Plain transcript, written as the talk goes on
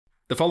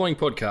The following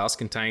podcast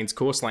contains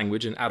coarse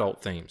language and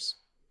adult themes.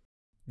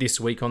 This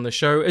week on the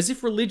show, as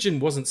if religion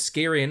wasn't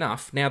scary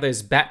enough, now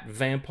there's bat,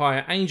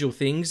 vampire, angel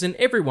things, and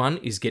everyone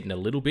is getting a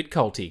little bit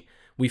culty.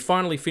 We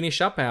finally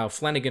finish up our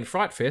Flanagan'S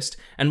Fright Fest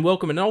and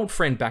welcome an old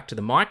friend back to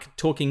the mic,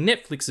 talking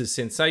Netflix's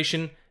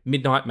sensation,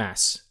 Midnight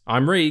Mass.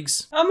 I'm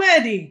Reegs. I'm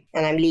Eddie.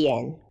 And I'm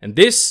Leanne. And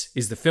this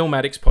is the Film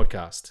Addicts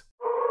podcast.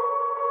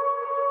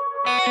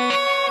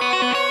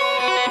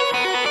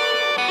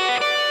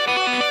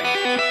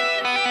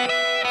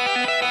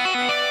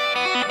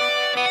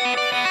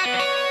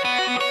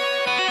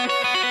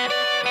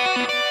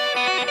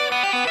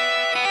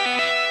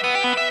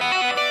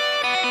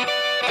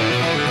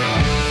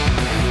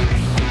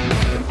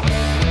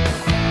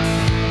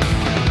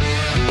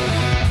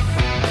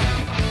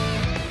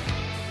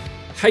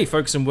 Hey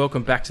folks, and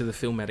welcome back to the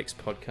Film Addicts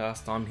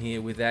podcast. I'm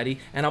here with Addie,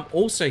 and I'm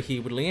also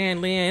here with Leanne.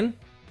 Leanne,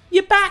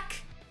 you're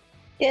back!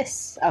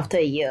 Yes, after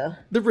a year.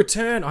 The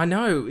return, I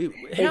know.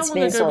 It's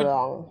been so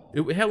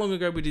long. How long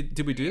ago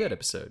did we do that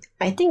episode?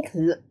 I think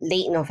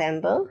late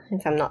November,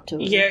 if I'm not too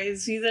wrong. Yeah,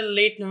 it's either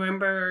late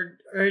November or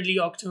early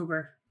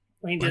October.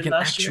 When you did Like an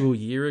last actual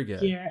year ago.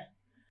 Yeah.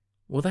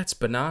 Well, that's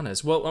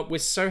bananas. Well, we're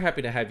so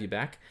happy to have you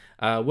back.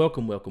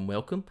 Welcome.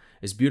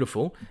 It's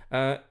beautiful.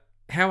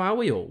 How are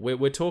we all?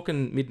 We're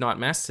talking Midnight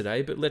Mass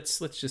today, but let's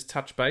just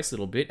touch base a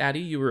little bit. Addie,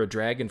 you were a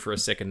dragon for a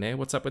second there.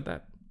 What's up with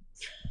that?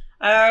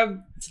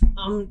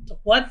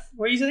 What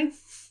were you saying?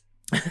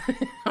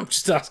 I'm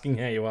just asking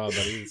how you are,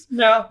 buddy.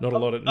 No, Not a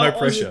lot of no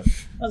pressure.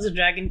 I was a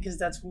dragon because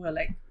that's what I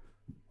like.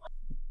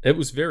 It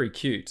was very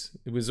cute.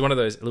 It was one of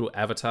those little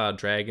avatar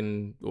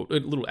dragon, or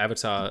little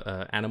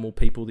avatar animal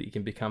people that you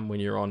can become when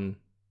you're on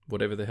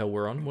whatever the hell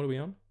we're on. What are we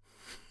on?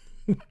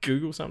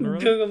 Google something or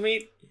other? Google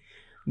Meet.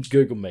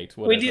 Google Meat,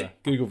 whatever.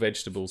 Google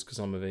Vegetables, because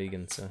I'm a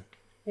vegan, so.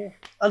 Yeah,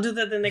 I'll do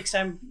that the next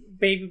time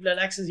Baby Blood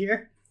Axe is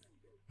here.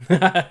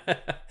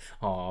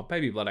 Oh,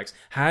 Baby Blood Axe.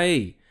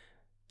 Hey,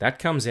 that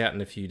comes out in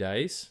a few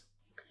days.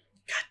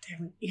 God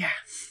damn it, yeah.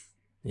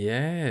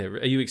 Yeah.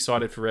 Are you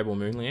excited for Rebel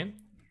Moon, Leanne?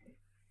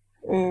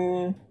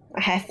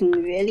 I haven't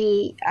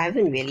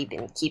really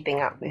been keeping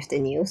up with the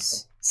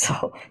news.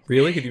 So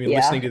really? Have you been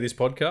listening to this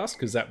podcast?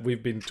 Because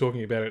we've been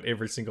talking about it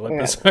every single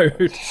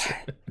episode.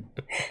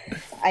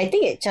 I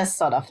think it just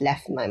sort of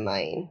left my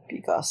mind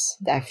because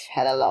I've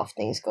had a lot of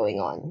things going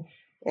on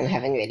and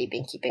haven't really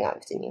been keeping up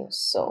with the news.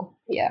 So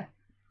yeah.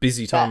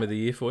 Busy time of the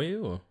year for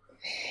you, or?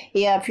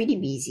 Yeah, pretty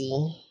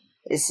busy.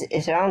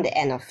 It's around the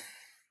end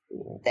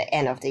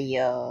of the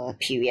year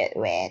period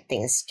where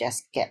things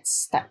just get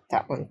stacked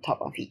up on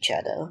top of each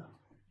other.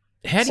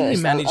 How do you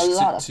manage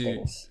to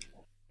things.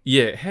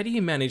 Yeah, how do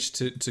you manage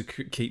to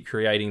keep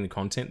creating the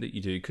content that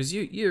you do? Because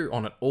you're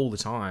on it all the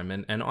time,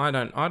 and I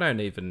don't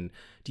even.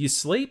 Do you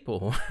sleep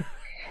or?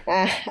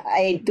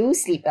 I do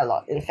sleep a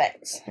lot. In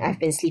fact, I've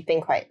been sleeping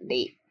quite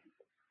late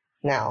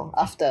now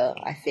after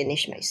I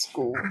finish my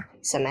school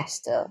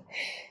semester.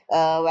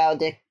 Well,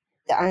 the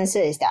answer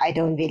is that I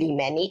don't really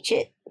manage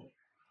it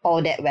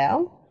all that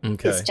well.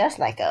 Okay. It's just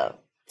like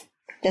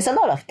there's a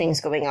lot of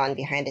things going on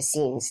behind the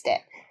scenes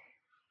that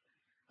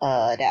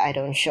I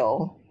don't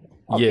show.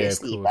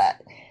 Obviously, yeah,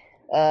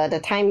 but the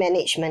time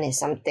management is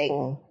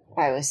something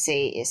I would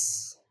say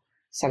is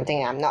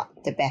something I'm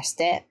not the best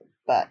at,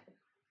 but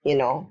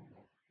you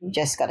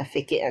just gotta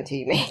fake it until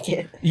you make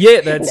it.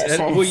 Yeah,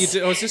 I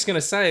was just gonna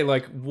say,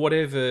 like,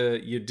 whatever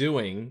you're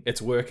doing, it's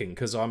working,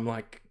 because I'm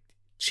like,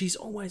 she's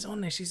always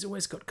on there. She's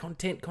always got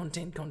content,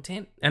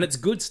 and it's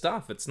good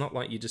stuff. It's not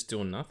like you're just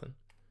doing nothing.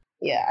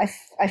 Yeah,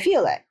 I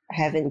feel like I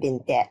haven't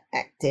been that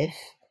active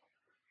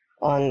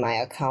on my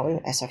account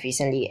as of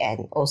recently,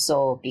 and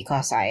also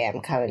because I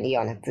am currently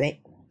on a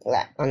break,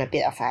 like on a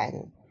bit of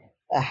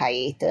a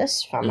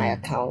hiatus from my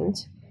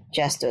account,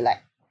 just to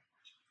like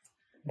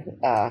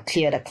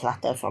clear the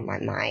clutter from my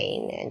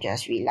mind and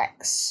just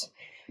relax,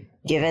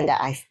 given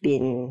that I've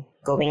been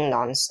going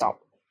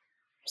non-stop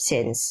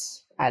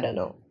since, I don't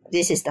know,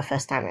 this is the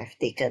first time I've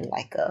taken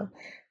like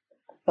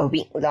a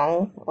week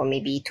long or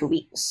maybe 2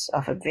 weeks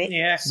of a break.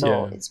 Yeah.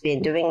 So it's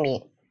been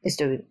doing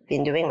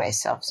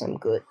myself some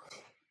good,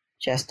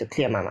 just to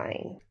clear my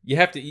mind.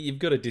 You've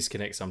got to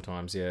disconnect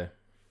sometimes, yeah.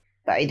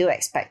 But I do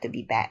expect to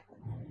be back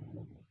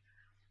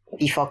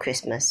before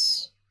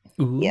Christmas.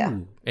 Ooh, yeah.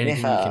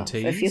 Anything with you can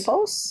tease? a few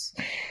posts.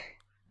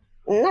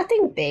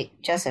 Nothing big,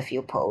 just a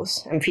few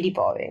posts. I'm pretty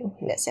boring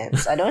in that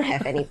sense. I don't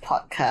have any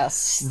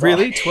podcasts.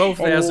 Really?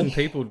 12,000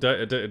 people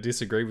don't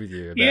disagree with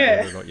you about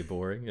whether or not you're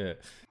boring? Yeah.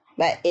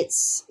 But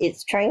it's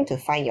trying to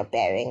find your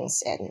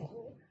bearings and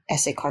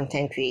as a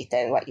content creator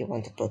and what you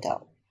want to put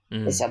out.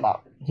 It's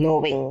about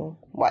knowing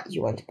what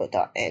you want to put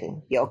out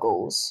and your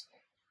goals.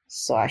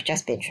 So I've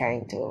just been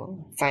trying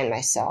to find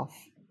myself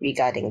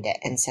regarding that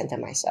and center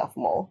myself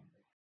more.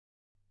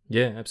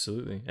 Yeah,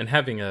 absolutely. And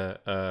having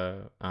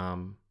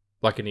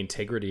like an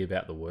integrity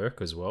about the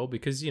work as well,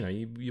 because you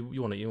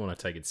want to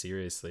take it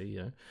seriously,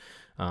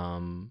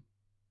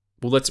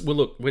 Well,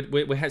 look.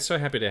 We're so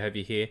happy to have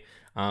you here.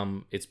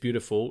 It's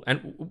beautiful.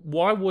 And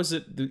why was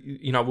it?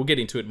 We'll get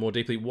into it more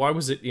deeply. Why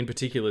was it in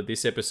particular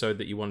this episode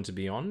that you wanted to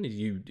be on? Are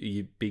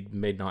you big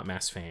Midnight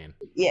Mass fan?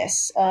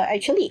 Yes.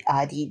 Actually,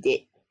 Adi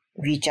did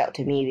reach out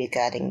to me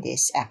regarding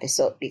this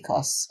episode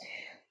because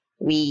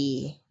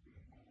we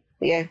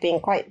have been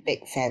quite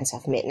big fans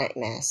of Midnight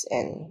Mass,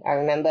 and I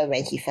remember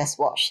when he first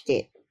watched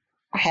it.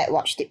 I had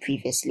watched it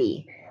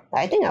previously.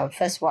 I think I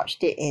first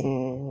watched it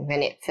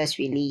when it first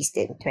released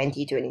in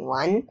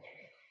 2021.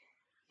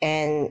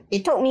 And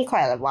it took me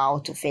quite a while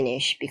to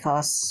finish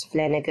because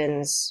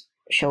Flanagan'S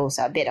shows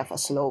are a bit of a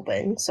slow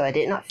burn. So I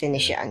did not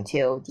finish it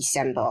until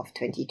December of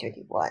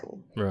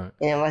 2021. Right.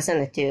 And it wasn't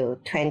until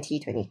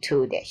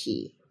 2022 that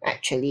he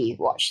actually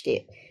watched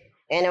it.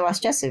 And it was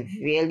just a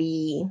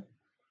really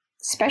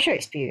special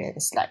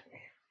experience.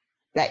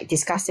 Like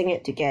discussing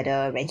it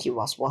together when he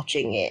was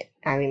watching it.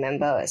 I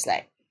remember it was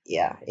like,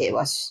 yeah, it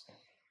was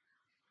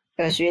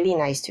really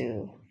nice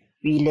to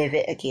relive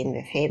it again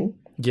with him.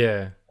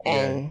 Yeah.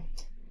 And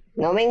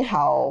knowing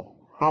how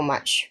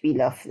much we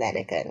love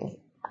Flanagan,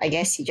 I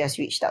guess he just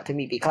reached out to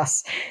me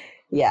because,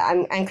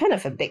 I'm kind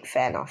of a big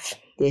fan of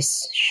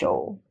this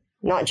show.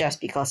 Not just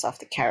because of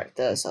the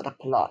characters or the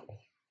plot,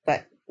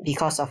 but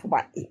because of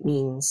what it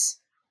means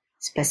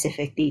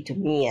specifically to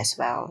me as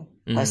well,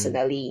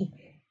 personally,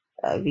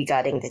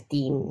 regarding the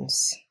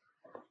themes,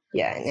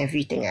 and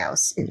everything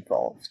else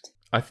involved.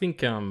 I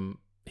think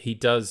he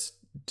does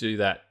do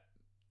that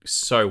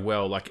so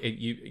well. Like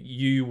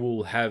you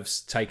will have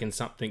taken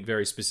something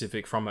very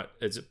specific from it,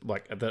 as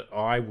like that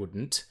I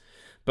wouldn't,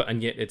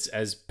 and yet it's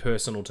as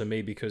personal to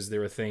me because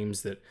there are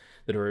themes that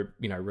are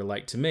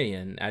relate to me,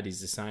 and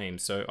Addie's the same.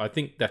 So I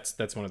think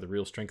that's one of the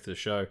real strengths of the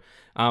show.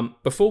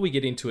 Before we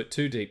get into it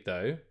too deep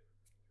though,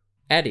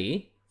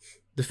 Addie,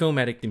 the film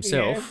addict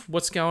himself,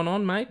 what's going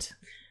on, mate?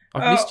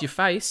 I've missed your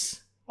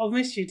face. I've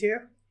missed you too.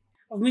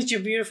 I've missed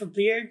your beautiful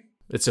beard.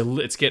 It's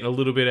getting a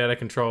little bit out of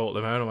control at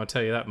the moment, I'll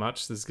tell you that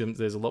much. There's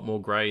a lot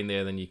more grey in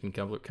there than you can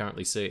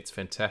currently see. It's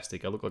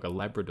fantastic. I look like a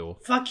Labrador.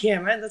 Fuck yeah,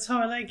 man. That's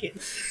how I like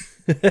it.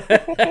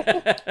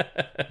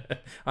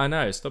 I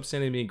know. Stop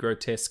sending me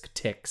grotesque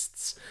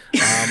texts.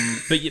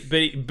 But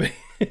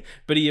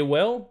are you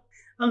well?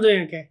 I'm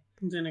doing okay.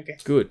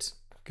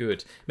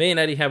 Good. Me and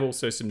Addie have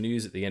also some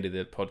news at the end of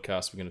the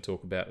podcast we're going to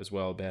talk about as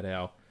well, about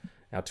our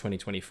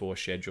 2024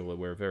 schedule that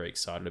we're very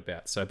excited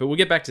about. But we'll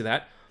get back to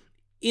that.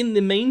 In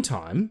the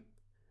meantime,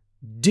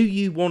 do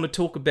you want to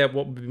talk about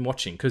what we've been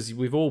watching? Because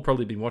we've all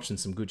probably been watching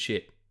some good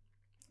shit.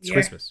 It's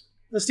Christmas.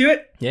 Let's do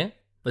it. Yeah,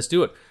 let's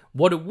do it.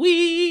 What are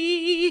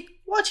we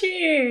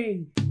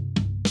watching?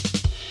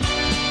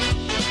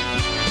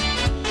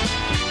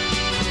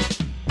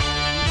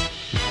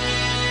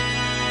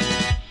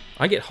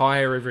 I get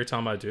higher every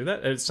time I do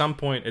that. At some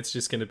point, it's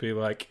just going to be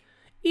like,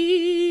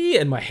 ee,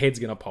 and my head's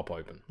going to pop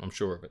open. I'm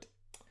sure of it.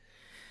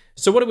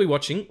 So what are we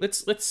watching?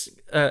 Let's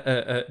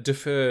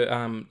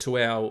defer to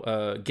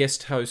our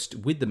guest host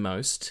with the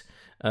most,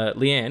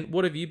 Leanne.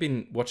 What have you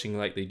been watching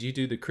lately? Do you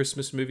do the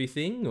Christmas movie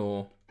thing,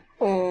 or?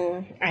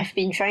 I've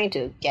been trying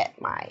to get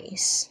my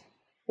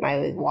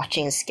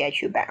watching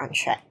schedule back on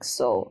track,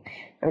 so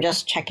I'm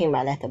just checking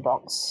my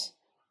letterbox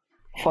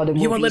for the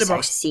movies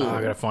I've seen.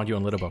 I gotta find you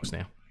on Letterboxd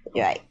now.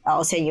 Right,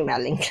 I'll send you my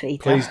link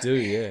later. Please do,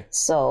 yeah.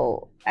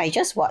 So I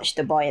just watched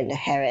The Boy and the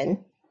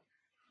Heron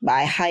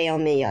by Hayao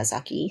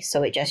Miyazaki.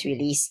 So it just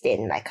released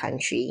in my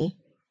country.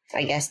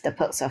 I guess the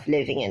perks of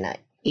living in an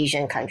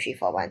Asian country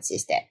for once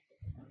is that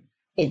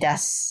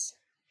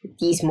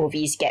these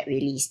movies get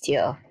released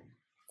here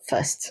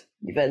first,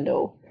 even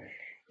though,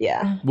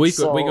 we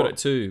got it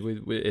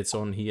too. It's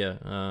on here.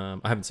 I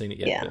haven't seen it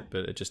yet,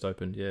 but it just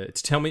opened. Yeah,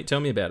 tell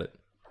me about it.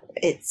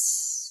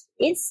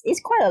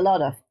 It's quite a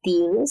lot of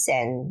themes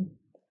and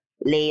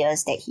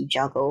layers that he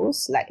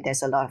juggles. Like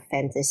there's a lot of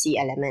fantasy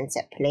elements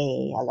at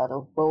play, a lot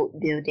of world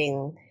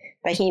building,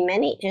 but he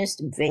manages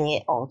to bring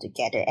it all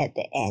together at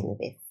the end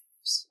with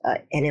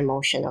an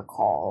emotional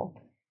core.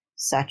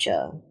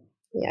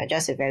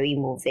 Just a very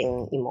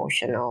moving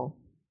emotional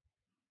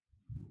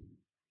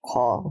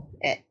core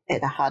at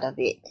the heart of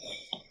it.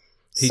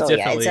 He's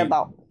definitely it's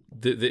about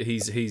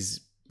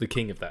he's the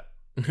king of that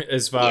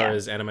as far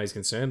as anime is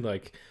concerned.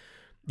 Like,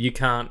 you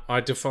can't.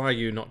 I defy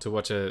you not to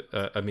watch a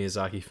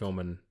Miyazaki film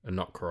and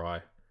not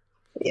cry.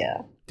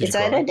 Yeah, it's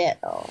either that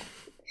or,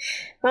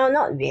 well,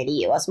 not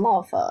really. It was more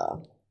of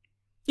a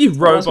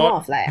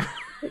robot.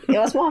 It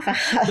was more of a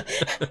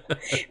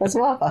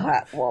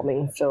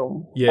heartwarming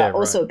film, but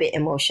also a bit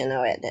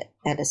emotional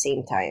at the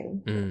same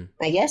time.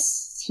 I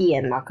guess he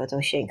and Makoto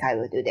Shinkai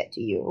will do that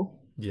to you.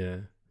 Yeah.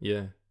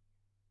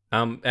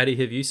 Addie,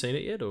 have you seen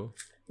it yet, or?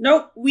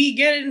 Nope, we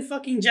get it in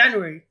fucking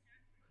January.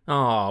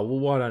 Oh, well,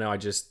 why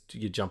don't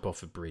you jump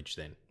off a bridge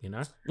then, you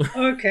know?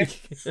 Okay.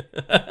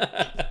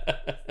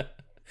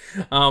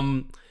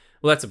 Well,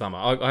 that's a bummer.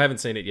 I haven't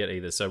seen it yet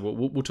either, so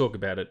we'll talk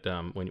about it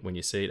when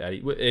you see it,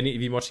 Addie. Have you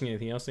been watching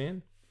anything else,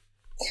 Ian?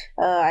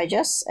 I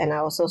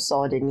also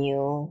saw the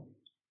new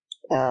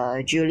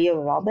Julia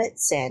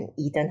Roberts and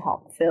Ethan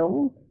Hawke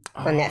film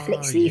on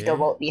Netflix, Leave the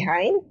World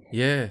Behind.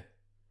 Yeah.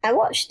 I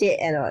watched it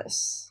and I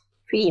was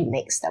pretty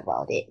mixed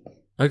about it.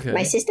 Okay.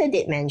 My sister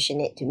did mention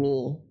it to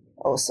me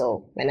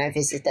also when I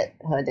visited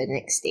her the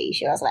next day.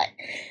 She was like,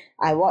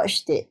 I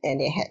watched it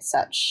and it had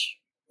such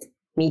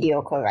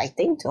mediocre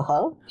writing to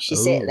her. She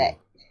said that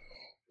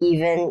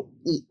even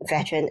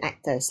veteran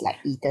actors like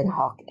Ethan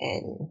Hawke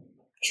and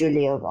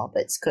Julia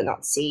Roberts could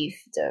not save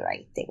the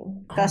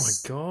writing. Oh my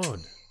God.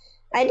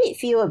 I did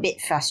feel a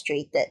bit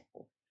frustrated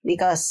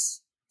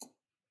because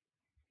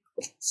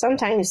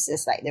sometimes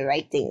it's like the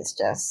writing is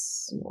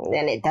just,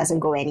 then it doesn't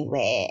go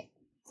anywhere.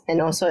 And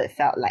also it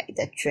felt like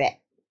the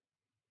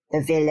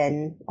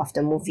villain of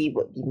the movie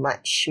would be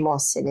much more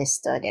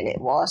sinister than it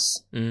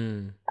was.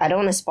 I don't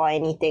want to spoil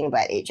anything,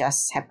 but it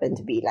just happened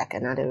to be like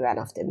another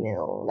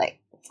run-of-the-mill, like,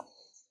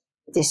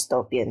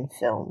 dystopian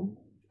film.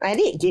 I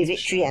did give it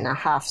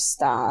 3.5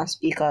 stars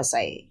because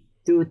I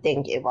do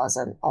think it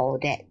wasn't all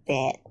that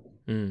bad.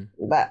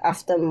 But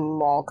after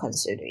more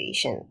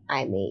consideration,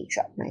 I may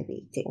drop my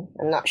rating.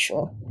 I'm not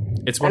sure.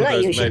 It's one of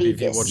those, maybe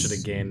if you watch it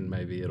again,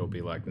 maybe it'll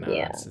be like,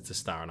 it's 1.5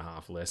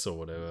 stars less or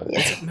whatever.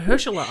 Yeah.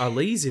 Mahershala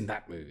Ali's in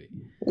that movie.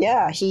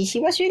 Yeah, he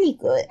was really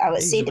good. I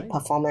would say amazing. The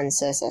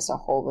performances as a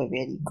whole were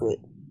really good.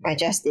 I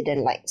just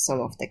didn't like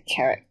some of the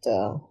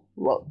character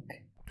work.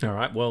 All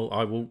right, well,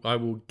 I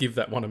will give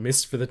that one a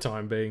miss for the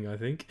time being, I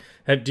think.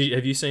 Have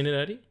you seen it,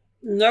 Addy?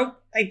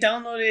 Nope. I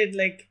downloaded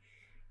it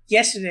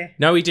yesterday.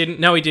 No, he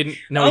didn't.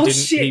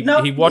 Shit,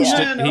 he watched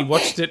it. No. He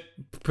watched it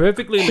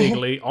perfectly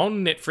legally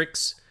on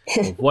Netflix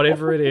or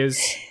whatever it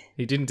is.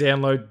 He didn't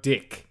download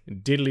dick.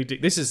 Diddly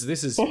dick. This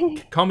is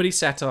comedy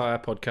satire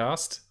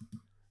podcast.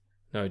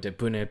 No,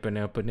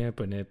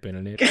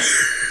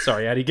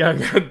 sorry, Addy,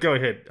 go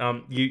ahead.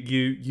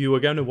 You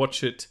were going to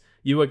watch it.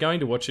 You were going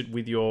to watch it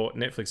with your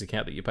Netflix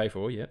account that you pay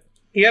for, yeah?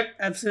 Yep,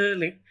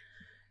 absolutely.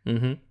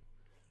 Mm-hmm.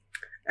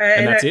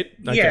 And that's it?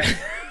 Okay.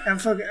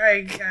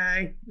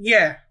 Yeah.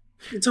 Yeah.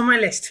 It's on my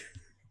list.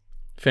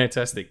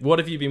 Fantastic. What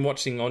have you been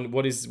watching on?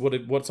 What's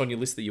on your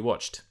list that you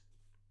watched?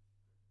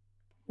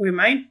 With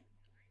mine?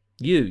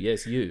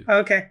 Yes, you.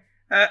 Okay.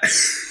 I'm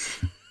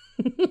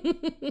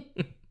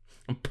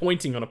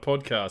pointing on a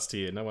podcast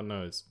here. No one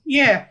knows.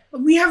 Yeah,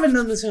 we haven't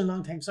done this in a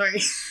long time. Sorry.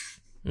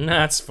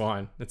 Nah, it's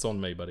fine. It's on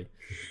me, buddy.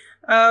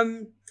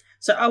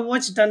 So I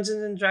watched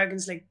Dungeons and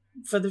Dragons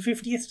for the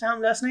 50th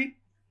time last night.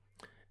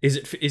 Is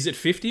it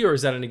 50 or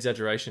is that an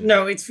exaggeration?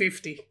 No, it's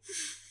 50.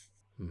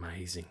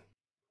 Amazing.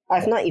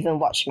 I've not even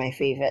watched my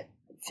favorite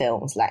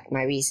films, like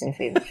my recent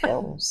favorite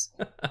films,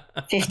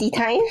 50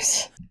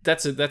 times.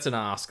 That's an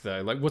ask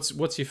though. Like,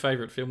 what's your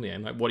favorite film,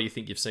 Leanne? Like, what do you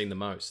think you've seen the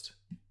most?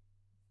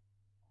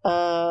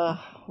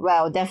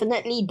 Well,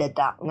 definitely The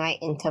Dark Knight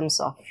in terms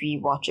of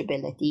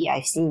rewatchability.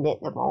 I've seen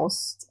it the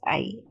most.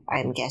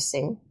 I'm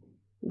guessing,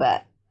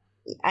 but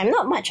I'm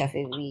not much of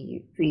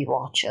a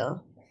rewatcher,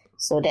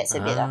 so that's a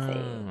bit of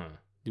a.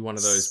 You're one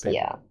of those people.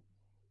 Yeah.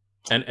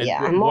 And yeah,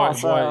 I'm more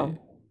of a.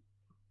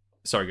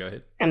 Sorry, go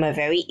ahead. I'm a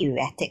very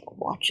erratic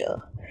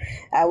watcher.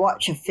 I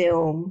watch a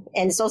film,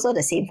 and it's also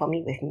the same for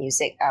me with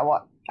music.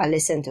 I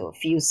listen to a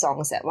few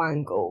songs at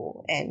one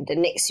go, and the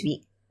next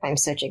week I'm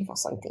searching for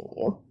something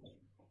new.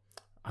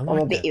 I'm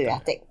a bit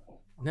erratic.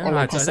 No,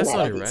 that's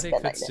not erratic.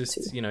 That's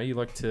just you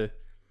like to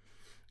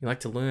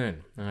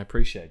learn, and I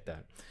appreciate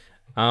that.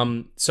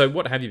 So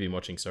what have you been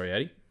watching? Sorry,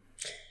 Addy.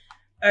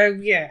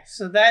 Yeah.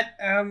 So that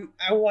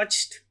I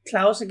watched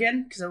Klaus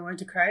again because I wanted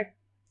to cry.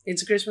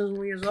 It's a Christmas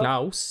movie as well.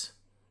 Klaus.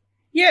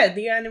 Yeah,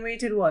 the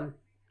animated one.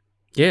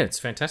 Yeah, it's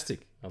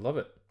fantastic. I love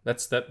it.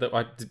 That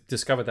I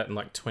discovered that in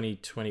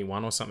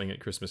 2021 or something at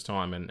Christmas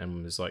time,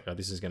 and was like, oh,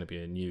 this is going to be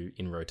a new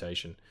in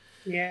rotation.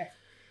 Yeah.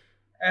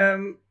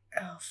 Oh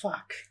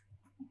fuck.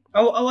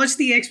 I watched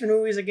the X-Men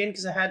movies again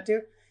because I had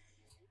to.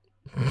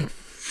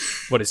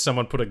 What, did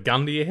someone put a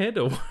gun to your head,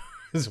 or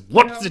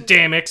watch the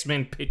damn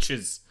X-Men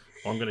pictures?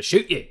 Or I'm going to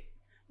shoot you.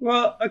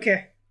 Well,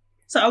 okay.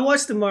 So I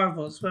watched the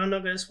Marvels, but I'm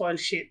not going to spoil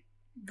shit.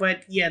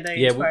 But yeah,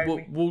 they inspired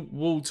me.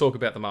 We'll talk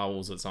about the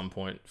Marvels at some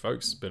point,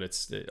 folks. But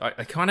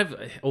I kind of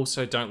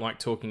also don't like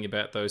talking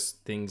about those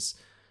things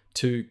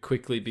too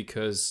quickly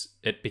because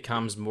it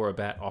becomes more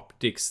about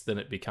optics than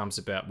it becomes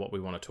about what we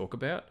want to talk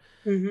about.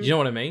 Mm-hmm. You know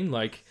what I mean?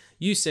 Like,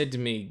 you said to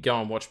me,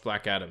 go and watch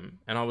Black Adam.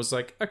 And I was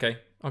like, okay,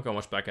 I'll go and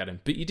watch Black Adam.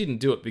 But you didn't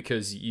do it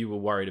because you were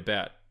worried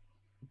about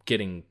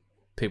getting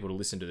people to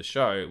listen to the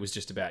show. It was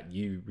just about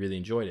you really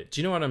enjoyed it.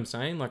 Do you know what I'm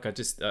saying? Like,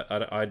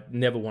 I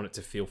never want it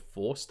to feel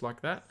forced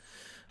like that.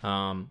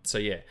 So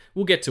yeah,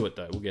 we'll get to it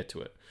though. We'll get to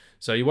it.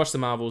 So you watched the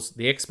Marvels,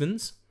 the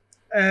X-Men's?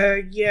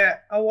 Yeah,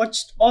 I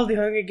watched all the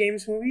Hunger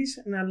Games movies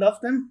and I love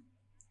them.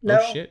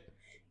 Oh shit.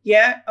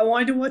 Yeah, I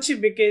wanted to watch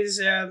it because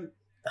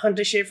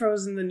Hunter Schafer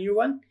was in the new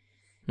one.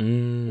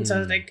 And so I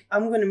was like,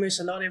 I'm going to miss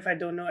a lot if I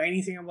don't know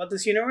anything about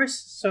this universe.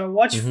 So I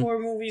watched 4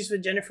 movies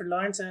with Jennifer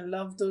Lawrence and I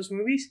loved those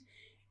movies.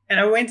 And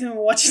I went and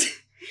watched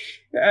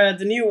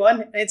the new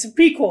one. It's a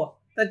prequel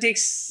that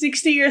takes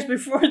 60 years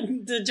before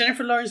the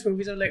Jennifer Lawrence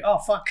movies. I'm like, oh,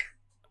 fuck.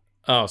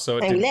 Oh, so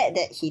I'm glad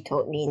that he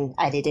told me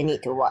I didn't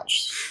need to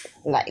watch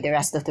the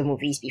rest of the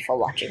movies before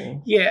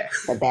watching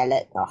the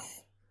Ballad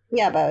of.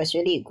 Yeah, but it was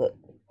really good.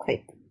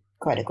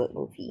 Quite a good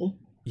movie.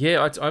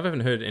 Yeah, I haven't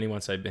heard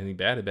anyone say anything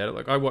bad about it.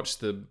 Like, I watched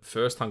the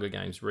first Hunger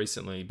Games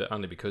recently, but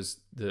only because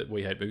the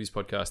We Hate Movies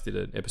podcast did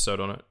an episode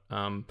on it.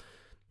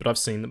 But I've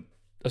seen them.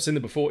 I've seen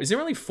them before. Is there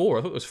only 4?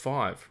 I thought it was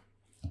 5.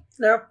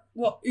 No,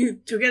 well,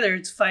 together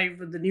it's 5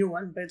 with the new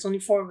one, but it's only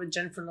 4 with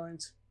Jennifer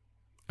Lawrence.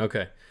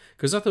 Okay,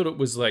 because I thought it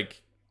was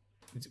like,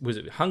 was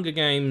it Hunger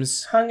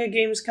Games? Hunger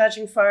Games,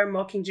 Catching Fire,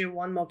 Mockingjay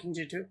 1,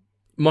 Mockingjay 2.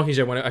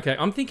 Mockingjay 1. Okay,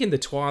 I'm thinking the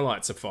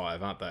Twilights are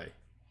 5, aren't they?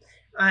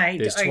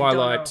 There's I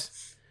Twilight,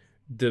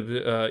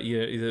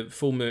 the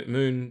full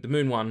moon, the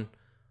moon one,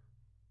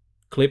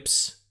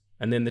 Clips,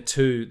 and then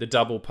the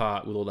double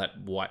part with all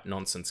that white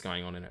nonsense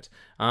going on in it.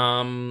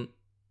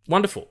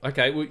 Wonderful.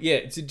 Okay, well,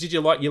 yeah. Did you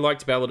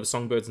liked Ballad of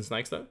Songbirds and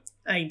Snakes though?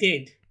 I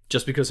did.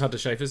 Just because Hunter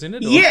Schafer's in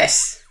it? Or?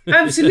 Yes,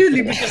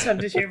 absolutely, because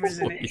Hunter Schafer's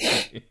in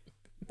it.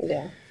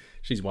 Yeah.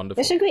 She's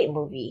wonderful. It's a great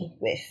movie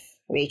with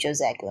Rachel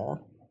Zegler.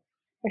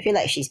 I feel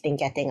like she's been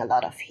getting a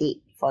lot of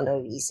hate for no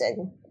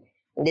reason.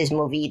 This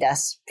movie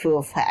does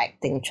prove her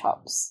acting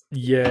chops.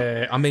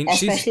 Yeah, I mean,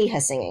 especially her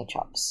singing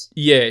chops.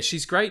 Yeah,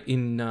 she's great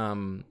in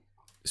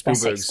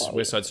Spielberg's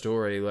West Side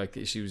Story. Like,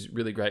 she was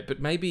really great. But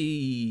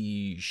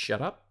maybe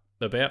shut up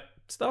about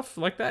stuff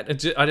like that.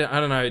 I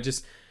don't know.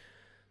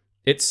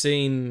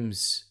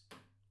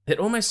 It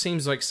almost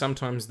seems like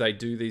sometimes they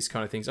do these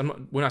kind of things.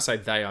 When I say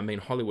they, I mean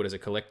Hollywood as a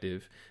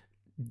collective.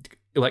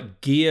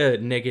 Like, gear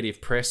negative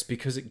press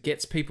because it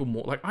gets people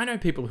more. Like, I know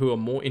people who are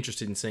more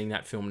interested in seeing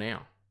that film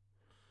now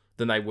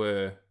than they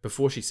were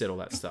before she said all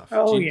that stuff.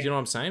 Oh, do you know what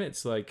I'm saying?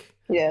 It's like,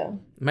 yeah,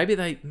 maybe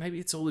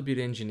it's all a bit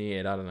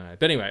engineered. I don't know.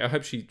 But anyway, I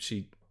hope she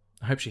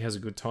has a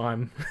good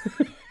time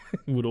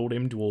with all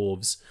them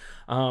dwarves.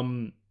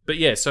 But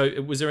yeah, so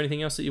was there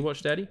anything else that you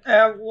watched, Daddy?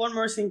 One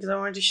more thing, because I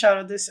wanted to shout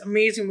out this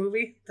amazing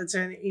movie that's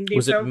an indie film.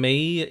 Was it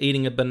me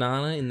eating a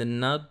banana in the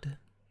nud?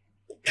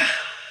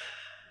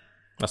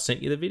 I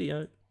sent you the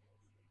video.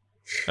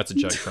 That's a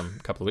joke from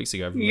a couple of weeks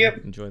ago.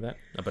 Yep. Enjoy that.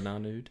 A banana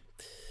nude.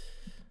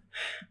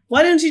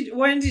 Why don't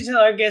you tell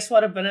our guests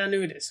what a banana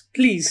nude is,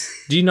 please?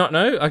 Do you not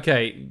know?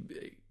 Okay,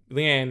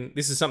 Leanne,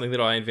 this is something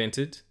that I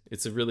invented.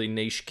 It's a really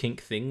niche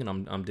kink thing,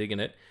 and I'm digging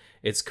it.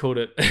 It's called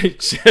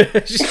she put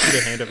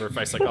her hand over her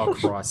face like, oh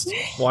Christ,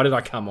 why did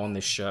I come on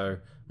this show?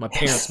 My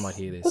parents might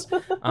hear this.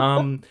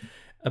 A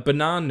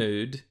banana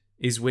nude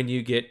is when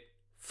you get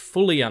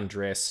fully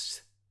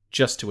undressed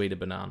just to eat a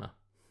banana.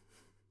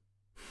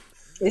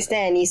 Is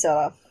there any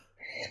sort of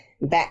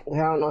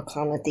background or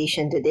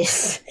connotation to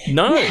this?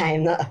 No.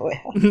 I'm not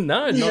aware.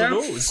 No, not at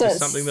all. It's just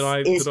something that I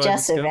It's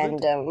just a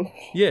random.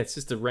 Yeah, it's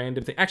just a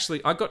random thing.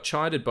 Actually, I got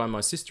chided by my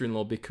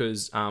sister-in-law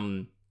because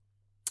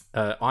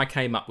I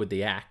came up with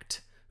the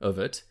act of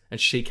it,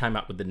 and she came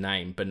up with the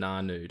name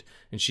Banana Nude.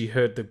 And she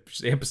heard the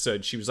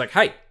episode. She was like,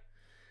 "Hey,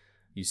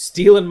 you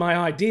stealing my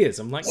ideas?"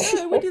 I'm like,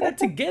 "No, we did that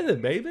together,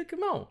 baby.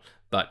 Come on."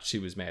 But she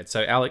was mad.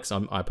 So, Alex,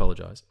 I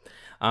apologize.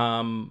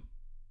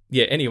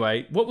 Yeah,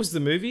 anyway, what was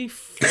the movie?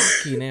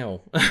 Fucking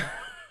hell.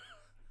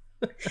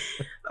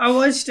 I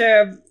watched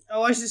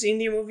this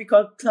Indian movie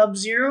called Club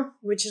Zero,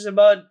 which is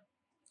about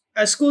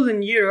a school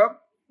in Europe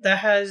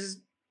that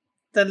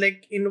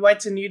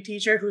invites a new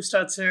teacher who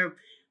starts a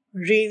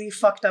really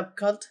fucked up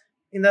cult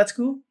in that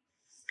school.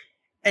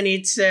 And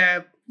it's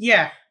you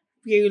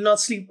will not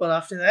sleep well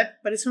after that,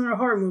 but it's not a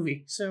horror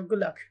movie, so good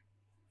luck.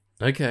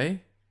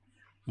 Okay.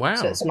 Wow.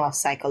 So it's more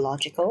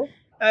psychological?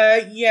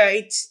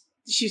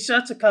 She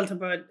starts a cult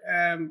about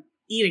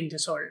eating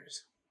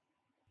disorders.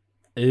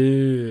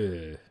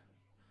 Ew.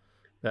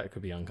 That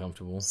could be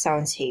uncomfortable.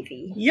 Sounds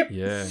heavy. Yep.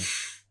 Yeah.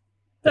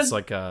 It's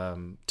like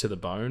To the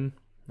Bone.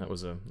 That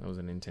was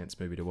an intense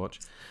movie to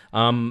watch.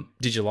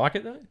 Did you like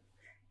it though?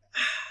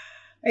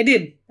 I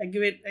did. I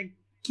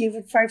gave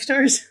it 5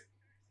 stars.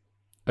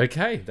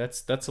 Okay,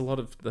 that's a lot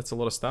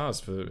of stars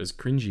for as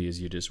cringy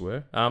as you just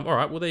were. All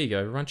right, well there you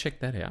go. Everyone,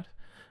 check that out.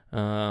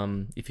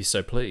 If you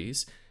so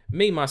please.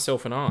 Me,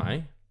 myself, and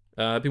I.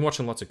 I've been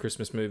watching lots of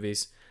Christmas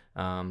movies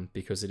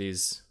because it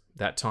is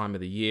that time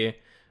of the year.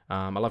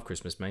 I love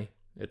Christmas, me.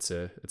 It's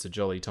a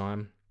jolly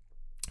time.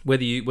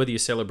 Whether you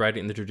celebrate it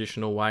in the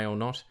traditional way or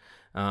not,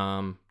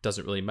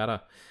 doesn't really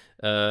matter.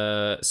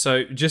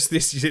 So just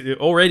this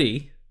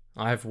already,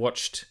 I've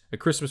watched A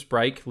Christmas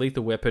Break,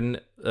 Lethal Weapon,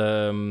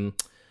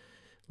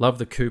 Love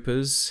the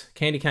Coopers,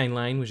 Candy Cane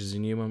Lane, which is a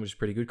new one, which is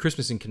pretty good.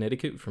 Christmas in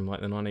Connecticut from like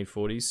the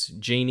 1940s.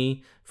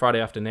 Genie, Friday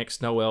After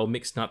Next, Noel,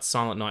 Mixed Nuts,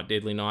 Silent Night,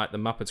 Deadly Night, The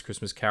Muppets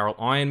Christmas Carol,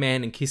 Iron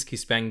Man, and Kiss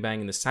Kiss Bang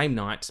Bang in the same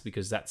night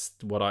because that's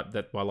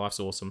my life's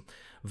awesome.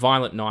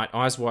 Violent Night,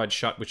 Eyes Wide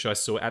Shut, which I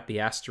saw at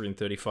the Astor in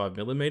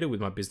 35mm with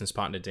my business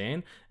partner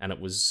Dan, and it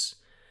was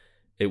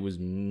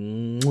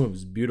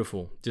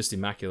beautiful, just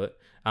immaculate.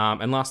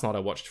 And last night I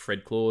watched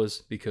Fred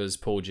Claus because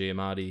Paul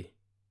Giamatti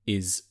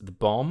is the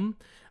bomb.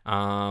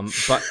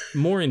 But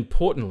more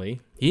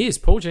importantly,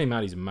 Paul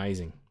Giamatti's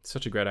amazing.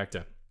 Such a great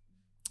actor.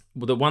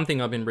 Well, the one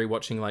thing I've been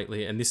rewatching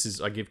lately, and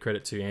I give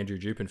credit to Andrew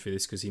Dupin for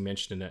this because he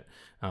mentioned it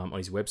on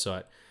his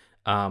website,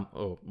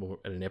 or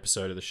at an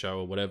episode of the show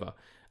or whatever.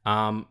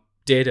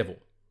 Daredevil,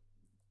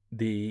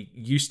 the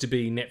used to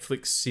be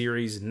Netflix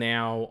series,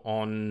 now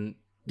on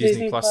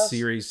Disney Plus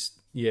series.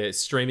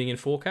 streaming in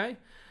 4K.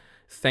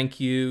 Thank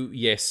you.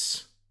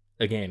 Yes,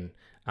 again.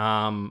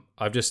 I'm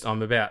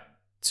about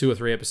 2 or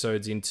 3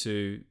 episodes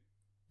into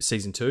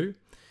season 2,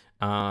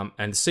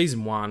 and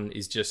season 1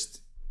 is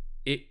just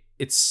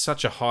it's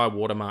such a high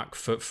watermark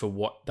for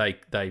what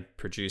they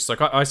produce.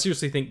 Like I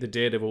seriously think the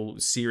Daredevil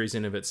series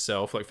in of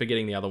itself, like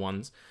forgetting the other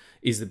ones,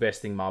 is the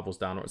best thing Marvel's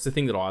done, or it's the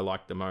thing that I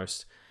like the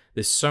most.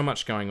 There's so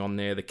much going on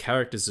there. The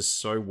characters are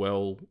so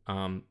well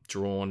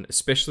drawn,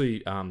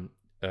 especially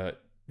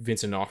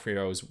Vincent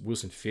D'Onofrio's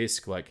Wilson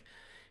Fisk, like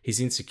his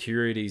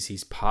insecurities,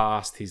 his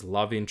past, his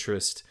love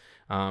interest.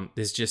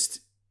 There's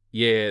just,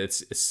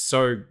 it's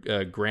so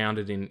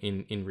grounded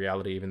in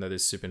reality, even though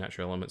there's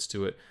supernatural elements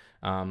to it.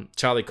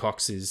 Charlie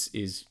Cox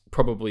is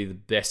probably the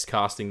best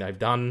casting they've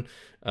done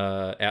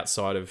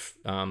outside of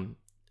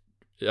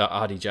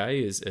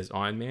RDJ as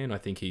Iron Man. I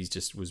think he's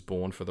just was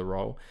born for the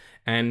role.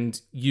 And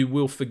you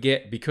will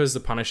forget, because the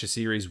Punisher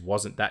series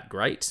wasn't that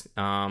great.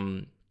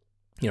 I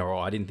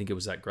didn't think it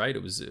was that great.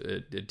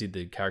 It did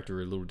the character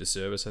a little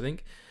disservice, I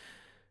think.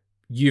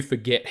 You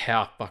forget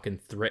how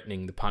fucking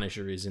threatening the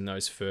Punisher is in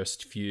those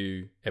first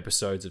few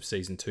episodes of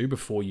season 2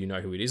 before you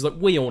know who it is. Like,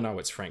 we all know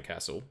it's Frank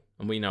Castle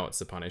and we know it's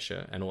the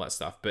Punisher and all that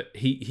stuff, but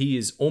he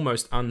is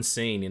almost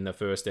unseen in the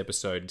first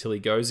episode until he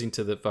goes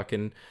into the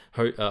fucking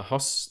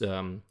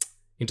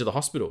into the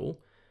hospital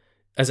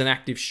as an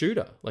active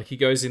shooter. Like, he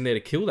goes in there to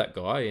kill that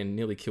guy and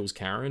nearly kills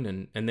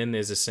Karen, and then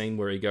there's a scene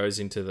where he goes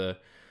into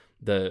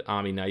the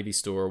Army Navy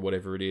store or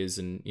whatever it is,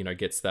 and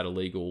gets that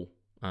illegal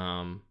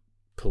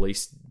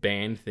police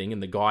band thing,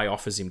 and the guy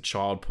offers him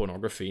child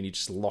pornography, and he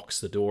just locks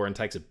the door and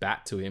takes a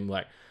bat to him.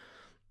 Like,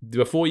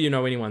 before you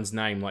know anyone's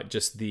name, like,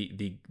 just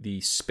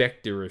the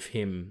specter of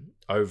him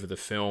over the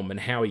film, and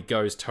how he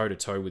goes toe to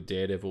toe with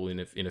Daredevil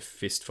in a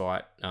fist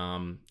fight,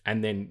 and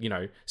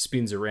then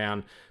spins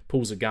around,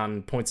 pulls a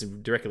gun, points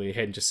him directly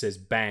ahead, and just says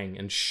bang,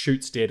 and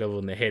shoots Daredevil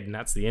in the head, and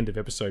that's the end of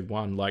episode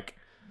 1. Like,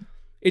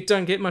 it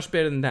don't get much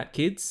better than that,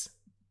 kids.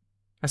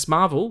 That's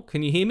Marvel.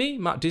 Can you hear me?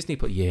 Disney.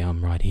 Yeah,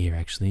 I'm right here,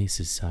 actually. This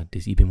is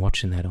Disney. You've been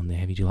watching that on there.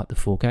 Have you liked the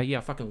 4K? Yeah,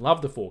 I fucking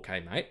love the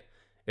 4K, mate.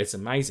 It's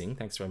amazing.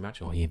 Thanks very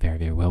much. Oh, you're very,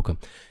 very welcome.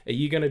 Are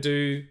you going to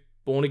do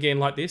Born Again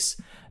like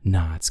this?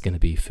 Nah, it's going to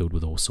be filled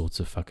with all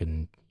sorts of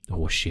fucking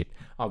horse shit.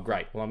 Oh,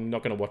 great. Well, I'm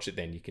not going to watch it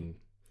then. You can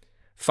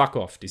fuck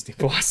off, Disney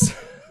Plus.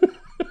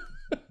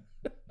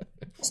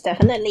 It's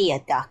definitely a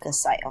darker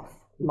side of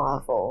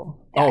Marvel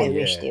that I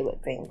wish they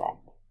would bring back.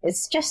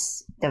 It's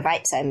just, the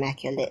vibes are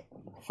immaculate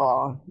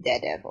for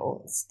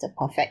Daredevil. It's the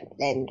perfect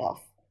blend of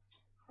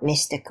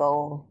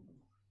mystical,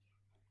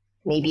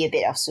 maybe a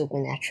bit of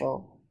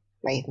supernatural.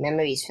 My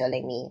memory is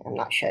failing me. I'm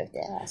not sure if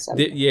there are some.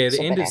 The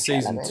end of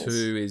season elements.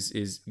 2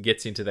 is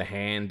gets into the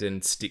hand,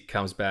 and Stick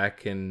comes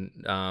back,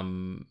 and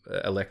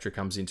Elektra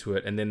comes into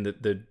it, and then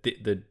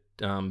the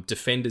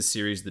Defenders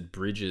series that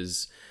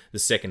bridges the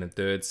second and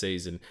third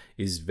season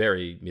is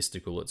very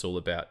mystical. It's all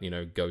about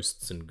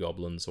ghosts and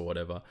goblins or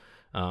whatever.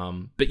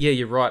 But yeah,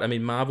 you're right. I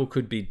mean, Marvel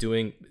could be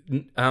doing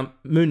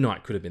Moon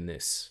Knight could have been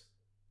this.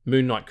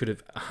 Moon Knight could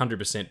have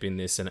 100% been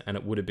this, and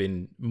it would have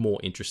been more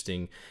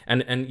interesting.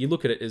 And you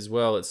look at it as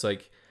well, it's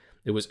like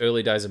it was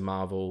early days of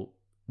Marvel.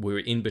 We were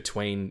in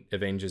between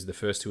Avengers, the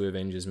first 2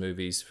 Avengers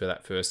movies for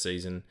that first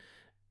season.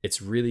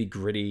 It's really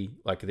gritty,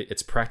 like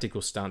it's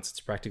practical stunts, it's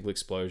practical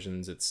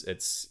explosions.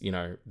 It's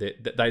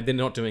they're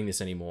not doing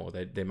this anymore.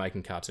 They're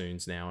making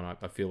cartoons now, and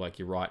I feel like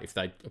you're right. If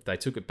they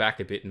took it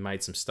back a bit and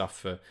made some stuff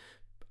for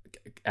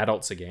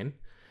adults again,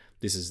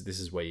 this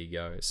is where you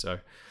go. So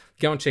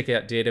go and check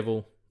out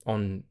Daredevil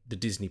on the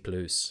Disney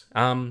Plus.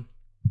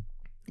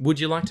 Would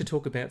you like to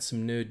talk about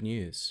some nerd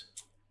news?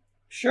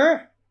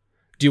 Sure.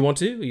 Do you want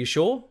to? Are you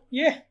sure?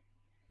 Yeah.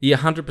 You're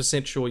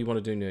 100% sure you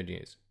want to do nerd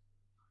news?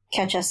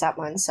 Catch us up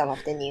on some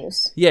of the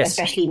news. Yes.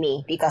 Especially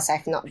me, because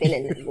I've not been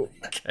in the loop.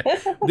 Okay.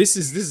 This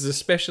is a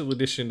special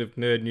edition of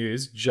Nerd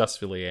News just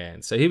for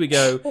Leanne. So here we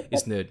go.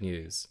 It's Nerd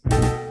News.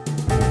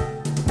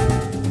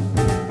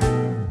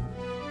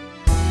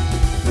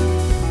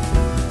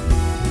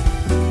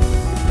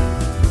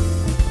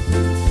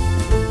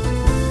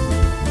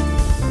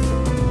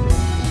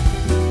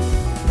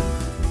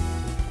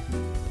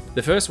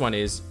 The first one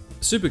is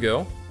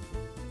Supergirl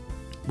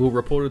will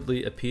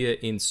reportedly appear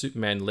in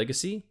Superman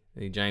Legacy,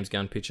 the James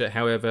Gunn picture.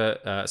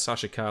 However,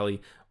 Sasha Calle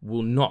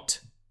will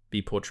not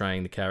be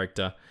portraying the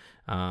character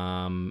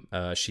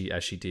as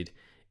she did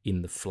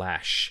in The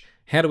Flash.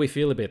 How do we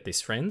feel about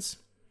this, friends?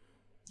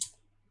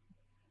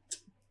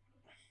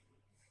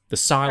 The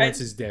silence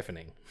is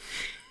deafening.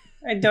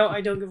 I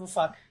don't give a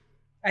fuck.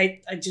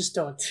 I just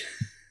don't.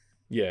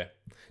 Yeah.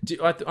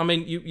 I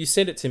mean, you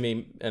said it to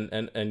me,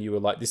 and you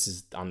were like, this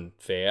is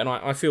unfair. And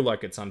I feel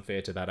like it's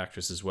unfair to that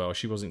actress as well.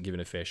 She wasn't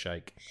given a fair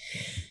shake.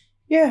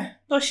 Yeah.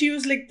 No, she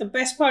was like the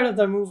best part of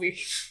the movie.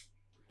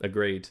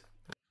 Agreed.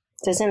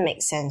 Doesn't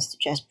make sense to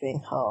just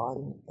bring her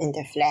on in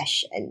The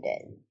Flash and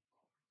then...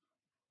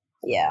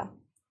 Yeah.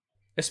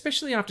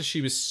 Especially after she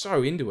was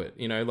so into it.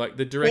 Like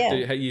the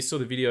director, you saw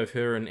the video of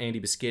her and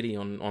Andy Muschietti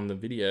on the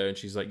video, and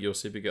she's like, you're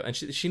Supergirl. And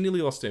she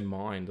nearly lost her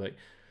mind. Like,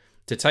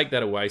 to take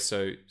that away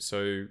so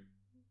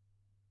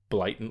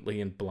blatantly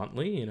and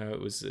bluntly. You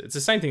know, it's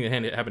the same thing that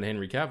happened to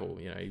Henry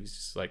Cavill. You know, he was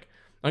just like,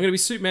 I'm gonna be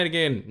Superman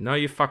again. No,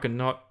 you're fucking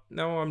not.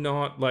 No, I'm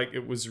not. Like,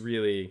 it was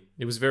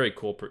very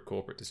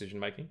corporate decision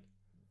making.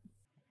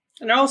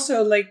 And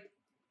also, like,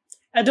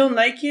 I don't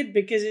like it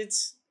because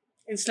it's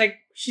like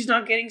she's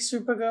not getting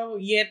Supergirl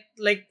yet.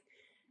 Like,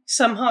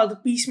 somehow the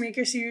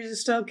Peacemaker series is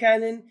still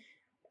canon.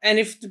 And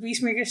if the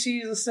Peacemaker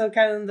series is still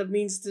canon, that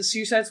means the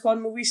Suicide Squad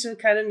movie is still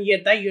canon,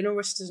 yet that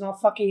universe does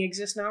not fucking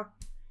exist now.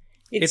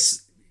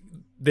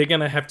 They're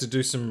going to have to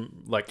do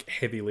some, like,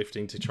 heavy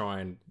lifting to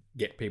try and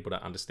get people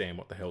to understand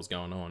what the hell's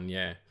going on.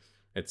 Yeah,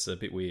 it's a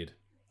bit weird.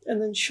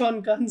 And then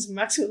Sean Gunn's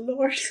Maxwell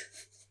Lord.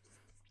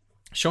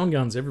 Sean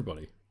Gunn's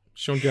everybody.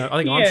 Sean Gunn. I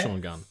think I'm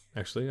Sean Gunn,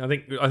 actually. I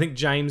think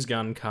James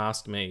Gunn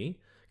cast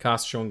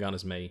Sean Gunn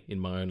as me in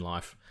my own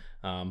life.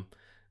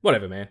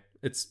 Whatever, man.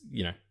 It's,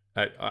 you know,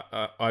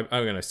 I'm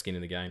going to skin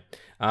in the game.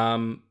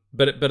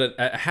 But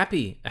a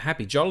happy,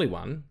 jolly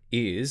one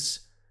is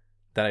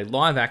that a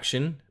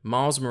live-action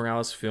Miles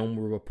Morales film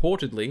will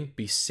reportedly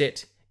be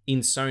set in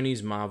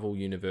Sony's Marvel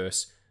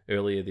universe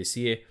earlier this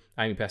year.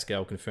 Amy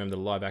Pascal confirmed that a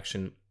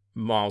live-action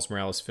Miles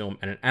Morales film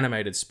and an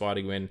animated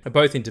Spider-Gwen are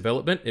both in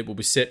development. It will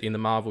be set in the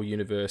Marvel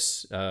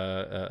universe,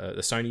 the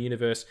Sony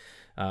universe,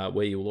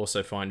 where you will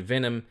also find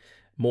Venom,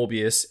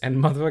 Morbius, and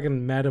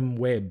motherfucking Madam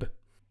Web.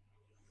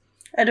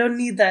 I don't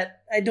need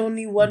that. I don't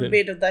need one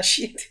bit of that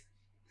shit.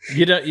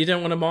 You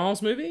don't want a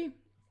Miles movie?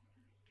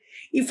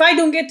 If I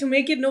don't get to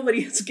make it,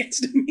 nobody else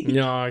gets to make it.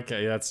 No,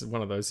 okay, that's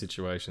one of those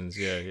situations.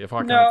 Yeah, if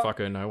I can't fuck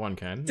her, no one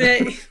can.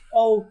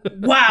 Oh,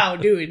 wow,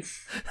 dude.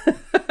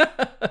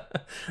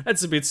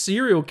 That's a bit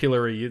serial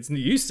killer-y.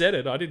 You said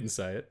it. I didn't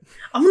say it.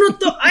 I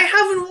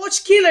haven't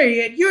watched Killer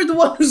yet. You're the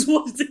one who's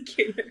watched the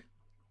Killer.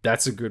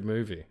 That's a good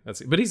movie.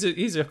 But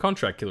he's a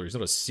contract killer. He's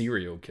not a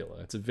serial killer.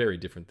 It's a very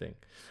different thing.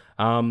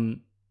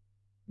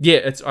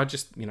 Yeah, I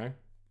just, you know,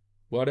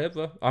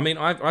 whatever. I mean,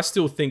 I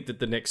still think that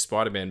the next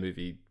Spider-Man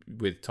movie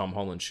with Tom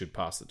Holland should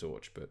pass the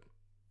torch, but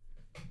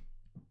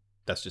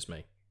that's just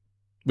me.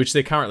 Which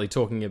they're currently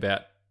talking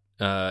about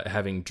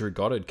having Drew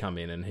Goddard come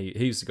in, and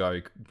he's the guy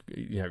who,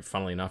 you know,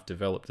 funnily enough,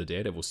 developed the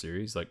Daredevil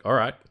series. Like, all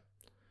right,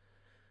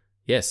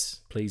 yes,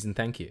 please and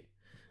thank you.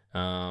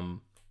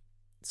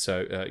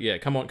 So yeah,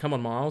 come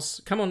on,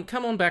 Miles, come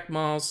on back,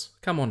 Miles,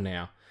 come on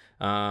now.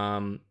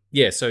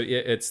 So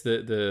it's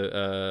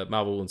the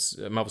Marvel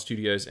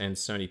Studios and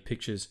Sony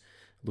Pictures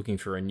looking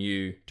for a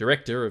new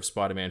director of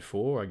Spider-Man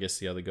 4. I guess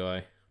the other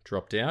guy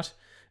dropped out,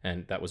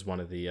 and that was one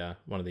of the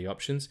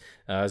options.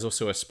 There's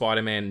also a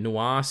Spider-Man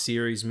noir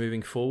series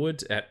moving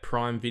forward at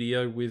Prime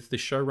Video with the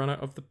showrunner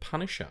of The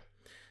Punisher,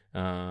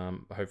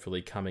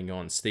 hopefully coming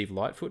on, Steve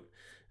Lightfoot.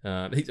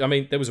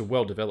 There was a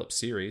well-developed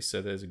series,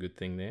 so there's a good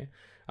thing there.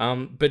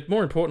 But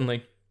more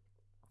importantly,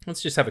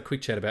 let's just have a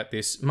quick chat about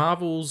this.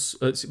 Marvel's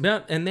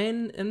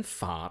and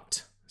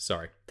fart.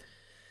 Sorry.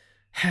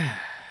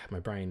 My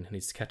brain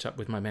needs to catch up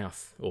with my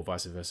mouth, or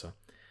vice versa.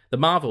 The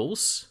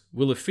Marvels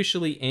will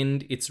officially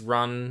end its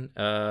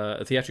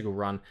theatrical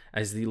run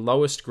as the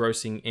lowest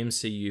grossing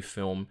MCU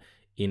film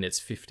in its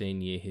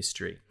 15-year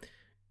history.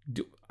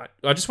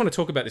 I just want to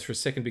talk about this for a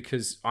second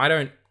because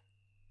I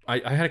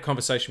had a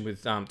conversation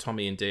with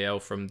Tommy and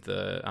DL from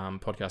the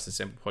Podcast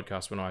Assemble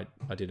podcast when I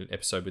did an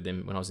episode with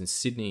them when I was in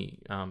Sydney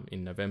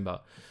in November,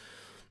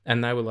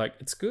 and they were like,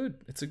 "It's good.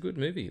 It's a good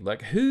movie.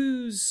 Like,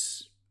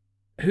 who's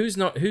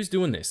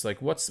doing this?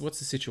 Like, what's the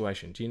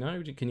situation? Do you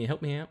know? Can you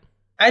help me out?"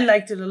 I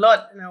liked it a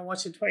lot, and I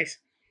watched it twice.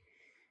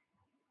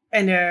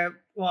 And I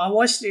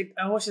watched it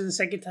the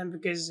second time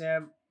because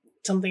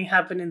something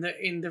happened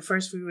in the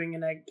first viewing,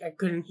 and I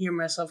couldn't hear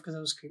myself because I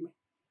was screaming.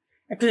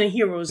 I couldn't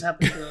hear what was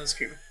happening because I was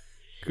screaming.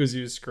 Because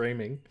you were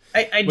screaming.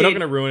 We're not going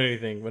to ruin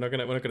anything. We're not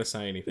going to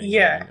say anything.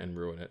 Yeah. And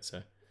ruin it.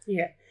 So.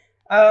 Yeah.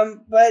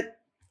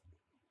 But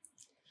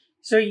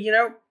so you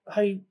know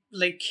how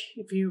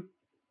if you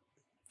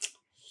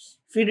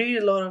read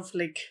a lot of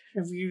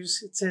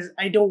reviews, it says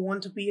I don't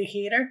want to be a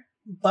hater,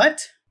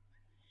 but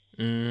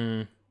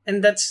and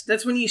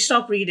that's when you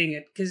stop reading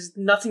it because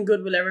nothing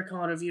good will ever come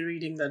out of you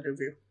reading that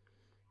review.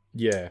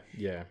 Yeah.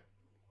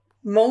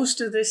 Most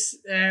of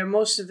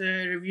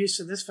the reviews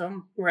for this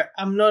film were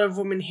I'm not a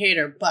woman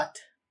hater, but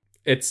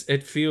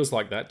it feels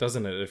like that,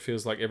 doesn't it? It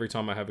feels like every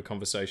time I have a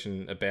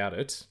conversation about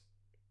it,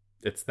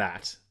 it's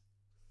that.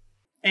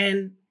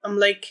 And I'm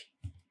like,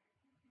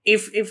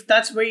 if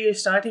that's where you're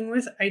starting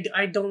with,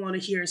 I don't want to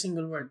hear a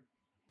single word.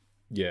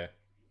 Yeah.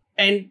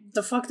 And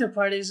the fucked up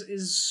part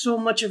is so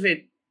much of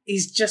it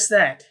is just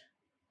that.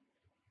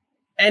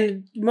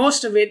 And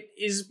most of it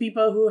is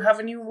people who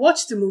haven't even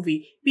watched the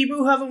movie. People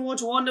who haven't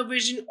watched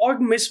WandaVision or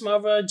Miss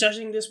Marvel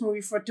judging this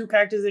movie for two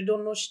characters they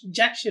don't know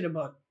jack shit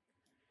about.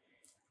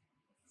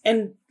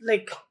 And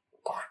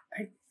God,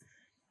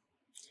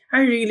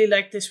 I really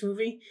liked this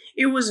movie.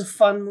 It was a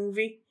fun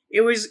movie.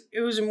 It was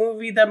a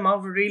movie that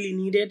Marvel really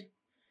needed.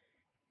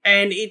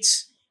 And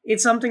it's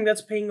something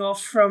that's paying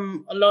off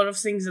from a lot of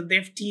things that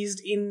they've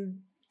teased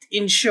in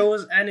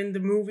shows and in the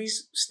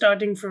movies,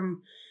 starting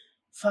from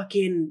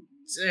fucking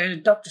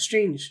Doctor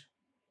Strange.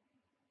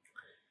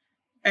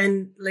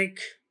 And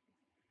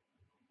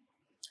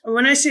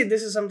When I say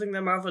this is something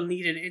that Marvel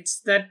needed, it's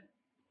that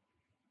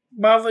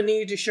Marvel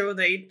needed to show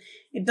that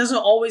it doesn't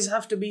always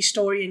have to be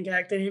story and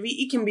character heavy.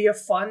 It can be a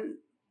fun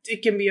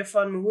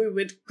movie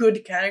with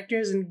good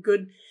characters and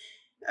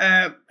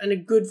a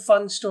good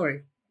fun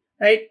story.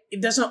 Right?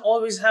 It doesn't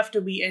always have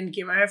to be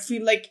Endgame. I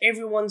feel like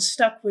everyone's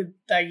stuck with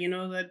that,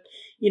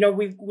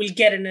 we'll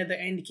get another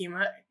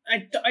Endgame.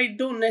 I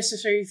don't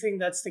necessarily think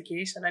that's the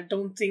case, and I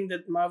don't think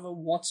that Marvel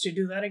wants to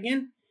do that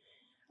again.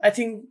 I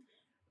think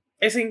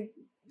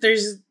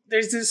there's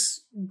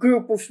this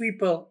group of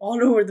people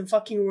all over the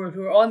fucking world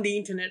who are on the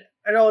internet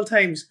at all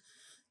times,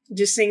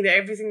 just saying that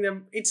everything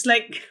that it's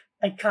like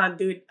I can't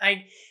do it.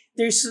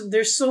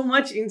 There's so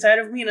much inside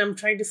of me, and I'm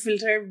trying to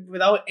filter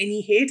without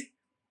any hate,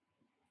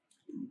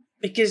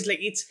 because like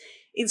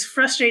it's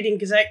frustrating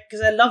because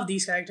I love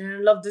these characters and I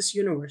love this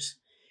universe,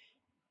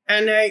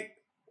 and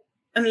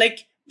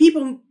like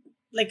people,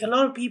 like a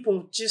lot of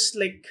people just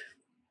like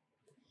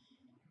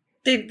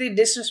they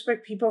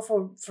disrespect people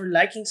for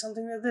liking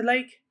something that they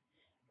like.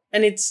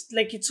 And it's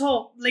like, it's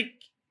all like,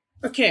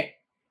 okay,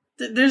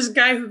 there's a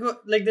guy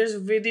there's a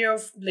video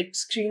of like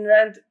Screen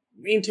Rant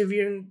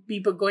interviewing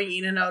people going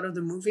in and out of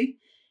the movie,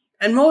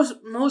 and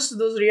most of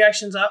those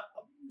reactions are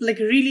like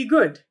really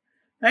good,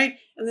 right?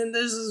 And then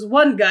there's this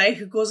one guy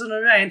who goes on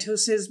a rant who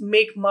says,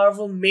 "Make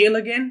Marvel male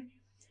again."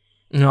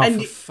 No,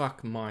 and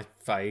fuck my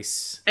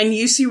face. And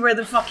you see where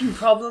the fucking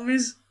problem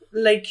is?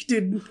 Like,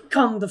 dude,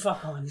 come the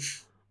fuck on.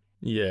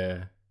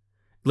 Yeah.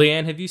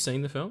 Leanne, have you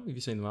seen the film? Have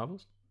you seen the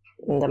Marvels?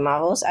 The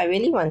Marvels, I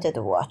really wanted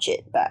to watch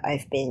it, but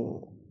I've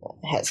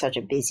had such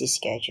a busy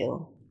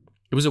schedule.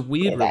 It was a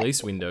weird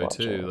release window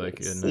too,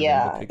 like a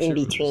November picture. In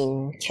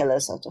between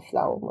Killers of the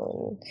Flower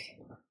Moon.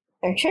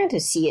 I'm trying to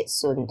see it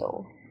soon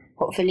though.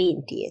 Hopefully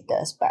in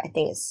theaters, but I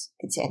think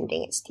it's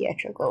ending its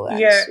theatrical run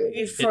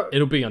soon.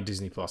 It'll be on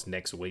Disney Plus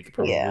next week,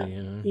 probably. Yeah,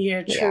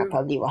 yeah, true. Yeah, I'll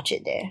probably watch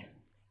it there.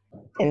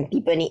 And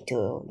people need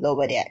to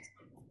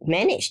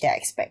manage their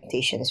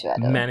expectations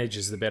rather. Manage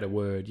is the better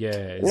word, yeah.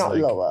 It's not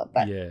lower,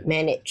 but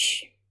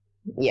manage.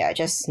 Yeah,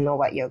 just know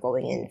what you're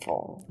going in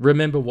for.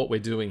 Remember what we're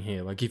doing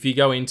here. Like, if you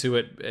go into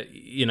it,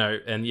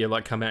 and you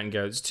like come out and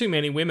go, "There's too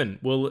many women."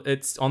 Well,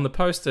 it's on the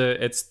poster.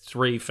 It's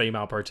 3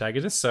 female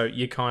protagonists, so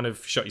you kind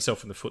of shot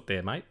yourself in the foot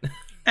there, mate.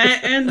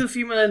 and the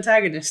female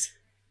antagonist.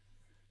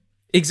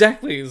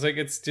 Exactly. It's like,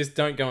 it's just,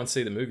 don't go and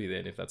see the movie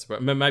then, if that's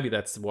right. Maybe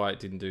that's why it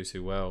didn't do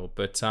too well.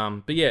 But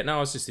yeah, no, I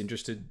was just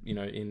interested,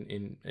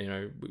 in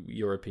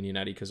your opinion,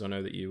 Addy, because I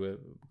know that you were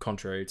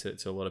contrary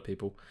to a lot of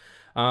people.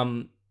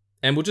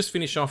 And we'll just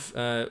finish off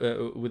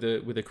with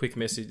a quick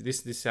message.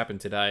 This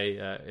happened today.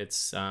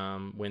 It's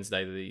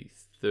Wednesday, the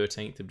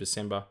 13th of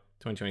December,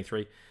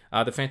 2023.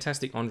 The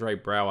fantastic Andre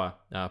Braugher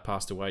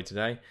passed away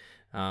today.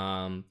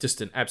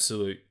 Just an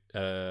absolute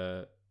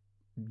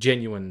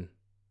genuine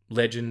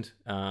legend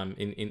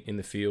in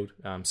the field.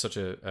 Such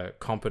a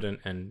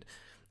competent and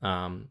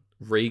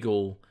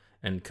regal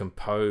and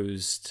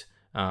composed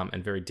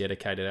and very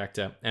dedicated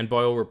actor, and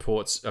by all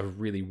reports, a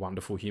really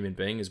wonderful human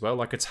being as well.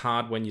 Like, it's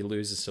hard when you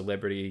lose a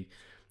celebrity,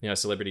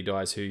 celebrity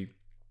dies who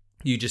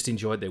you just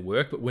enjoyed their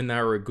work, but when they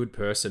were a good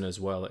person as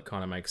well, it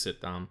kind of makes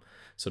it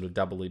sort of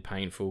doubly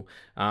painful.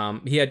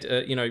 He had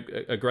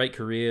a great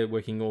career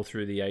working all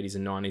through the 80s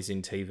and 90s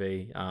in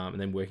TV, and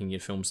then working in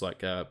films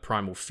like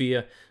Primal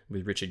Fear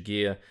with Richard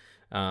Gere,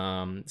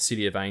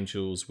 City of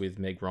Angels with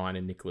Meg Ryan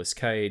and Nicolas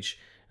Cage.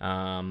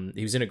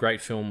 He was in a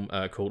great film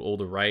called All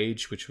the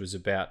Rage, which was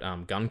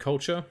about gun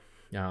culture,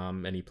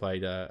 and he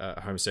played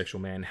a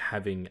homosexual man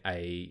having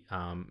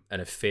an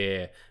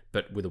affair,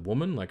 but with a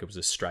woman, like it was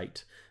a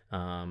straight,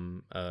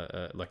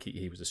 like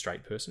he was a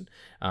straight person.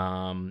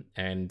 And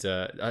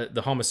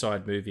the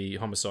homicide movie,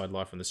 Homicide: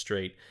 Life on the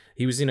Street,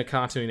 he was in a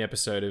cartoon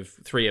episode of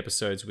 3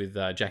 episodes with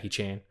Jackie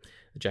Chan,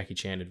 the Jackie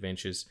Chan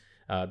Adventures,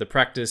 The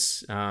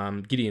Practice,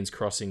 Gideon's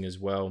Crossing as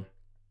well.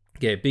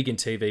 Yeah, big in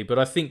TV, but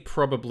I think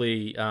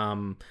probably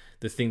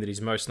the thing that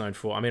he's most known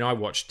for, I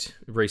watched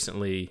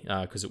recently,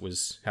 because it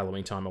was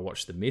Halloween time, I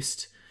watched The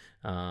Mist,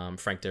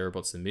 Frank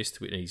Darabont's The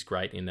Mist, and he's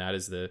great in that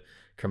as the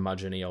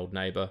curmudgeon-y old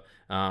neighbor.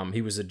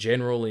 He was a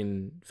general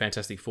in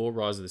Fantastic Four,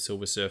 Rise of the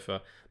Silver Surfer,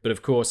 but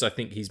of course I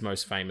think his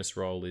most famous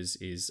role is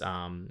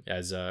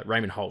as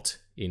Raymond Holt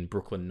in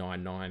Brooklyn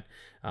Nine-Nine.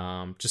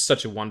 Just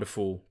such a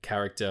wonderful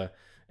character.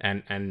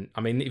 And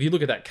if you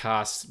look at that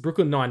cast,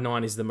 Brooklyn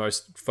Nine-Nine is the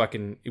most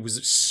it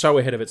was so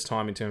ahead of its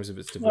time in terms of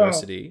its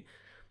diversity. Wow.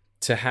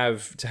 To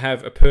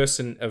have a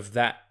person of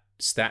that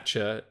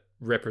stature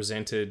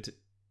represented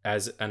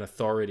as an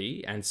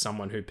authority and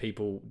someone who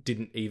people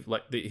didn't even,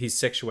 his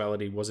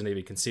sexuality wasn't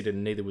even considered,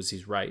 and neither was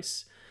his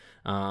race.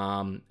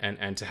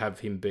 And to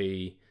have him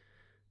be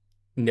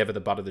never the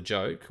butt of the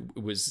joke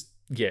was,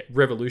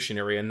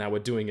 revolutionary, and they were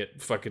doing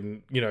it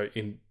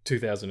in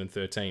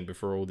 2013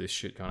 before all this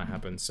shit kind of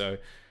happened. So,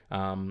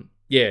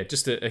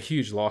 just a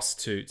huge loss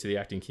to the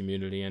acting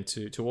community and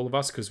to all of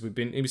us, because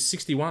it was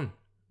 61.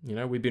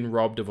 We've been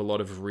robbed of a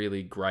lot of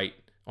really great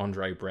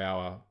Andre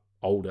Braugher,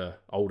 older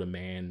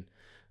man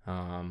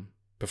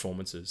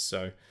performances.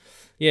 So,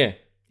 yeah,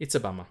 it's a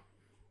bummer.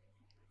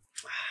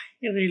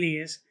 It really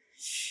is.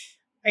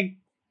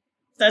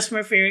 That's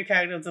my favorite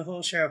character of the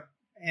whole show,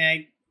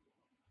 and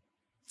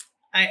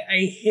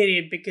I hate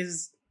it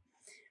because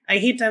I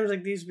hate times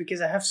like these because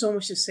I have so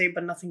much to say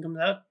but nothing comes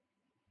out.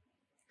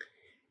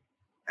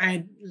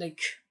 I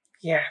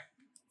yeah,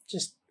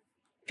 just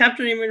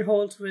Captain Raymond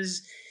Holt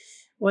was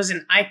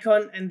an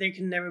icon, and there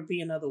can never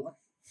be another one.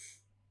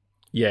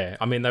 Yeah,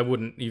 I mean, they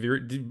wouldn't...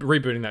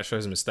 Rebooting that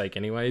show's a mistake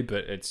anyway,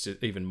 but it's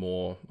just even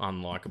more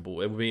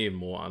unlikable. It would be even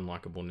more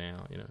unlikable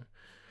now, you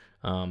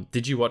know.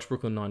 Did you watch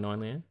Brooklyn Nine-Nine,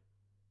 Leanne?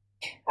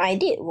 I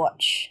did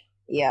watch.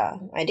 Yeah,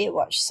 I did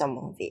watch some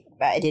of it,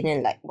 but I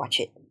didn't watch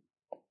it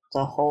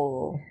the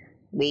whole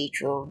way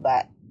through.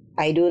 But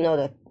I do know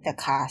the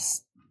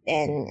cast,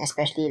 and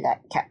especially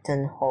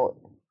Captain Holt.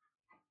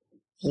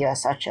 He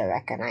was such a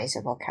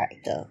recognizable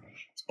character,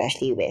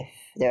 especially with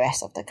the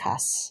rest of the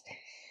cast.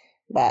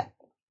 But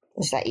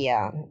it's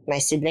my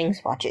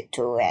siblings watch it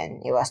too,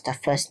 and it was the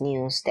first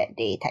news that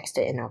they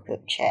texted in our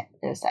group chat.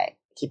 It was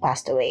he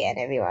passed away, and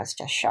everyone's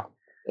just shocked.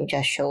 It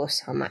just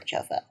shows how much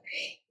of a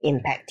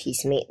impact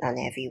he's made on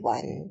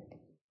everyone.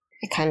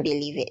 I can't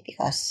believe it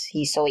because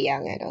he's so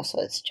young, and also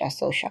it's just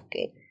so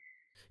shocking.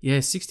 Yeah,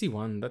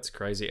 61, that's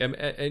crazy.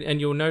 And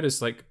you'll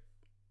notice,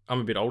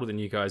 I'm a bit older than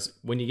you guys.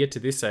 When you get to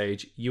this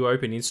age, you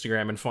open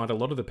Instagram and find a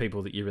lot of the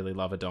people that you really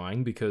love are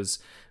dying because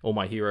all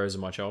my heroes are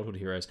my childhood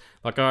heroes.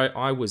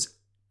 I was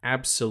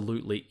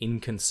absolutely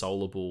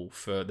inconsolable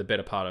for the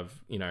better part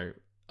of,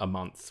 a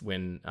month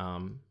when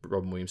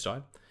Robin Williams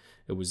died.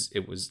 It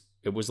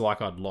was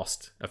like I'd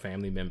lost a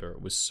family member.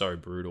 It was so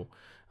brutal.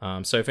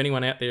 So if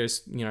anyone out there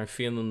is,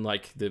 feeling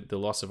like the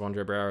loss of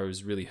Andre Braugher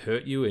has really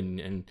hurt you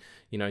and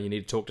you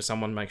need to talk to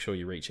someone, make sure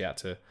you reach out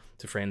to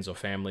friends or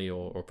family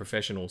or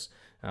professionals.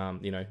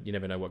 You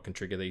never know what can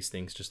trigger these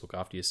things. Just look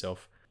after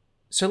yourself.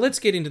 So let's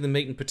get into the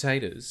meat and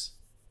potatoes.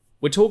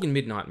 We're talking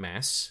Midnight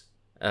Mass,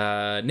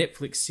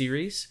 Netflix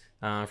series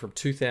from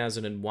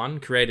 2001,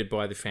 created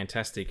by the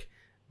fantastic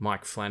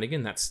Mike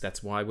Flanagan.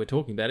 That's why we're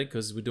talking about it,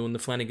 because we're doing the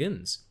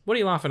Flanagan'S. What are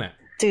you laughing at?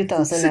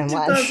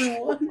 2001.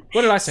 2001.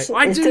 What did I say?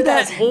 I do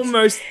that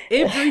almost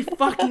every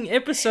fucking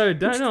episode,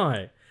 don't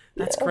I?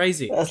 That's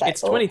crazy.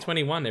 It's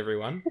 2021,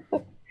 everyone.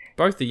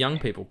 Both the young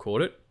people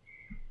caught it.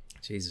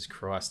 Jesus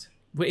Christ.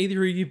 Were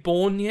either of you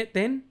born yet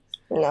then?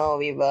 No,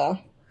 we were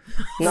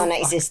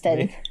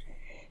non-existent.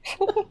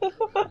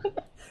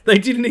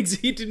 It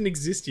didn't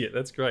exist yet.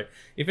 That's great.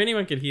 If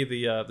anyone could hear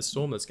the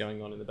storm that's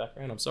going on in the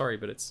background, I'm sorry,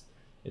 but it's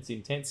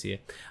intense here.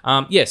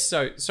 Yes,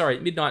 so, sorry,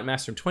 Midnight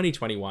Mass from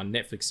 2021,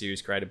 Netflix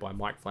series created by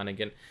Mike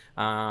Flanagan.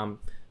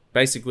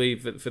 Basically,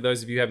 for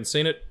those of you who haven't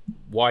seen it,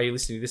 why are you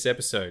listening to this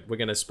episode? We're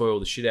going to spoil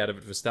the shit out of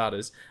it for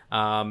starters.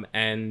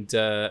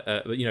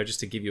 Just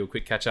to give you a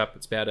quick catch-up,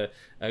 it's about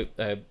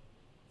a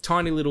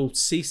tiny little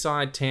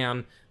seaside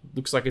town.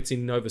 Looks like it's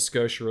in Nova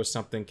Scotia or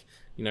something,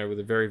 with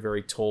a very,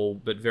 very tall,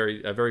 but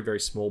very, very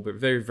small, but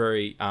very,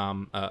 very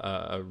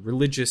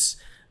religious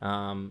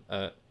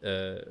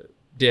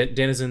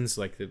denizens,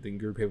 like the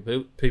group of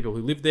people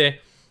who live there.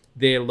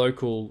 Their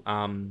local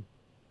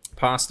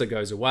pastor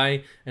goes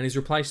away and is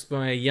replaced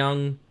by a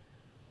young,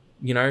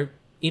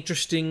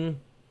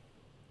 interesting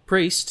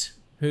priest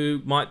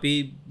who might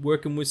be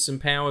working with some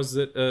powers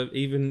that are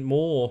even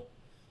more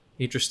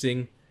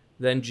interesting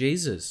than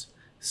Jesus.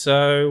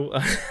 So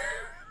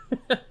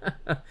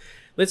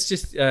let's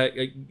just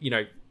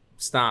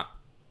start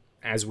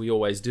as we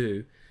always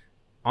do.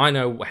 I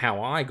know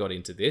how I got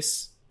into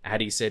this.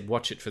 Addie said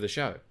watch it for the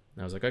show.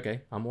 And I was like,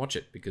 okay, I'm watch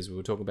it because we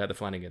were talking about the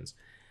Flanagan'S.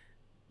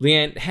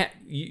 Leanne,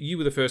 you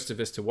were the first of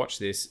us to watch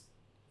this.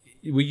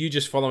 Were you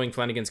just following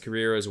Flanagan's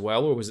career as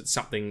well, or was it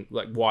something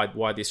like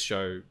why this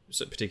show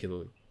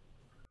particularly?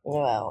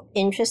 Well,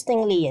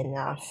 interestingly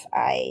enough,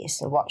 I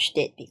watched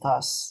it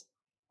because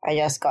I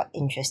just got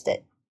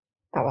interested.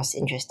 I was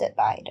interested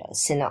by the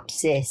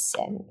synopsis,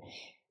 and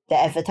the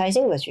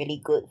advertising was really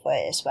good for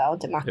it as well,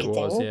 the marketing. It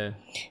was, yeah.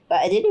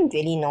 But I didn't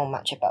really know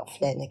much about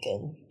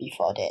Flanagan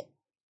before that.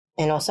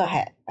 And also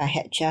I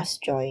had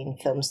just joined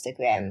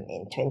Filmstagram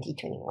in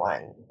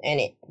 2021, and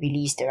it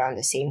released around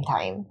the same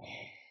time.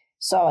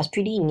 So I was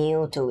pretty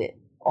new to it,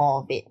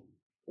 all of it.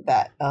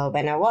 But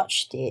when I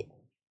watched it,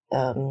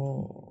 I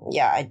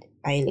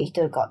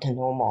later got to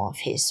know more of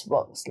his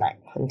works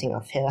like Haunting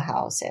of Hill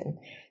House and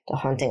The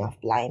Haunting of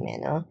Bly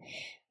Manor.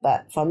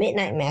 But for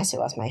Midnight Mass, it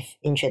was my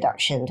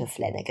introduction to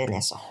Flanagan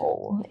as a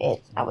whole.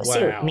 I would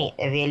say it made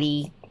a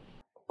really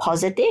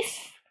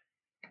positive,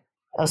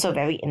 also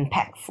very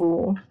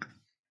impactful.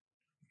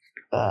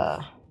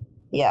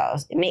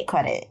 It made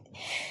quite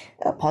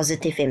a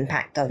positive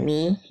impact on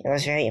me. It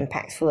was very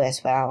impactful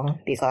as well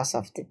because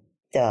of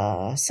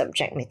the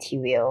subject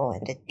material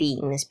and the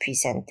themes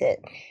presented.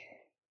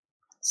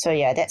 So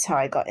yeah, that's how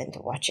I got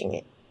into watching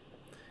it.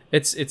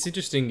 It's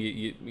interesting.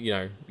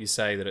 You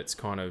say that it's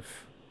kind of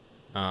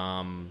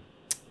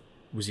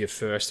was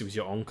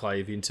your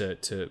enclave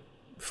into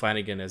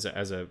Flanagan as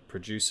a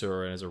producer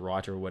or as a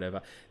writer or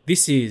whatever.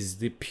 This is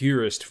the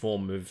purest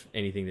form of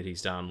anything that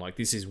he's done. Like,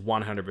 this is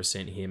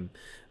 100% him.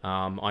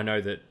 I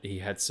know that he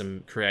had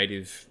some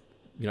creative,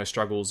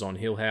 struggles on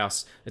Hill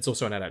House. It's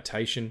also an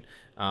adaptation.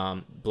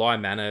 Bly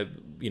Manor,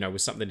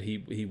 was something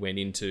he went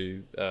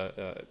into,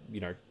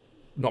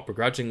 not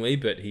begrudgingly,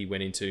 but he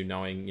went into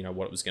knowing,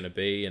 what it was going to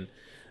be. And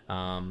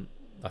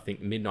I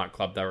think Midnight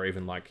Club, they were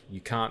even like, you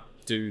can't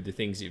do the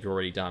things you've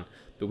already done.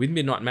 But with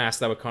Midnight Mass,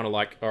 they were kind of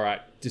like, all right,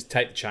 just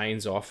take the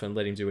chains off and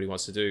let him do what he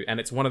wants to do.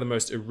 And it's one of the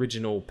most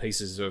original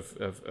pieces of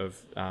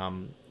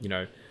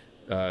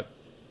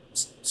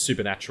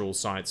supernatural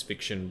science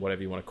fiction,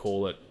 whatever you want to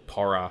call it,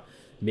 horror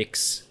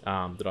mix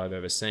that I've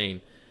ever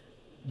seen.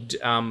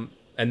 And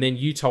then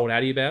you told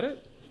Addie about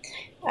it?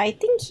 I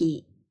think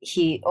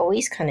he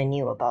always kind of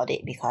knew about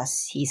it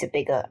because he's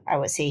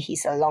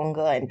a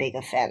longer and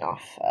bigger fan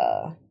of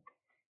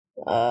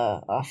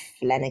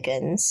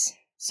Flanagan'S.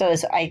 So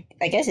I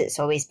guess it's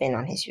always been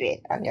on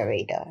your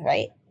radar,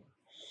 right?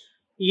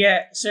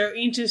 Yeah, so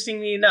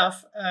interestingly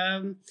enough,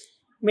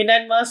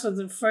 Midnight Mass was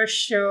the first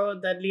show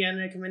that Leanne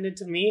recommended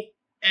to me,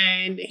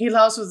 and Hill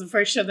House was the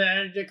first show that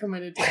I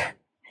recommended to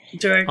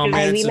her. Oh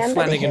man, it's a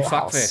Flanagan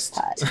fuckfest.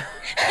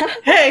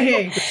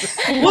 Hey,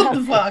 what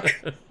the fuck?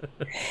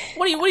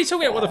 What are you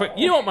talking about? What the fuck?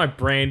 You know what my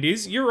brand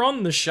is? You're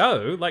on the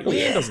show. Like,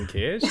 Leanne doesn't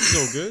care. She's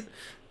all good.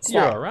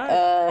 You're all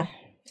right.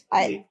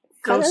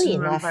 Funnily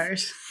enough,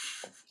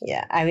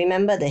 yeah, I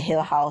remember the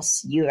Hill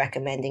House, you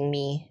recommending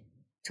me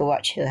to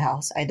watch Hill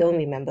House. I don't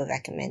remember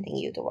recommending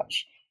you to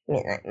watch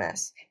Midnight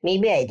Mass.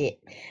 Maybe I did,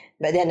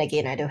 but then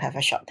again, I don't have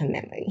a short-term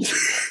memory.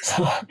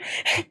 So,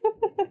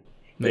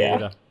 me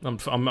either.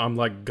 I'm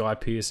like Guy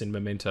Pearce in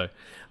Memento.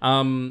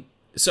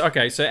 So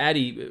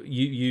Addie,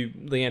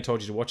 Leanne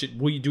told you to watch it.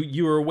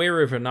 You were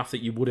aware of enough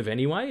that you would have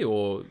anyway,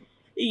 or?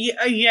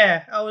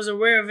 Yeah, I was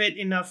aware of it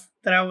enough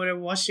that I would have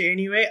watched it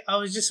anyway. I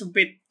was just a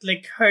bit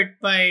hurt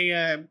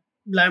by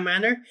Bly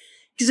Manor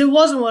because it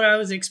wasn't what I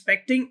was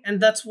expecting, and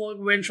that's what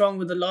went wrong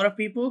with a lot of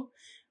people.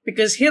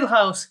 Because Hill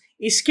House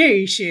is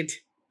scary shit,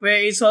 but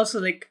it's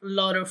also a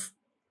lot of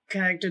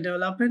character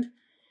development,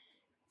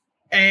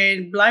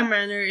 and Bly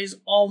Manor is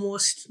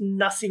almost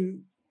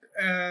nothing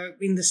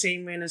in the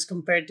same way as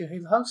compared to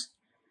Hill House.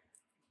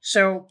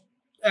 So,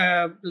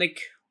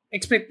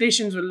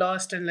 expectations were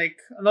lost, and a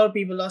lot of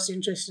people lost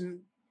interest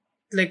in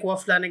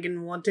what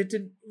Flanagan wanted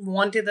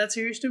that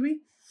series to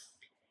be.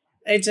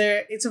 It's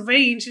a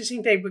very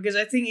interesting take because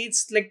I think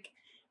it's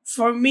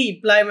for me,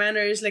 Bly Manor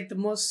is the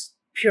most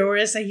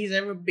purest that he's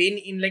ever been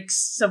in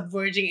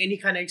subverging any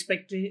kind of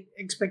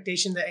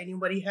expectation that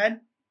anybody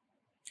had.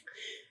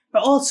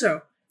 But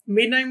also,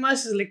 Midnight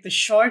Mass is the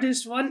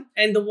shortest one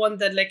and the one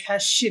that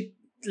has shit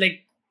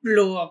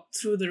blow up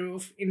through the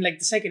roof in the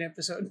second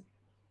episode.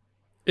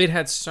 It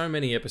had so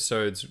many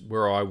episodes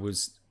where I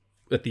was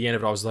at the end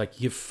of it, I was like,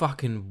 you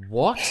fucking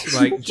what?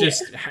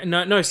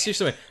 No,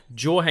 seriously,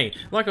 jaw hanging.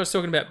 Like I was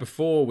talking about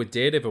before with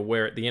Daredevil,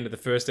 where at the end of the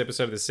first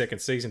episode of the second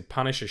season,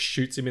 Punisher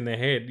shoots him in the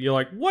head. You're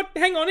like, what?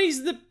 Hang on,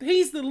 he's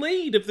the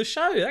lead of the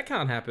show. That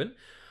can't happen.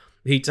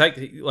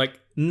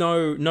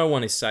 No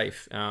one is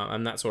safe,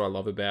 and that's what I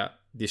love about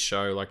this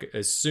show.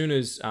 As soon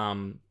as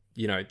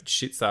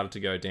shit started to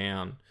go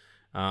down,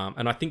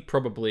 and I think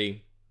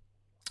probably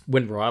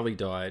when Riley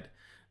died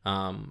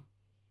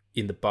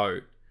in the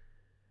boat.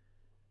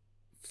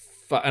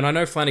 And I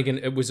know Flanagan,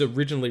 it was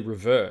originally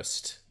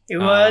reversed. It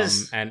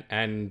was.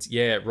 And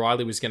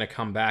Riley was going to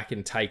come back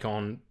and take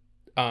on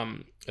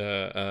Father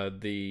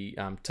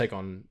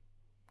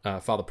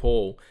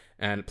Paul,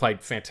 and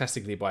played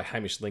fantastically by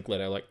Hamish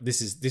Linklater.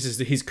 This is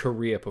his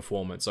career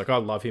performance. I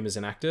love him as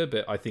an actor,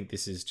 but I think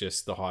this is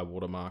just the high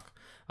watermark.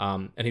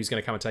 And he was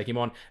going to come and take him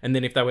on. And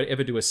then if they would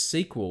ever do a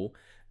sequel,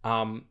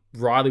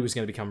 Riley was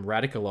going to become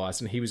radicalized,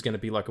 and he was going to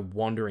be a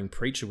wandering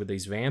preacher with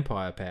these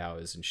vampire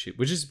powers and shit,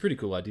 which is a pretty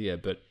cool idea.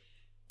 But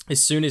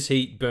as soon as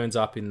he burns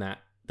up in that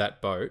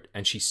boat,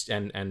 and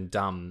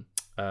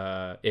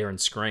Aaron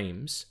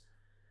screams,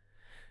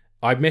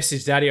 I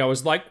messaged Daddy. I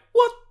was like,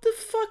 "What the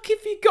fuck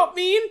have you got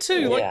me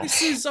into? Yeah.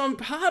 I'm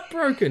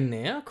heartbroken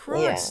now.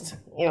 Christ!"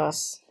 Yeah, it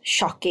was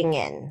shocking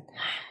and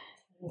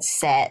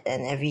sad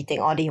and everything,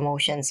 all the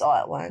emotions all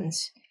at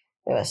once.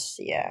 It was,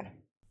 yeah.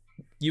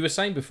 You were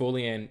saying before,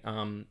 Leanne,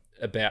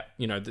 about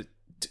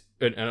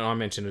and I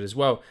mentioned it as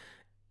well.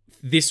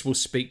 This will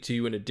speak to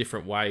you in a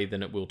different way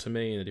than it will to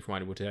me, in a different way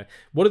than it will to you.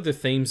 What are the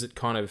themes that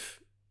kind of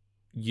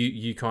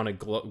you kind of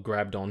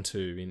grabbed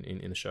onto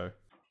in the show?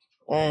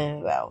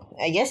 Well,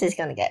 I guess it's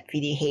gonna get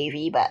pretty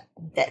heavy, but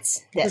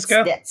that's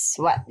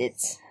what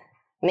it's.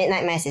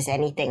 Midnight Mass is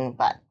anything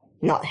but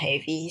not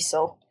heavy,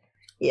 so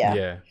yeah.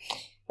 Yeah.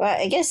 Well,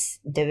 I guess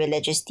the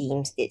religious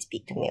themes did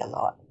speak to me a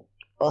lot.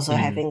 Also,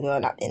 having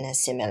grown up in a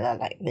similar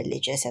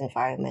religious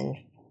environment,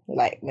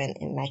 when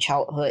in my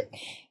childhood.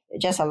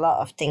 Just a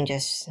lot of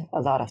things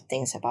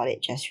about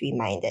it just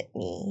reminded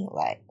me,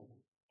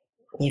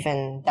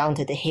 even down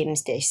to the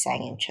hymns they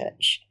sang in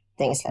church,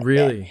 things like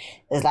really?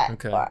 That.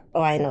 It's okay.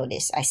 I know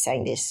this. I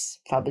sang this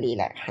probably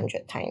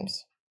 100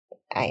 times.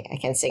 I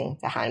can sing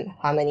the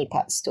harmony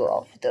parts to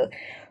all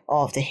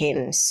of the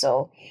hymns.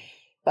 So,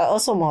 but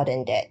also more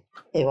than that,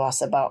 it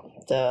was about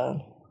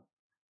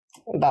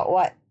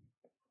what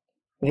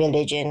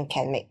religion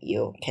can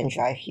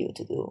drive you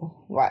to do,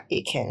 what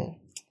it can.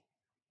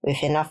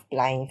 With enough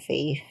blind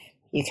faith,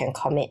 you can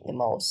commit the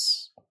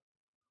most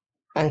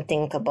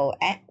unthinkable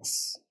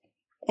acts.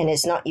 And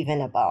it's not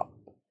even about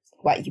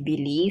what you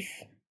believe,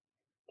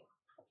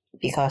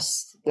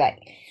 because like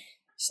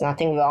there's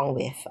nothing wrong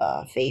with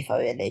faith or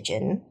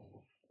religion.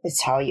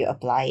 It's how you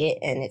apply it,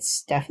 and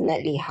it's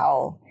definitely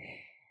how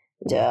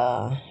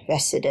the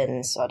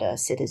residents or the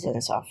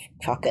citizens of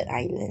Crockett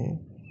Island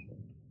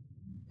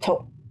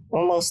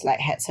almost like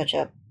had such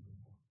a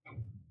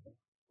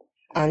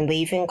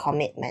unwavering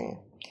commitment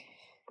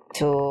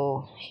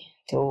to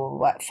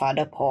what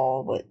Father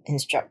Paul would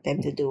instruct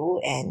them to do,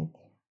 and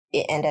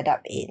it ended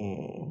up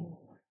in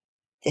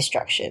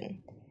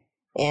destruction.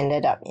 It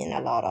ended up in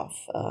a lot of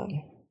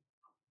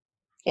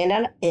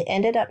it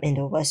ended up in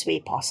the worst way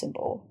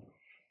possible.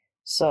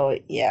 So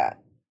yeah,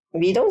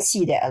 we don't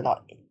see that a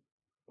lot.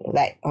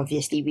 Like,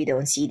 obviously we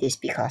don't see this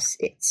because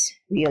it's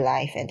real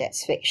life and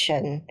that's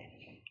fiction,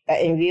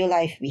 but in real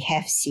life we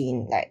have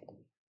seen like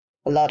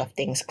a lot of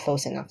things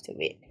close enough to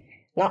it.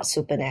 Not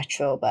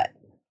supernatural, but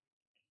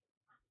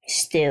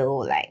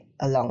still like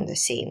along the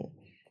same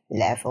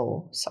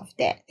levels of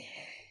that.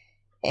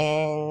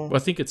 And well, I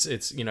think it's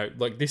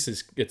like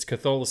it's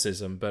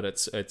Catholicism, but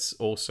it's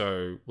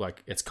also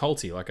like it's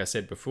culty. Like I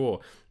said before,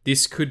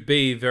 this could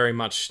be very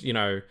much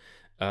Waco.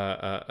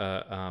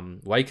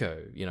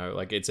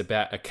 Like it's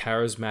about a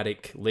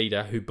charismatic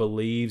leader who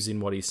believes in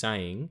what he's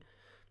saying,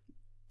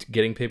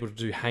 getting people to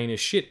do heinous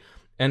shit.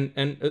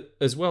 And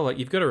as well, like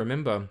you've got to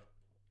remember,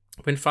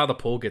 when Father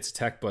Paul gets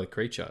attacked by the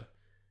creature,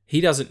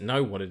 he doesn't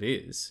know what it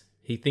is.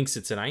 He thinks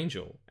it's an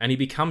angel, and he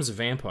becomes a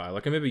vampire.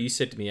 Like I remember you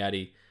said to me,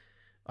 Addie,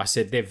 I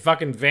said, they're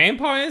fucking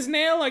vampires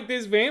now? Like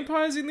there's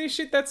vampires in this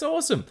shit? That's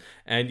awesome.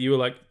 And you were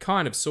like,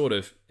 kind of, sort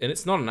of, and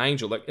it's not an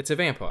angel, like it's a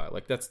vampire.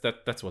 Like that's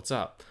what's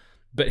up.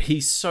 But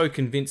he's so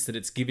convinced that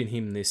it's given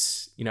him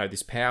this,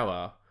 this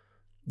power.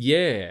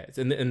 Yeah,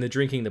 and the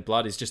drinking the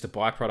blood is just a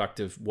byproduct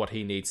of what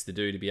he needs to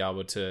do to be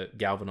able to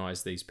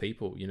galvanize these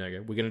people.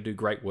 We're going to do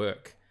great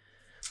work.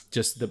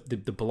 Just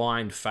the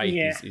blind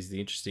faith is the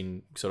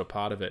interesting sort of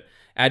part of it.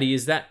 Addie,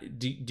 is that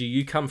do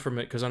you come from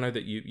it? Because I know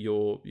that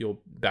your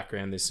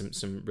background, there's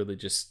some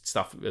religious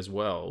stuff as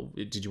well.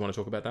 Did you want to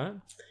talk about that?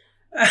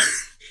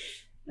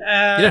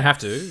 You don't have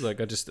to.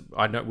 Like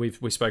I know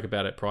we spoke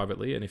about it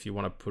privately, and if you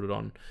want to put it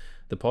on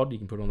the pod, you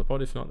can put it on the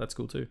pod. If not, that's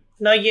cool too.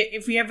 No, yeah.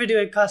 If we ever do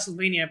a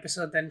Castlevania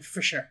episode, then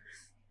for sure.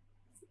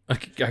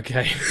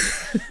 Okay.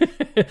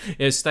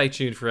 Yeah, stay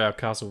tuned for our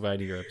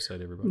Castlevania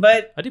episode, everybody.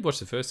 But I did watch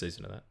the first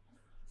season of that.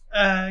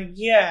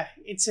 Yeah,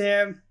 it's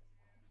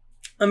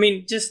I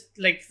mean, just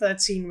like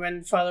that scene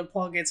when Father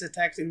Paul gets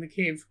attacked in the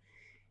cave,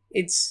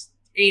 it's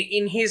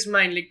in his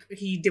mind, like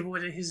he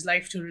devoted his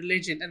life to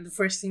religion, and the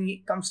first thing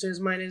that comes to his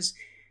mind is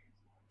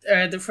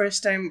the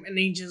first time an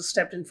angel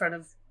stepped in front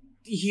of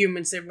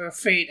humans that were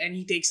afraid, and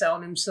he takes that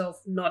on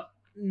himself, not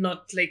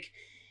like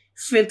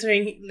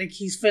filtering, like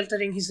he's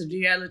filtering his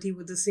reality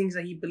with the things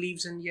that he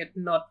believes in, yet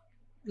not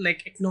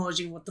like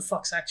acknowledging what the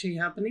fuck's actually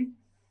happening.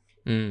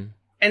 And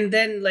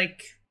then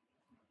like,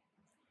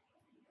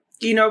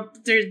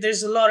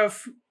 there's a lot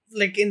of,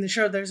 like in the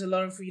show, there's a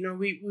lot of,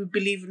 we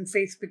believe in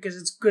faith because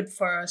it's good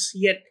for us,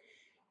 yet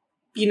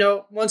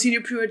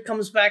Monsignor Pruitt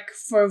comes back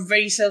for a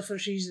very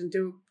selfish reason,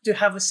 to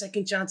have a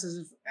second chance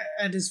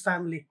at his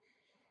family.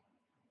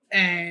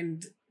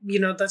 And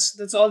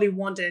that's all he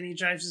wanted, and he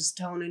drives his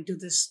town into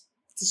this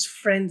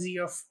frenzy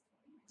of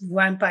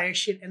vampire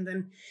shit, and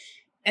then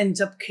ends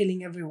up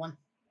killing everyone.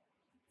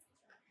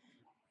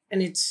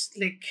 And it's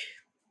like,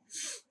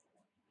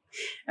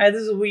 I had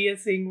this weird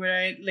thing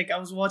where I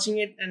was watching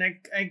it, and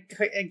I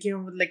came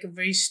up with like a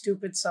very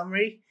stupid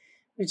summary,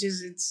 which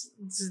is it's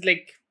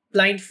like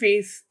blind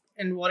faith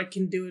and what it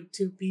can do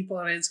to people,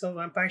 and it's got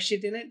vampire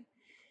shit in it.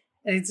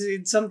 And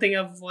it's something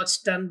I've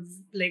watched done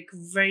like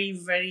very,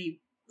 very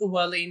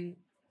well in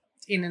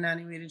an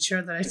animated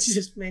show that I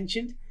just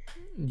mentioned.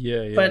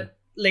 Yeah. But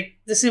like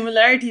the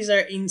similarities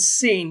are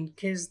insane,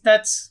 because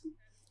that's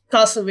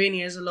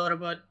Castlevania is a lot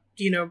about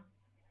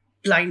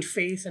blind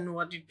faith and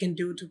what it can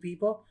do to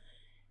people.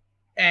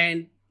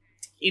 And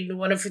in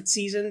one of its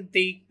seasons,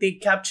 they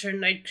capture a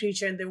night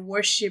creature and they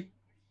worship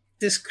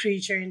this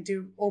creature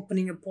into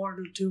opening a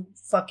portal to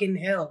fucking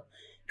hell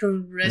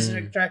to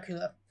resurrect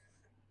Dracula.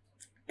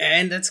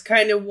 And that's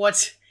kind of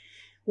what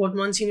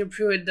Monsignor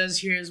Pruitt does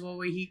here as well,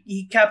 where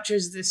he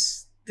captures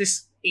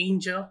this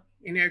angel,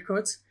 in air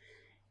quotes,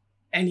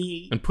 and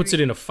puts it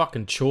in a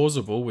fucking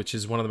chasuble, which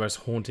is one of the most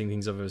haunting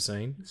things I've ever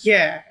seen.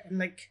 Yeah, and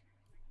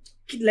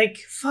like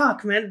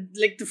fuck, man,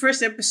 like the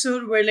first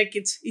episode where like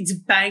it's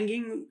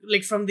banging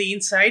like from the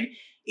inside,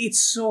 it's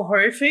so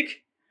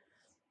horrific.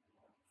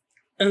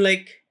 And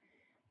like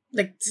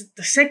the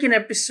second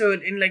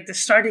episode, in like the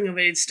starting of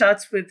it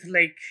starts with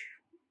like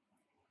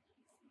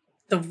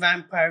the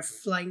vampire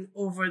flying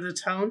over the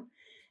town,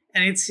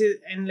 and it's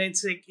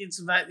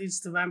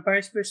the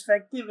vampire's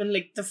perspective, and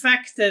like the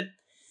fact that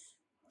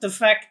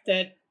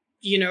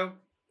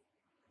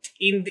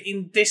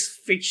in this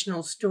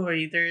fictional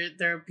story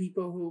there are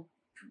people who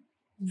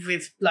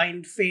with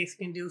blind faith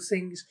can do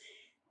things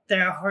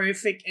they're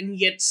horrific and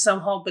yet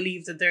somehow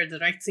believe that they're the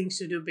right things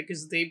to do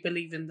because they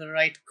believe in the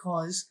right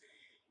cause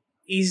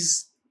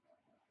is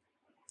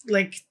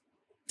like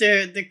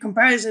the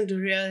comparison to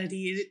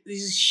reality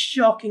is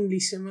shockingly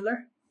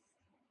similar.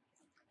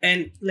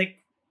 And like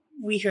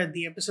we heard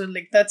the episode,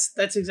 like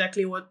that's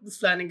exactly what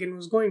Flanagan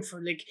was going for.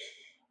 Like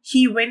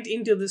he went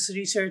into this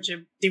research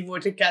a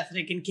devoted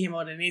Catholic and came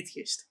out an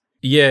atheist.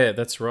 Yeah,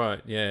 that's right.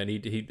 Yeah, and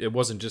he it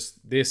wasn't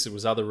just this; it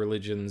was other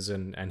religions,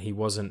 and he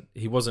wasn't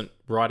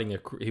writing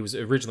he was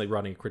originally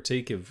writing a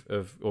critique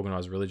of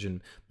organized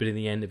religion, but in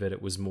the end of it,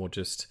 it was more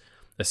just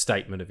a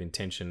statement of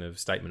intention, a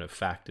statement of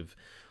fact of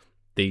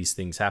these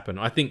things happen.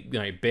 I think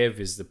Bev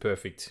is the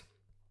perfect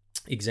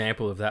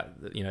example of that.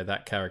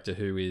 That character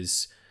who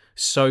is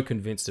so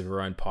convinced of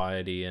her own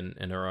piety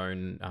and her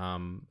own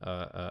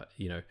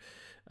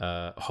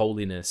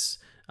holiness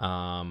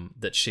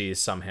that she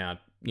is somehow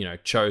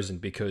chosen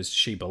because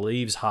she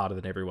believes harder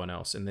than everyone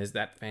else. And there's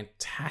that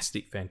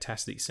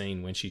fantastic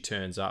scene when she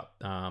turns up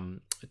to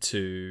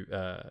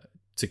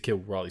kill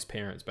Riley's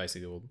parents,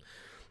 basically,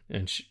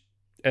 and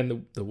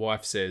the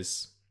wife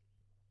says,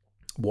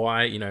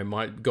 "Why?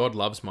 My God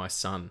loves my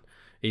son,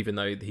 even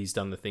though he's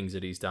done the things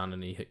that he's done,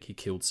 and he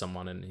killed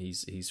someone, and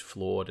he's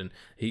flawed, and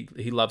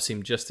he loves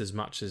him just as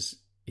much as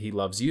he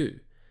loves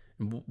you.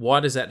 Why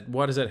does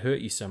that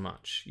hurt you so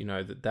much?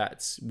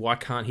 That's why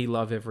can't he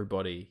love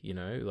everybody?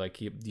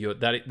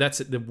 That's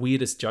the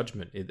weirdest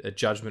judgment. A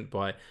judgment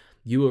by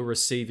you are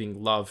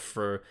receiving love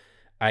for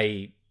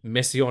a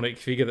messianic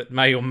figure that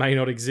may or may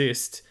not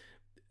exist,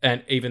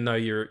 and even though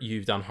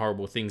you've done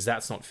horrible things,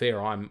 that's not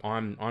fair.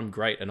 I'm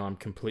great and I'm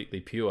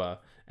completely pure,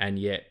 and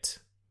yet."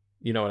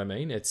 You know what I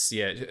mean? It's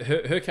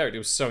her character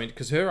was so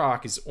because her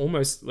arc is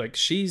almost like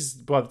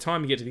by the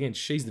time you get to the end,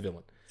 she's the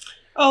villain.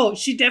 Oh,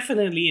 she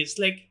definitely is.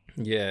 Like,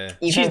 yeah,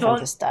 even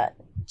from the start.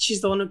 She's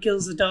the one who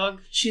kills the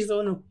dog. She's the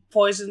one who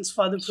poisons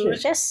Father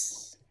Pruitt.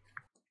 She's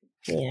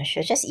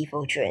just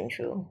evil through and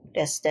through.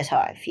 That's how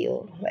I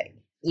feel. Like,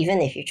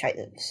 even if you try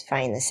to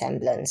find a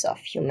semblance of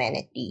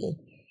humanity,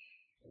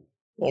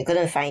 you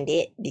couldn't find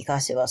it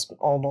because it was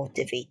all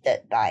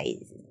motivated by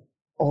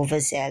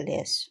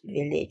overzealous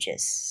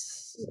religious.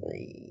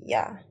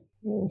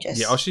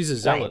 She's a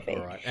zealot,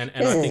 all right, and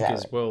I think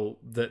as well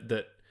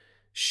that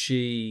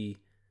she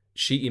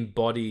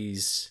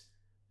embodies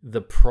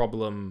the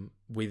problem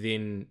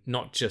within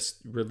not just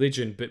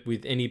religion, but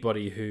with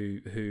anybody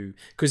who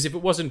because if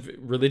it wasn't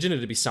religion,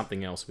 it'd be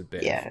something else with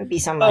Beth. Yeah, it'd be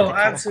some other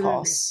kind of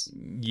cause.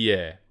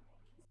 Yeah,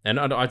 and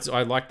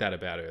I like that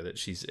about her, that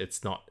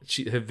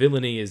her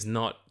villainy is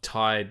not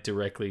tied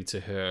directly to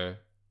her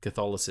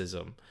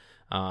Catholicism.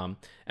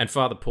 And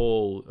Father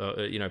Paul,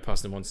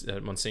 Pastor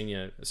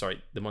Monsignor,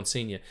 the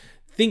Monsignor,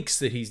 thinks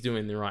that he's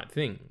doing the right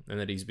thing and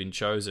that he's been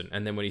chosen.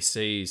 And then when he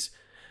sees,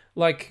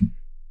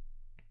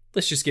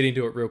 let's just get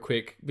into it real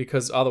quick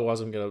because otherwise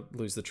I'm going to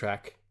lose the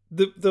track.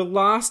 The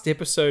last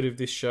episode of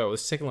this show, the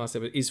second last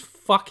episode, is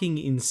fucking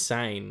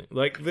insane.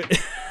 It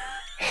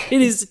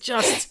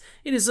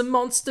is a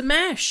monster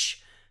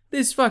mash.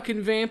 There's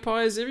fucking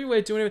vampires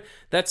everywhere doing it.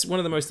 That's one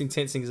of the most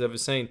intense things I've ever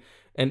seen.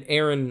 And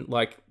Erin,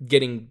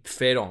 getting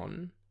fed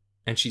on,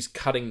 and she's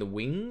cutting the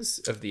wings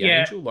of the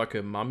angel, like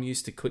her mum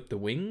used to clip the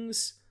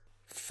wings.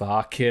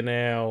 Fucking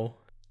hell.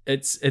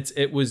 It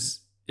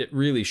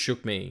really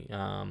shook me.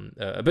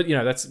 But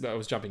I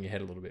was jumping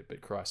ahead a little bit,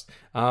 but Christ.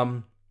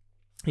 In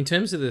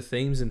terms of the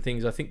themes and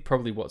things, I think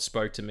probably what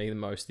spoke to me the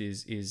most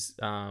is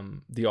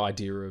the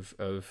idea of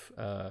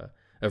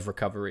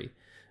recovery.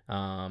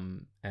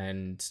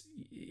 And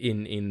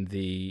in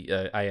the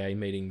AA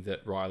meeting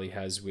that Riley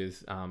has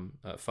with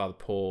Father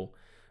Paul,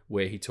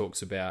 where he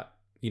talks about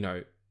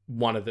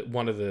one of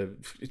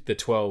the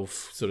 12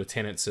 sort of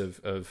tenets of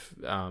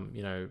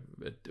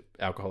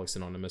Alcoholics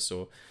Anonymous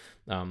or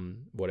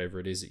whatever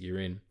it is that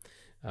you're in,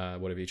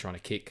 whatever you're trying to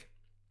kick,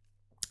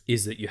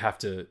 is that you have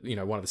to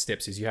one of the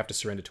steps is you have to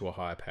surrender to a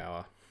higher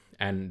power,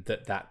 and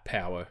that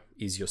power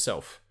is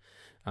yourself,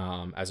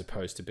 as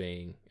opposed to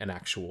being a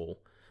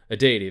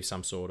deity of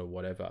some sort or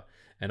whatever.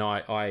 And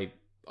I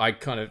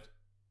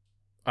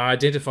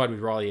identified with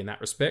Riley in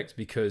that respect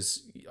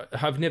because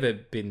I've never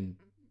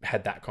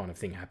had that kind of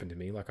thing happen to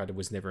me. I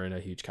was never in a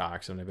huge car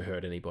accident. I never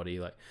hurt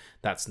anybody.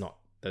 That's not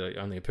the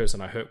only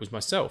person I hurt was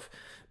myself.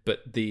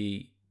 But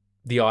the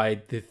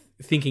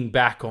thinking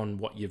back on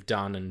what you've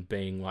done and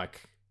being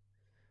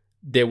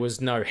there was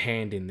no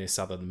hand in this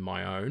other than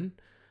my own.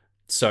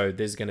 So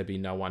there's going to be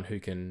no one who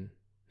can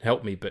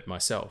help me but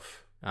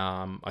myself.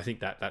 I think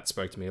that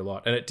spoke to me a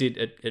lot, and it did.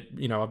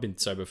 I've been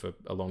sober for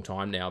a long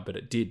time now, but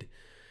it did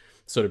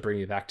sort of bring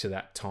me back to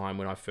that time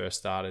when I first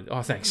started.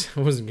 Oh, thanks.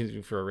 I wasn't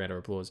going for a round of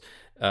applause.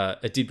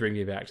 It did bring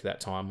me back to that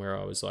time where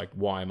I was like,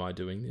 "Why am I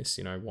doing this?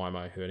 Why am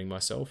I hurting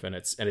myself?" And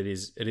it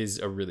is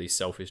a really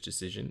selfish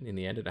decision in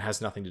the end. It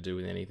has nothing to do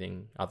with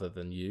anything other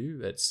than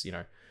you. It's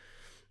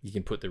you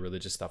can put the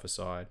religious stuff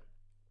aside.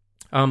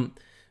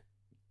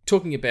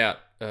 Talking about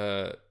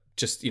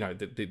just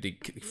the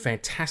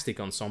fantastic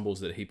ensembles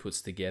that he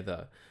puts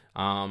together.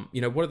 What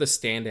are the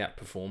standout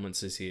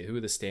performances here? Who are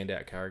the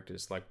standout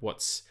characters?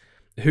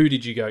 who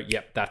did you go,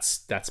 yep,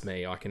 that's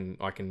me. I can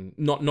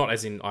not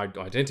as in I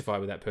identify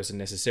with that person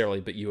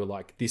necessarily, but you were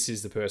like, this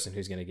is the person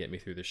who's going to get me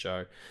through the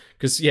show.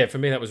 Because yeah, for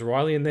me that was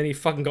Riley, and then he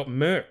fucking got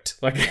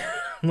murked. Like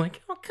I'm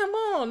like, oh come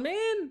on,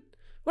 man.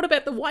 What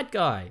about the white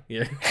guy?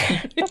 Yeah.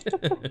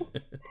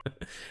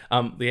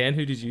 Leanne,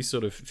 who did you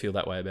sort of feel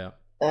that way about?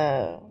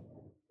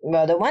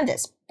 Well, the one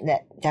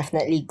that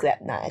definitely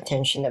grabbed my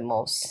attention the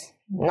most,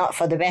 not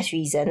for the best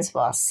reasons,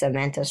 was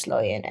Samantha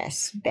Sloyan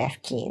as Beth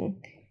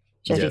Keane.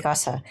 Just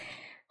because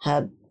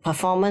her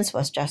performance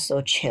was just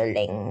so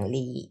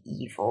chillingly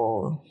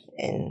evil,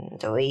 and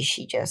the way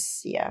she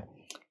just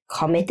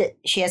committed.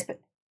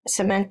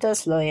 Samantha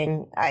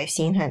Sloyan, I've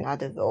seen her in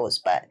other roles,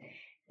 but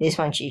this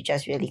one she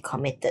just really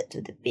committed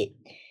to the bit.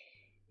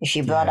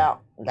 She brought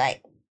out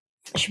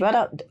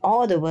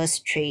all the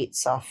worst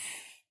traits of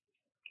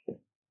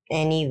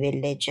any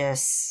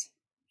religious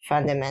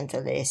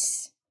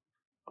fundamentalist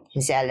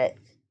zealot,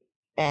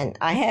 and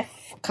I have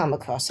come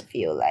across a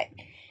few like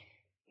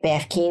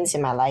Beth Keanes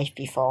in my life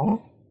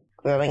before,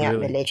 growing up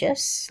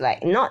religious,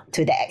 like not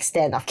to the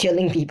extent of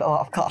killing people,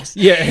 of course.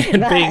 Yeah,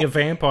 and being a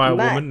vampire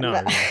woman,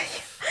 no.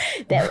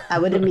 That I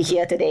wouldn't be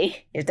here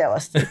today if that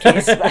was the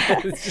case.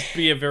 But it'd just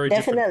be a very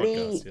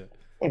definitely different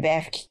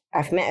podcast.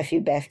 I've met a few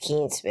Beth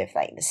Keanes with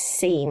like the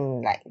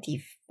same like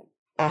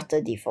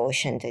utter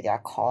devotion to their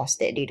cause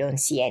that they don't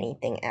see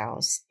anything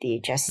else.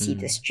 They just see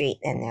the straight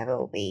and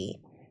narrow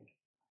way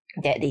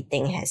that they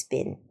think has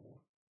been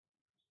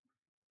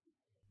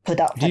put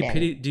out for them.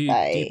 Do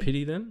you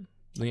pity them,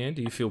 Leanne?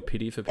 Do you feel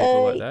pity for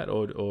people like that,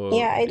 or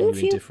I do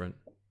feel indifferent?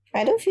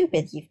 I don't feel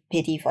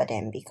pity for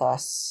them,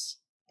 because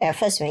at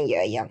first when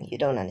you're young, you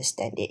don't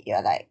understand it.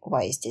 You're like,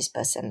 why is this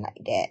person like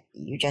that?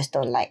 You just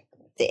don't like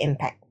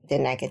the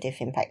negative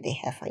impact they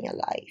have on your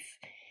life,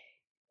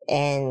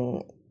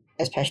 and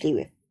especially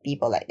with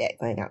people like that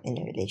growing up in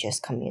the religious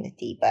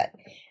community. But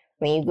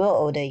when you grow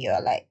older,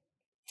 you're like,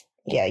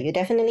 you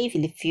definitely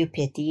feel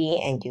pity,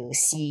 and you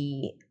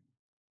see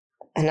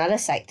another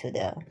side to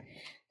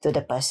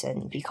the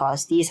person,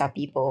 because these are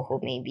people who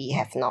maybe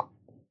have not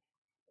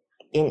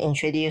been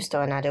introduced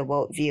to another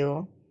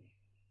worldview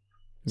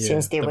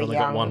since they were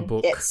young. One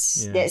book.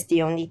 That's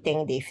the only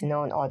thing they've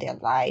known all their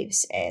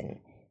lives, and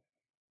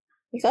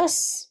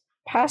because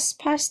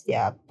past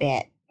their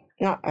bad,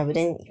 I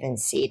wouldn't even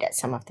say that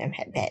some of them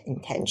had bad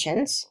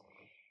intentions.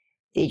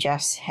 They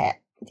just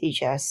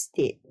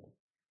did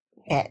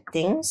bad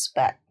things,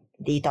 but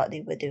they thought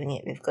they were doing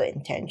it with good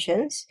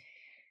intentions.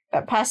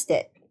 But past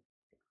that,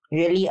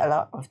 really a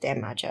lot of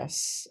them are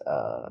just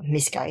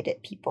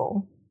misguided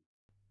people.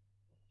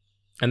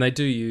 And they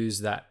do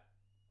use that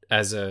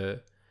as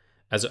a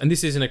and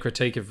this isn't a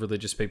critique of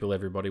religious people,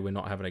 everybody. We're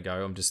not having a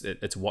go.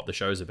 It's what the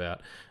show's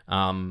about.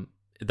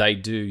 They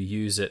do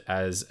use it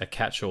as a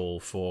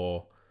catch-all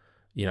for,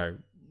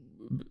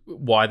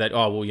 why that,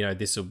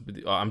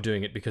 I'm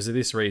doing it because of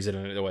this reason,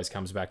 and it always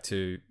comes back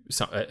to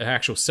an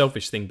actual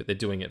selfish thing, but they're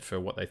doing it for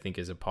what they think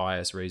is a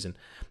pious reason.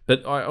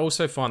 But I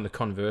also find the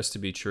converse to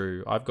be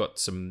true. I've got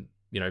some,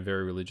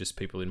 very religious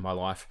people in my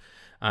life,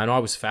 and I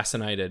was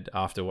fascinated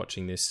after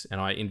watching this,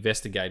 and I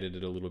investigated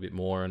it a little bit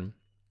more, and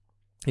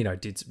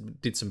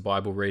did some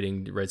Bible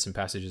reading, read some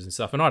passages and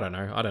stuff. And I don't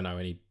know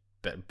any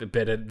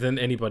better than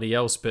anybody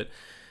else, but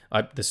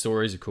the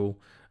stories are cool.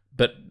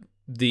 But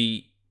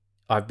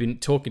I've been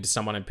talking to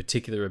someone in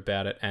particular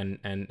about it,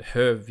 and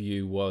her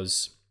view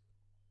was,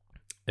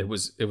 it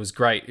was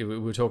great. We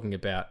were talking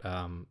about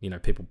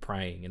people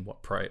praying and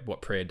what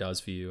prayer does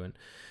for you, and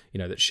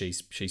that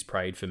she's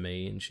prayed for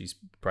me and she's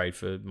prayed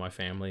for my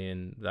family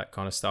and that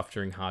kind of stuff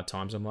during hard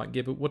times. I'm like,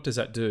 yeah, but what does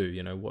that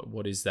do?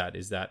 What is that?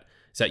 Is that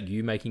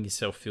you making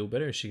yourself feel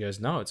better? And she goes,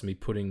 no, it's me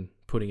putting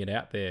it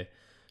out there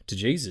to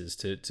Jesus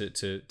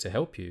to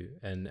help you.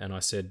 And I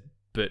said,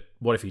 but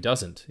what if he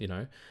doesn't?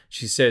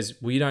 She says,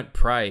 well, you don't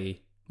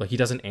pray, like he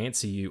doesn't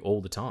answer you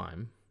all the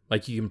time.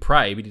 Like you can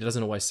pray, but he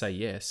doesn't always say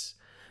yes.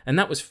 And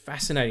that was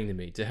fascinating to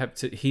me,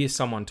 to hear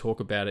someone talk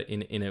about it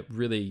in a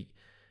really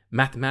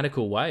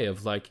mathematical way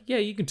of like, yeah,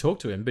 you can talk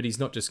to him, but he's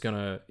not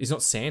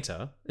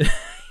Santa.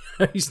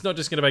 He's not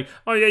just going to be,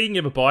 oh yeah, you can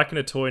give a bike and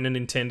a toy and a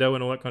Nintendo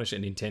and all that kind of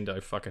shit.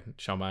 Nintendo, fucking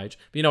show my age.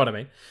 But you know what I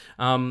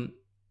mean?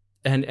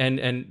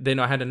 And then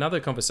I had another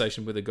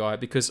conversation with a guy,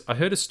 because I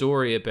heard a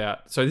story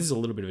about, so this is a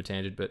little bit of a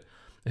tangent, but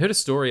I heard a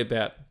story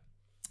about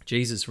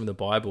Jesus from the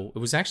Bible. It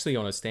was actually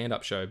on a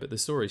stand-up show, but the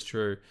story's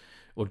true,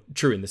 or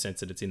true in the sense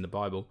that it's in the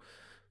Bible.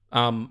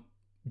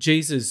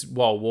 Jesus,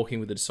 while walking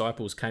with the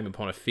disciples, came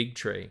upon a fig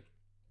tree,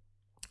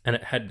 and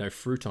it had no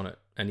fruit on it,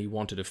 and he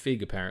wanted a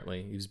fig,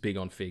 apparently. He was big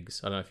on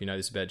figs. I don't know if you know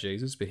this about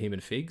Jesus, but him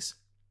and figs,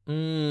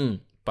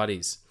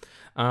 buddies.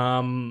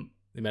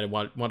 They made a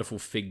wonderful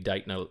fig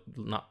date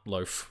nut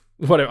loaf.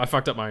 Whatever, I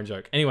fucked up my own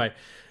joke. Anyway,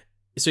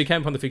 so he came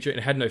upon the fig tree and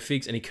it had no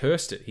figs, and he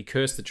cursed it. He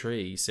cursed the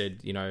tree. He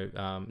said,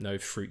 no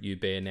fruit you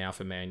bear now,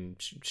 for man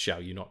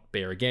shall you not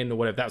bear again, or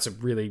whatever. That was a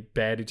really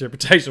bad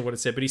interpretation of what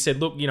it said. But he said,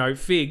 look,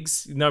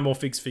 figs, no more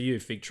figs for you.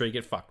 Fig tree,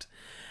 get fucked.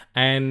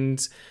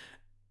 And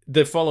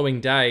the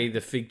following day,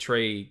 the fig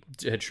tree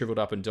had shriveled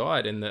up and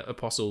died, and the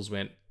apostles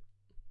went,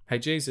 hey,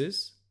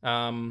 Jesus,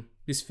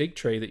 this fig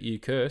tree that you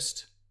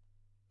cursed,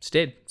 it's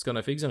dead. It's got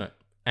no figs on it.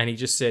 And he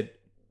just said,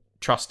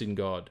 trust in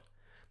God.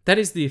 That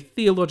is the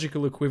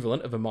theological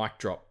equivalent of a mic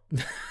drop.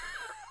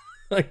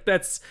 Like,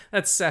 that's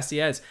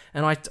sassy as.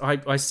 And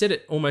I said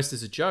it almost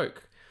as a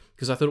joke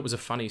because I thought it was a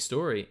funny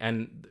story.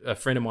 And a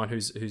friend of mine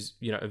who's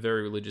a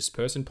very religious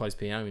person, plays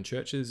piano in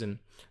churches and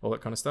all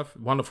that kind of stuff,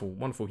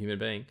 wonderful human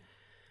being,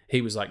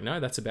 he was like, no,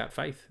 that's about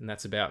faith, and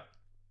that's about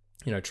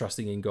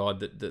trusting in God,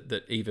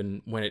 that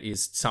even when it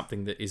is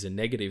something that is a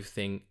negative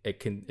thing,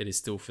 it is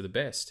still for the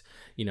best.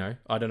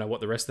 I don't know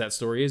what the rest of that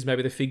story is.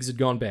 Maybe the figs had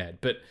gone bad,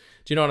 but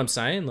do you know what I'm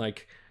saying?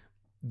 Like,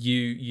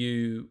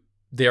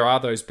 there are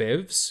those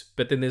bevs,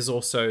 but then there's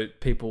also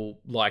people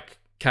like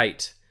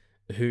Kate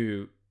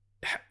who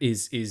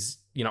is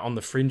on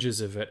the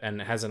fringes of it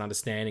and has an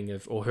understanding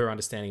of, or her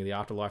understanding of the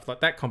afterlife.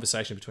 Like that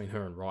conversation between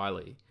her and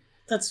Riley.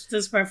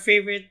 That's my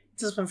favorite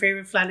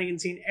Flanagan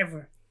scene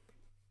ever.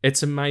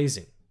 It's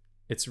amazing.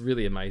 It's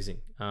really amazing.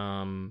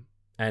 And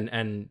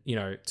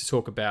to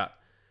talk about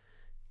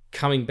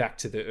coming back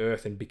to the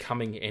earth and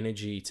becoming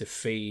energy to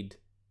feed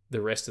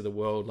the rest of the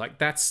world, like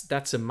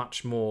that's a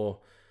much more,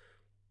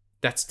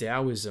 that's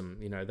Taoism,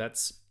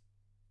 that's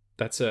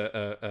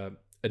a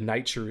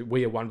nature.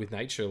 We are one with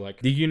nature.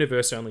 Like, the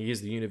universe only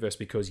is the universe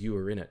because you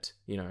are in it,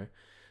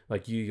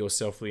 like you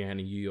yourself, Leanne,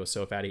 and you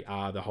yourself, Addie,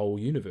 are the whole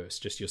universe,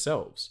 just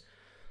yourselves.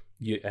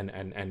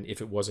 And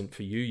if it wasn't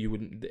for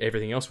you,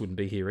 everything else wouldn't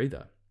be here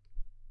either.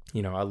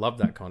 I love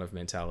that kind of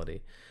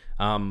mentality.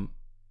 Why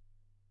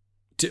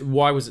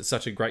was it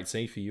such a great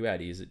scene for you,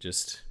 Addie? Is it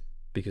just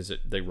because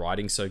the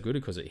writing's so good, or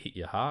because it hit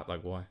your heart?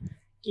 Like, why?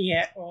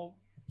 Yeah, well,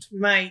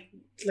 my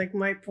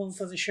pull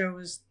for the show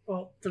is,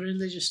 well, the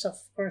religious stuff,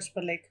 of course,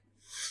 but like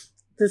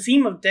the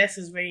theme of death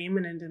is very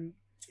imminent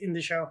in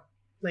the show.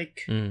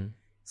 Like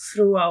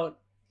throughout,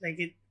 like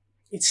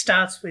it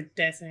starts with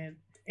death and it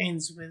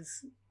ends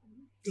with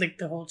like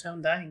the whole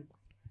town dying.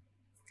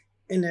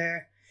 And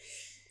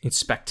in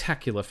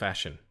spectacular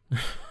fashion.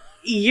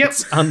 Yep.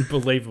 It's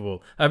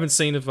unbelievable. I haven't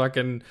seen a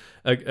fucking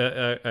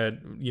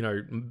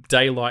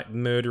daylight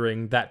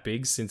murdering that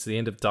big since the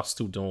end of Dusk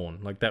Till Dawn.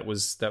 Like, that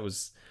was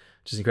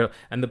just incredible.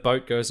 And the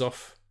boat goes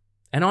off.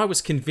 And I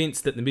was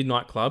convinced that the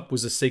Midnight Club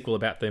was a sequel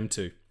about them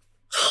too.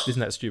 Isn't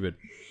that stupid?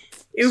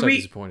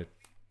 Disappointed.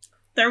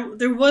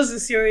 There was a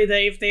theory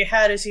that if they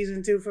had a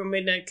season 2 for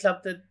Midnight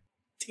Club, that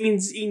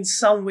in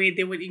some way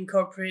they would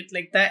incorporate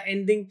like that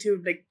ending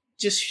to like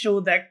just show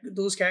that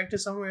those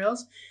characters somewhere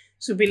else.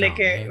 So it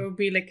would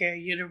be like a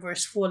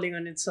universe falling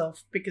on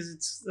itself, because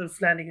it's the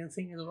Flanagan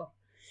thing as well.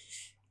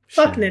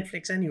 Fuck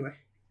Netflix anyway.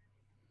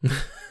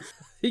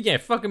 Yeah,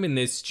 fuck them in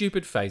their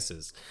stupid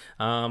faces.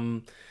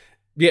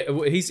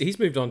 He's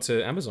moved on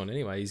to Amazon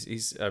anyway.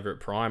 He's over at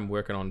Prime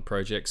working on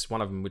projects.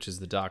 One of them, which is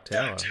the Dark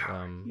Tower,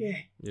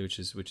 which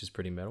is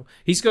pretty metal.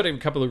 He's got a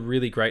couple of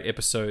really great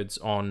episodes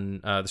on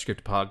the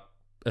Script Apart,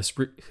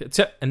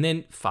 and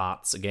then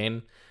farts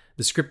again.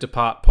 The Script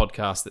Apart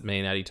podcast that me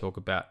and Addie talk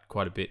about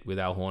quite a bit with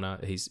Al Horner.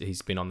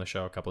 He's been on the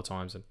show a couple of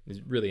times and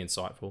he's really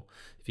insightful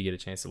if you get a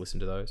chance to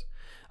listen to those.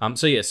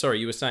 Sorry,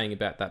 you were saying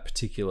about that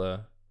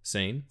particular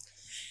scene.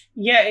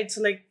 Yeah, it's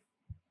like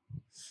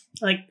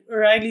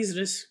Riley's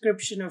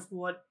description of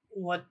what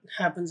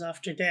happens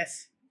after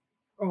death,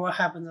 or what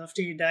happens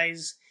after he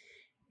dies,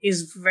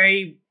 is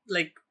very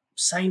like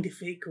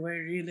scientific,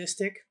 very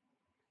realistic.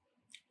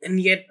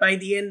 And yet by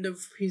the end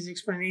of his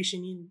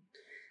explanation,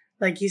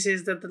 he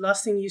says that the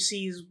last thing you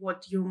see is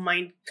what your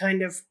mind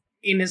kind of,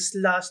 in its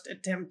last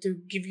attempt to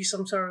give you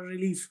some sort of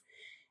relief,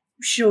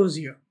 shows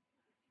you,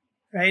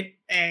 right?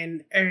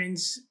 And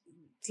Erin's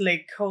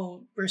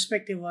whole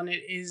perspective on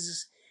it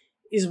is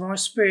more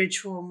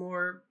spiritual,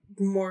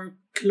 more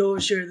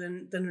closure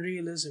than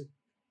realism.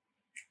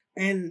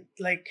 And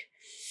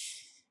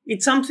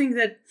it's something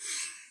that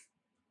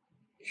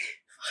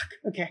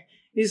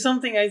it's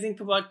something I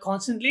think about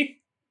constantly.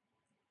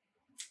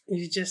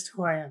 It's just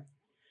who I am,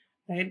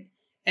 right?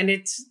 And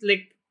it's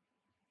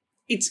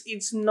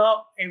it's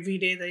not every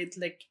day that it's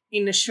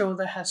in a show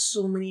that has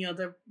so many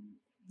other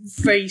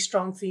very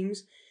strong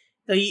themes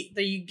that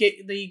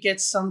you get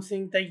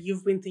something that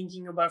you've been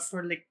thinking about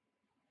for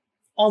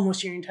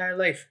almost your entire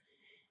life.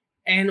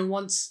 And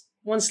once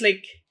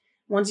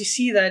you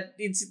see that,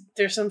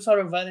 there's some sort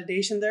of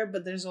validation there,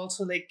 but there's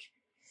also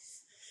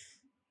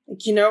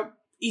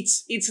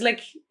it's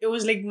like it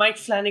was like Mike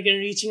Flanagan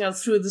reaching out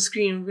through the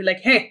screen and be like,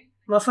 "Hey,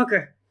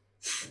 motherfucker,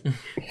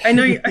 I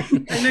know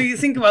you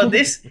think about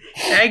this.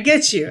 I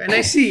get you, and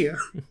I see you."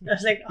 I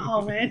was like,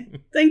 "Oh man,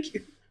 thank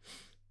you."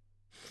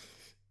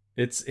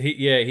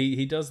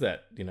 He does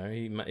that.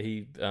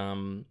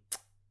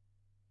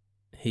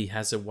 He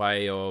has a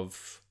way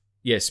of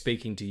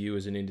speaking to you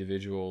as an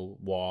individual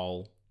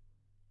while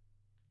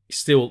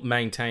still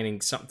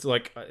maintaining something.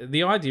 Like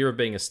the idea of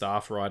being a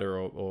staff writer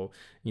or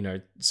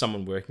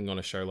someone working on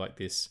a show like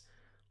this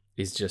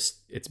is just,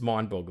 it's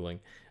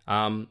mind-boggling.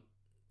 I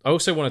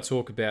also want to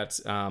talk about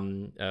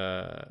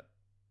the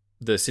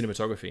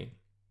cinematography.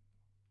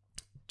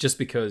 just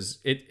because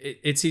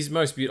it's his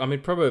most beautiful. I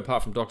mean, probably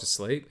apart from Doctor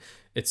Sleep,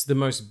 it's the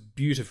most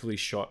beautifully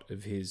shot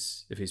of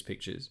his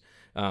pictures,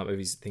 of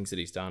his things that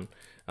he's done.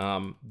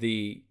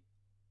 The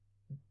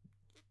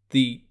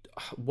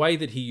way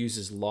that he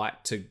uses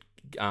light to,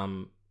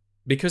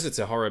 because it's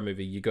a horror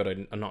movie, you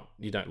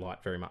don't light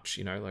very much,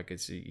 like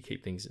you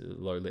keep things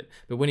low lit.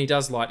 But when he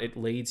does light, it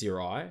leads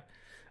your eye,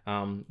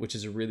 which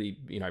is a really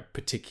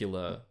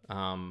particular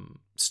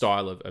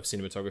style of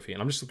cinematography.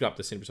 And I'm just looking up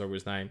the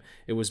cinematographer's name.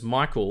 It was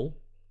Michael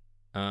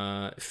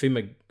Beep.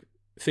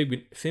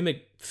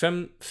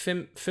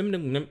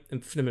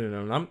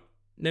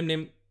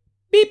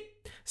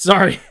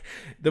 Sorry,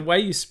 the way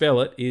you spell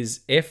it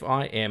is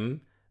Fimognari.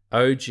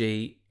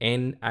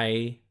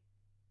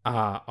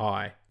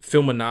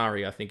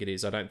 Filminari, I think it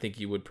is. I don't think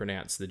you would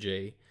pronounce the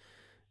G.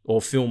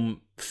 Or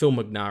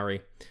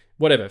Filmignari.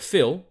 Whatever.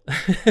 Phil.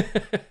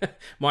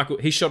 Michael,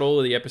 he shot all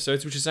of the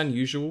episodes, which is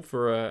unusual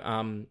for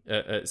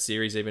a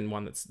series, even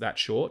one that's that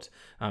short,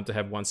 to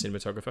have one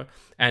cinematographer.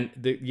 And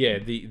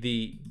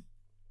the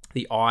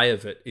eye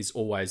of it is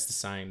always the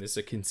same. There's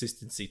a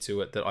consistency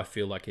to it that I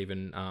feel like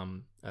even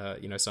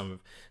some of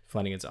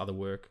Flanagan's other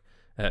work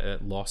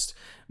lost.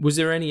 Was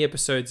there any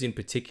episodes in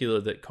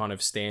particular that kind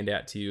of stand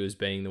out to you as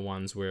being the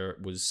ones where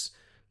it was,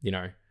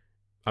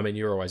 I mean,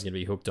 you're always going to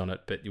be hooked on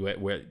it, but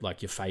where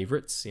like your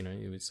favorites,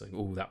 it was like,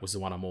 oh, that was the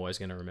one I'm always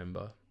going to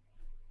remember.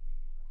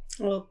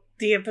 Well,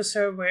 the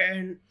episode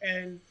where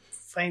Erin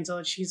finds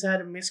out she's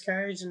had a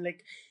miscarriage, and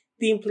like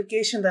the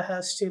implication that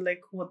has to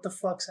like what the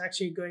fuck's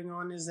actually going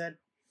on is that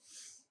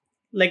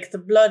like the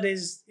blood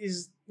is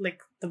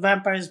like the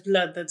vampire's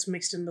blood that's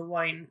mixed in the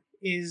wine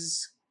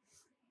is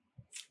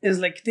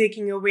like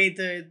taking away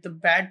the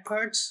bad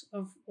parts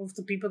of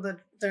the people that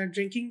are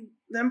drinking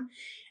them.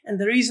 And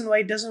the reason why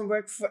it doesn't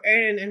work for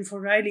Erin and for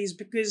Riley is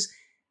because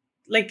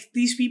like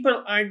these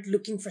people aren't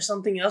looking for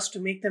something else to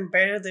make them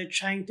better. They're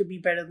trying to be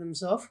better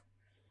themselves.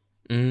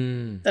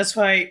 That's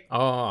why.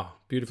 Oh,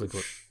 beautifully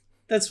put.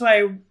 That's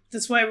why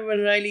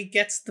when Riley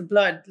gets the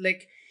blood,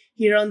 like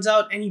he runs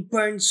out and he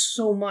burns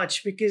so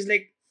much because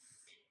like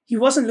he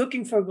wasn't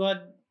looking for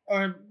God,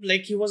 or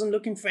like he wasn't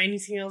looking for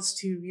anything else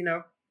to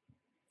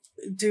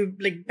to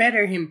like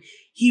better him.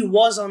 He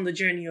was on the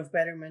journey of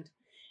betterment.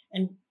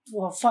 And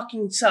what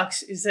fucking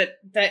sucks is that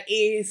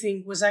AA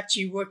thing was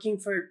actually working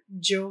for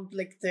Joe,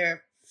 like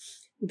the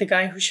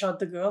guy who shot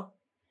the girl.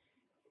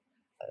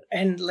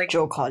 And like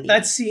Joe Colley.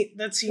 that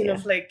scene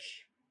of like,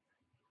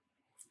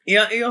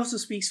 yeah, it also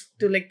speaks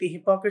to like the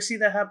hypocrisy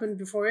that happened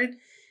before it,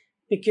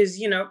 because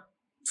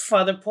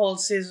Father Paul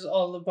says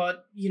all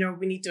about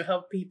we need to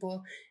help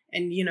people,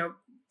 and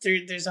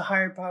there's a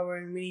higher power,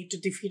 and we need to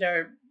defeat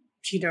our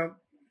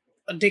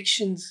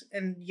addictions,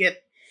 and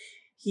yet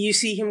you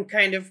see him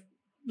kind of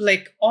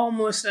like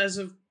almost as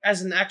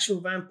an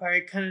actual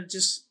vampire, kind of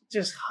just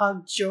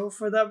hug Joe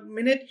for that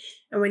minute,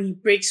 and when he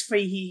breaks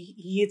free,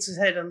 he hits his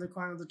head on the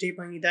corner of the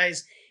table and he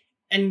dies,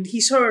 and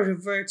he sort of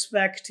reverts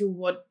back to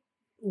what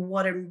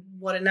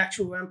an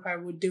actual vampire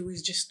would do,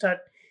 is just start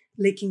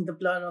licking the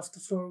blood off the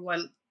floor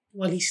while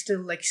he's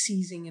still like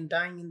seizing and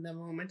dying in that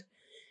moment.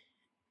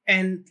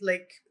 And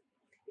like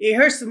it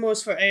hurts the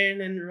most for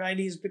Erin and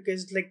Riley is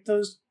because like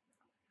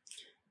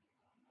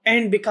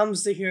Erin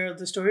becomes the hero of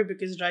the story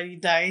because Riley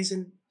dies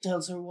and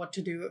tells her what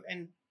to do,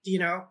 and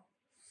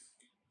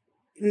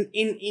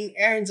in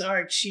Erin's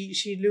arc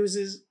she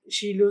loses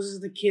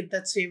the kid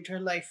that saved her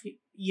life,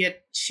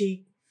 yet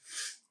she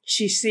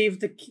saves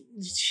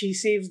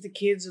the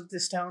kids of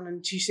this town,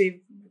 and she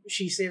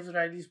saves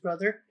Riley's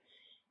brother.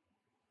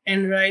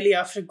 And Riley,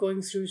 after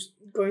going through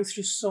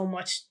so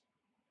much,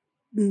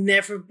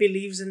 never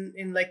believes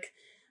in like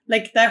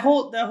that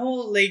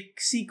whole like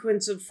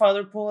sequence of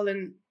Father Paul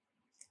and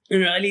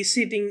Riley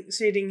sitting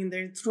in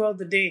there throughout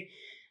the day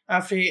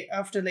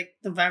after like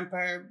the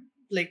vampire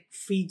like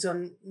feeds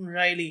on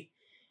Riley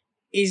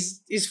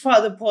is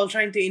Father Paul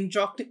trying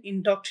to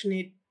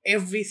indoctrinate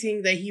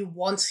everything that he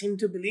wants him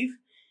to believe,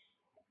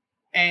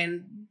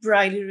 and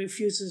Riley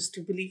refuses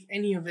to believe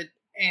any of it,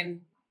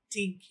 and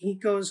he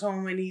goes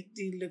home and he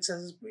looks at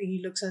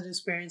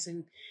his parents,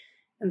 and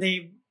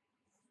they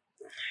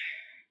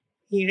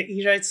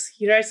he writes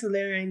a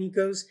letter, and he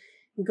goes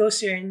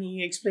there and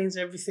he explains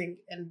everything,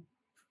 and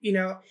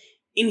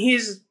in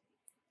his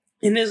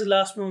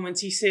last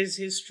moments he says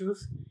his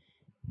truth,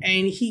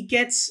 and he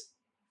gets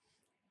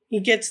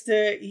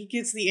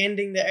the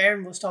ending that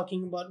Aaron was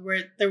talking about,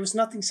 where there was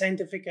nothing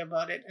scientific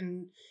about it,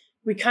 and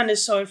we kind of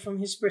saw it from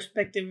his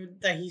perspective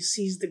that he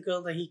sees the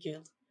girl that he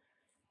killed,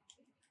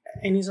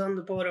 and he's on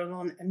the boat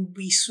alone, and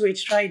we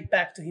switched right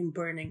back to him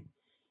burning,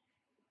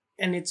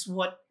 and it's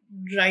what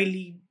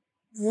Riley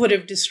would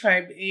have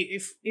described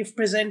if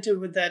presented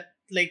with that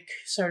like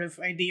sort of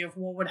idea of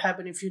what would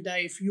happen if you die,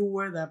 if you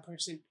were that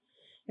person,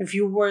 if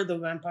you were the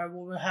vampire,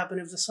 what would happen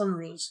if the sun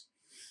rose.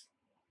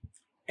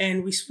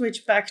 And we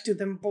switch back to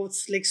them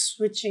both like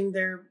switching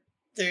their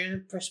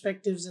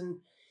perspectives and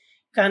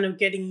kind of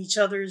getting each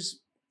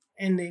other's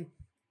ending.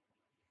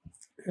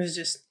 It was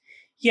just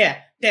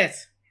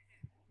death.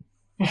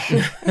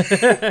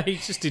 He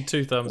just did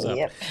 2 thumbs up.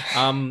 Yep.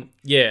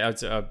 Yeah,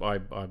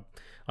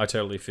 I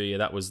totally feel you.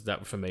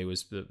 That for me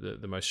was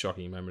the most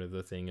shocking moment of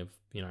the thing of,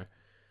 you know,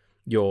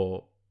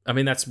 I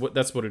mean, that's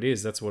what it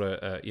is. That's what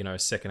a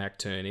second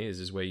act turn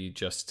is where you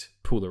just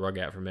pull the rug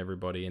out from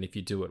everybody, and if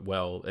you do it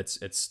well,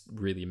 it's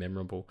really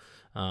memorable.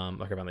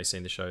 Like I've only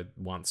seen the show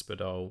once,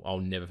 but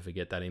I'll never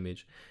forget that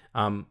image.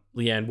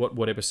 Leanne,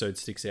 what episode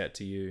sticks out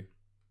to you?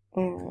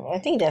 I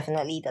think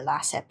definitely the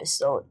last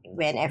episode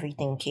when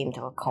everything came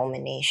to a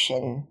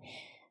culmination.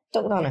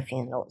 Took down a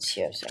few notes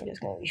here, so I'm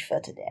just going to refer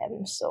to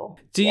them. So,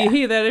 do you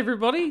hear that,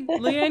 everybody?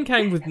 Leanne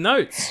came with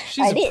notes.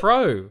 She's a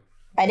pro.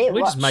 We're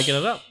just making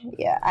it up.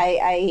 Yeah,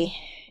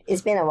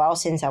 it's been a while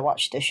since I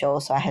watched the show,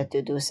 so I had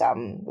to do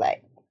some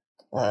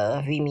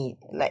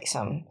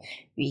some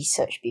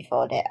research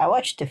before that. I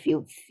watched a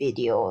few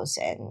videos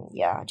and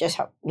just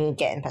helped me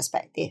get in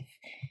perspective.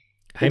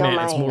 Hey man,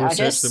 it's more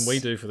research than we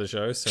do for the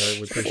show, so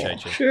we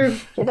appreciate you. Sure.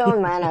 If you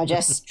don't mind, I'll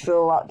just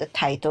throw out the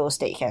titles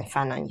that you can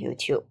find on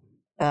YouTube.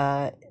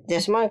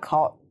 There's one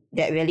called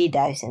that really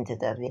dives into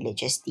the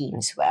religious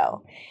themes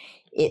well.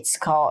 It's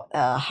called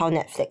How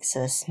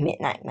Netflix's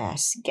Midnight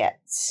Mass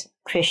Gets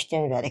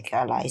Christian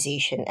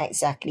Radicalization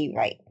Exactly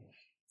Right.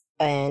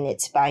 And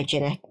it's by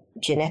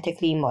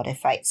Genetically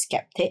Modified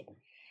Skeptic.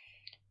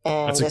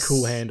 And that's a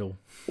cool handle.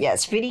 Yeah,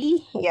 it's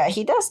pretty... Yeah,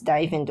 he does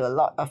dive into a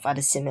lot of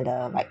other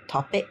similar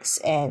topics.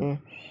 And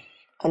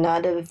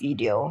another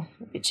video,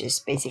 which is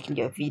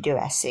basically a video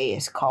essay,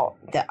 is called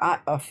The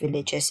Art of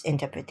Religious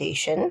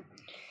Interpretation.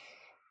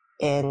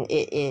 And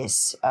it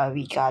is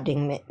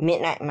regarding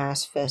Midnight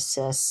Mass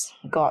versus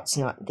God's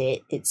Not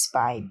Dead. It's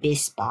by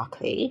Biz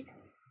Barclay.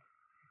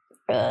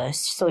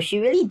 So she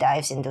really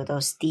dives into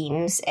those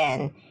themes,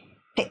 and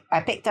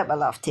I picked up a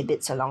lot of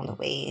tidbits along the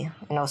way,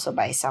 and also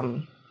by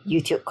some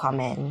YouTube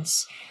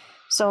comments.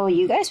 So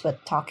you guys were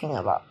talking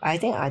about, I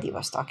think Adi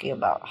was talking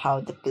about how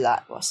the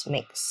blood was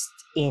mixed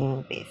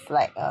in with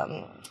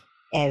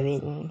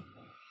Erin,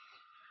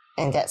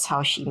 and that's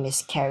how she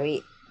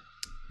miscarried.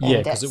 Yeah,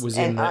 because it was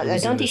in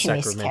the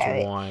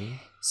sacramental wine.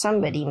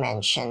 Somebody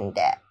mentioned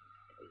that,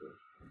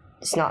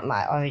 it's not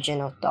my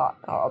original thought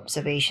or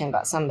observation,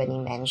 but somebody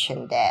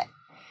mentioned that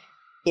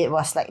it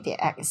was like the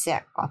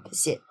exact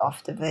opposite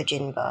of the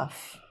virgin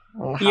birth.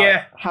 And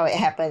how it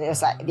happened, it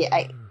was like the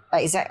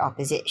exact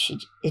opposite.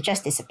 It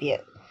just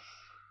disappeared.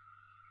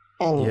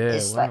 And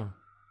it's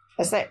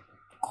like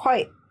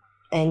quite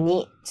a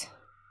neat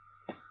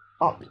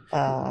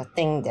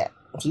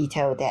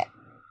detail that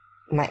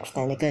Mike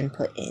Flanagan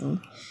put in.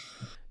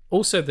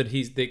 Also that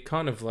they're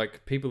kind of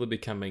like, people are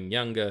becoming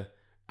younger,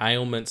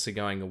 ailments are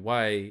going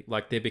away,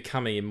 like they're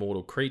becoming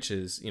immortal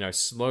creatures,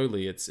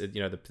 slowly. It's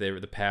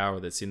the power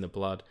that's in the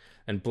blood,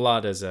 and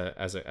blood as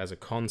a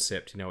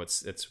concept,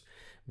 it's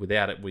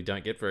without it we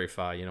don't get very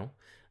far.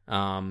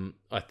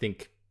 I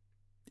think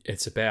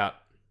it's about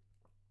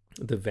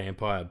the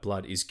vampire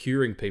blood is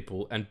curing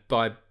people, and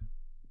by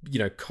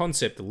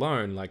concept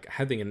alone, like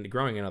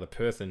growing another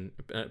person.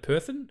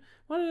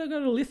 Why did I go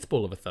to Lithb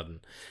all of a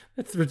sudden?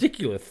 That's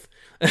ridiculous.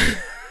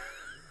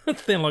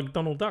 They're like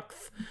Donald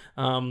Ducks,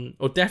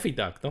 or Daffy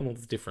Duck.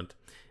 Donald's different.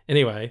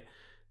 Anyway,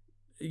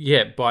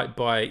 yeah.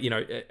 By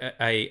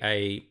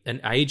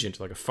an agent,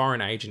 like a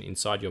foreign agent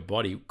inside your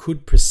body,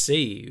 could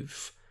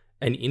perceive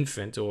an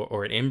infant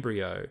or an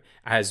embryo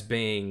as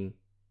being,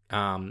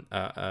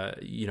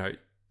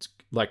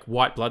 like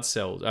white blood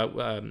cells.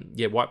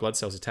 White blood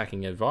cells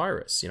attacking a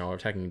virus, or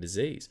attacking a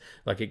disease.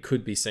 Like it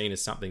could be seen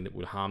as something that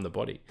would harm the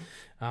body.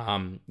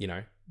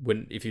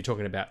 If you're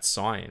talking about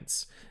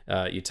science,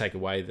 you take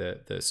away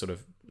the sort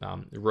of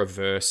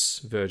reverse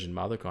virgin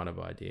mother kind of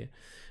idea.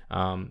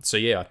 I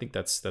think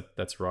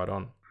that's right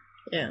on.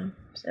 Yeah,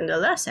 and the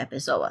last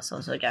episode was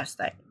also just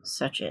like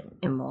such an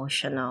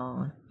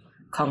emotional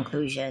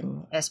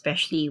conclusion,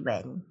 especially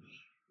when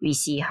we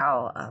see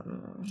how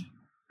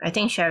I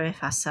think Sheriff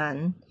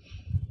Hassan,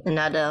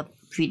 another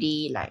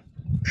pretty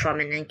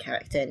prominent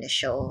character in the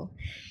show,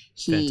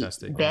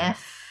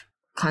 Beth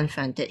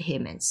confronted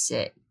him and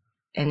said,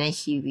 and then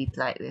he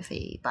replied with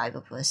a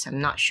Bible verse.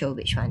 I'm not sure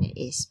which one it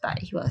is, but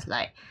he was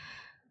like,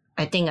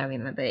 I think I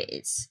remember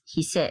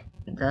he said,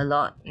 the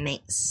Lord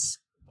makes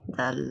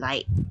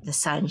the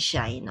sun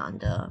shine on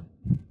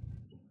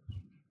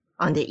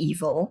the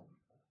evil,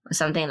 or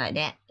something like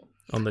that.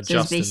 On the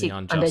just and the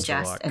unjust. On the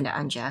just and the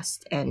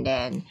unjust. And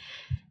then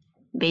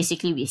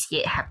basically we see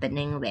it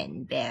happening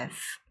when Beth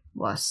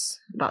was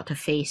about to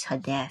face her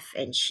death,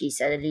 and she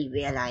suddenly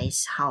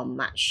realized how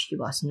much she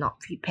was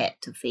not prepared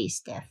to face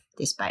death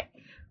despite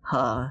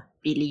her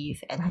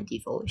belief and her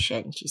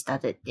devotion. She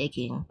started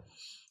digging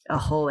a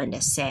hole in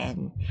the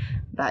sand,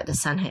 but the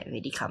sun had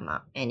already come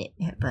up and it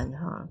had burned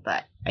her.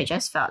 But I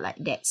just felt like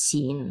that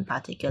scene in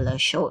particular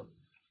showed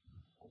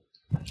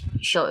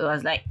it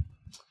was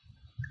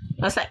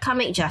like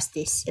comic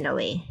justice in a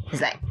way. It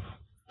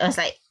was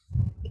like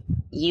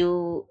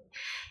you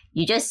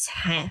just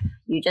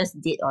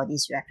did all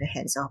these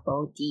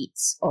reprehensible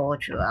deeds all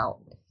throughout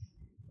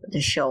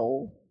the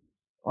show,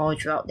 all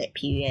throughout that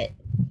period,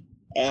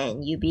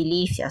 and you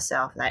believe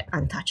yourself like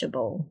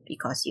untouchable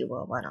because you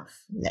were one of,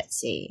 let's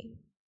say,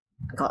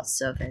 God's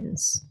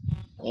servants,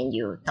 and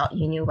you thought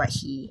you knew what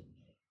he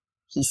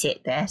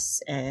said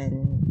best,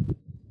 and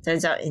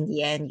turns out in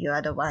the end you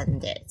are the one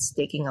that's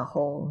digging a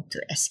hole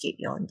to escape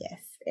your own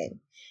death. And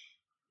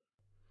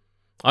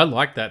I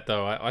like that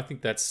though. I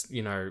think that's,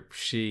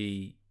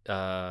 she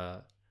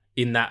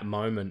in that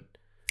moment,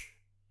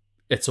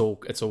 it's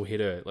all hit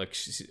her. Like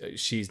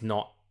she's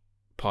not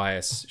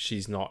pious.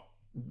 She's not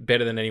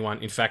better than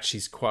anyone. In fact,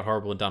 she's quite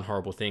horrible and done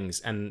horrible things.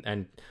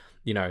 And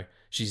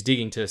she's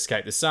digging to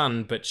escape the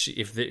sun. But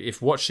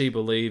if what she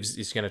believes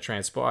is going to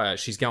transpire,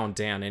 she's going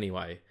down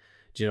anyway.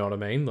 Do you know what I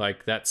mean?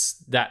 Like that's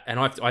that. And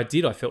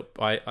I felt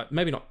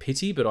maybe not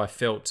pity, but I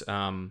felt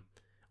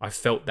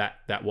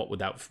that what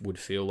that would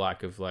feel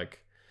like, of like,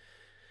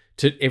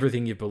 to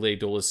everything you've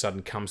believed all of a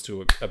sudden comes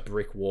to a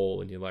brick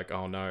wall, and you're like,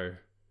 oh no,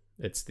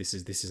 this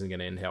isn't going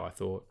to end how I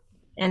thought.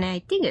 And I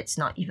think it's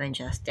not even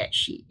just that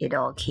it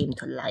all came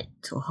to light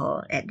to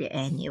her at the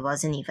end. It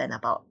wasn't even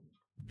about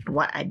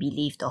what I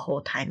believed the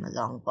whole time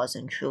along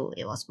wasn't true.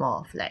 It was more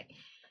of like,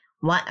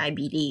 what I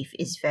believe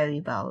is very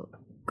well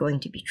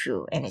going to be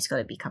true, and it's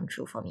going to become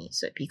true for me.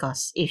 So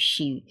because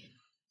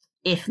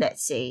if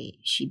let's say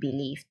she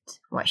believed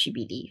what she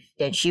believed,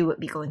 then she would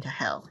be going to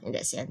hell in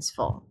that sense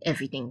for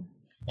everything.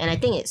 And I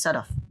think it's sort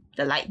of,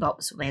 the light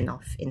bulbs went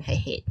off in her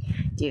head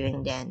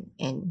during then,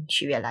 and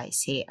she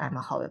realized, hey, I'm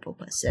a horrible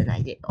person.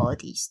 I did all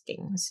these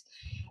things,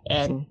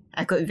 and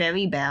I could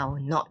very well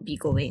not be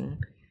going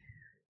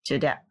to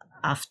the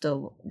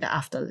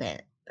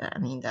afterlife. I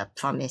mean, the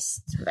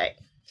promised like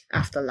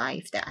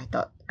afterlife that I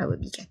thought I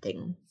would be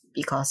getting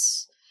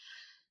because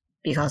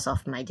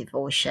of my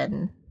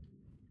devotion.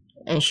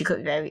 And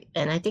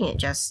I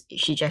think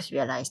she just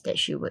realized that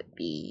she would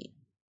be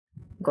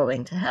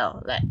going to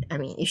hell. Like, I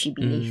mean, if she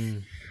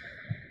believed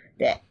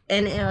that.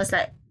 And it was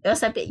a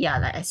bit,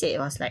 like I said, it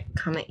was like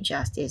comic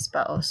justice,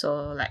 but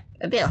also like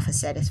a bit of a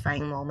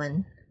satisfying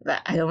moment.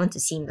 But I don't want to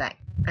seem like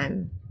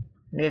I'm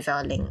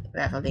reveling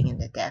in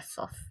the death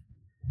of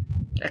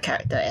a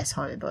character as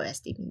horrible as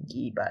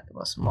Dimity, but it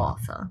was more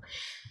of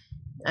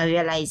a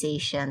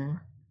realization.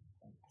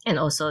 And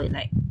also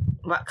like,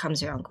 what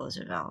comes around goes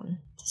around.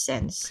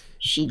 Sense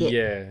she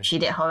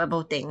did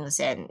horrible things,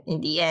 and in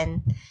the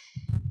end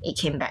it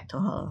came back to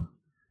her.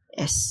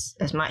 As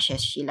much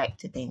as she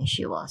liked to think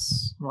she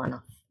was one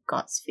of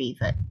God's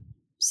favorite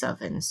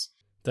servants.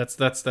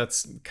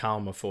 That's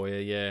karma for you.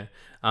 Yeah.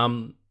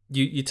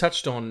 You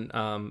touched on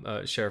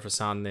Sheriff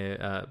Hassan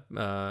there,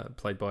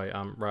 played by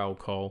Raoul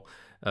Cole,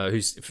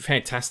 who's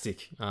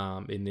fantastic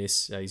in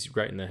this. He's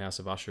great in the House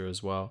of Usher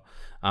as well.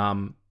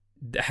 Having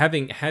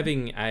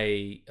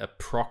a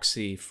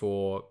proxy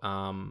for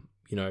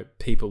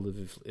people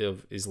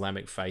of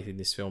Islamic faith in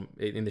this film,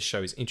 in this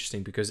show, is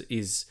interesting because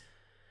it's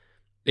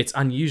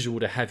unusual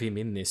to have him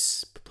in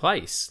this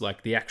place,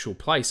 like the actual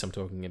place I'm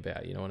talking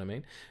about. You know what I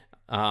mean?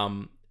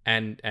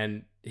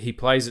 And he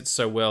plays it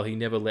so well. He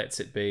never lets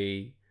it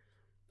be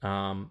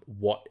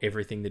what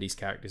everything that his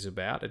character's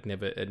about. It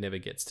never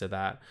gets to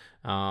that.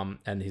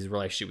 And his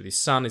relationship with his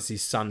son, as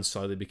his son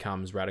slowly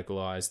becomes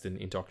radicalized and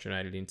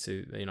indoctrinated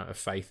into a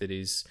faith that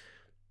is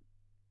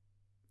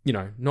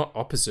not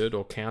opposite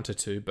or counter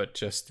to, but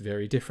just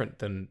very different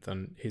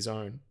than his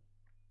own,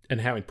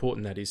 and how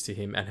important that is to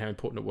him, and how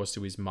important it was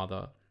to his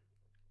mother.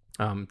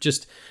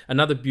 Just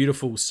another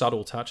beautiful,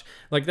 subtle touch.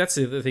 Like, that's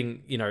the other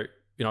thing, I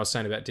was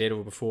saying about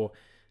Daredevil before.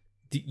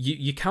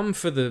 You come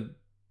for the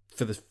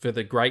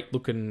great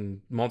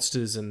looking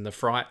monsters and the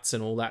frights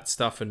and all that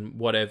stuff and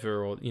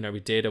whatever, or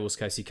with Daredevil's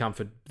case, you come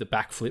for the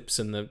backflips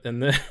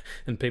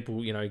and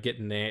people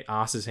getting their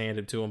asses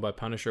handed to them by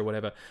Punisher or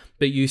whatever.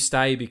 But you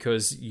stay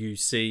because you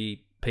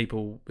see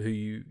people who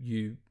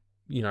you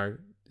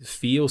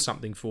feel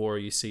something for, or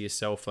you see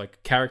yourself.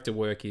 Like, character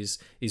work is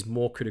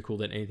more critical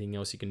than anything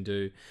else you can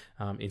do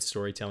in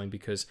storytelling,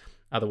 because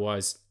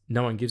otherwise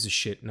no one gives a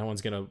shit. No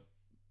one's gonna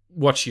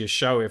watch your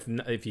show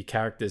if your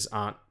characters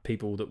aren't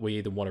people that we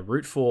either want to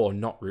root for or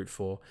not root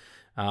for.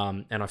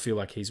 And I feel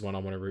like he's one I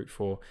want to root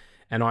for.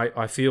 And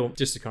I feel,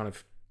 just to kind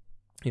of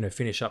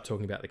finish up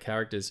talking about the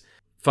characters,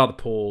 Father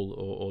Paul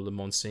or the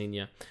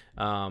Monsignor,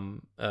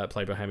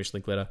 played by Hamish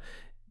Linklater,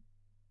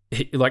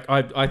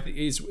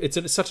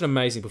 it's such an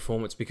amazing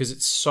performance, because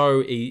it's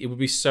it would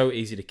be so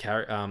easy to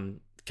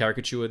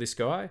caricature this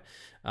guy,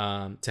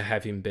 to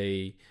have him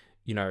be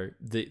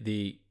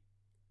the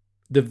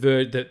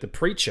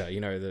preacher,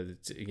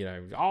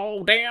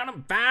 all down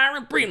and fire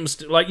and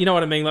brimstone, like, you know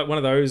what I mean, like one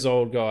of those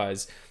old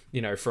guys,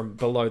 from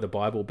below the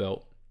Bible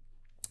Belt.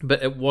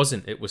 But it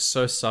wasn't. It was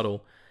so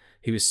subtle.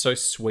 He was so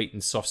sweet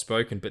and soft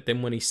spoken. But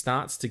then when he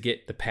starts to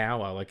get the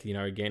power, like,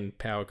 again,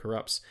 power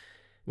corrupts.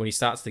 When he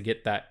starts to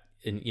get that,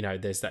 and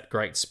there's that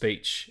great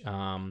speech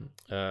where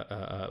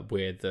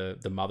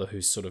the mother,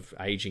 who's sort of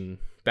aging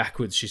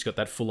backwards, she's got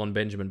that full on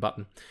Benjamin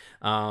Button.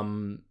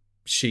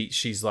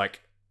 She's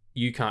like,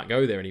 you can't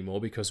go there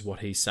anymore, because what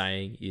he's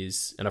saying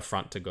is an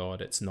affront to God.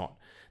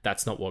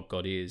 That's not what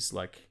God is.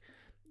 Like,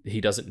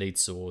 he doesn't need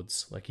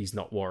swords. Like, he's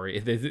not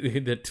worried.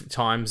 The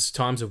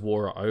times of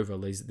war are over.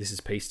 This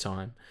is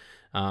peacetime.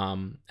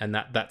 And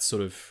that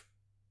sort of,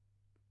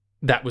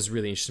 that was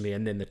really interesting to me.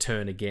 And then the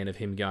turn again of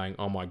him going,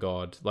 oh my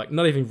God, like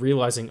not even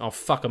realizing, oh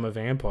fuck, I'm a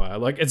vampire.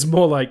 Like, it's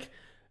more like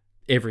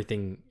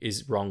everything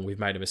is wrong. We've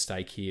made a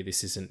mistake here.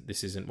 This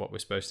isn't what we're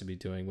supposed to be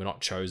doing. We're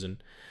not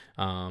chosen.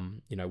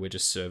 We're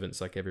just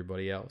servants like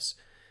everybody else.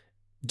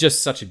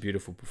 Just such a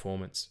beautiful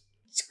performance.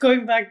 It's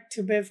going back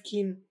to Bev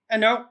Keane. I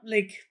know,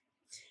 like,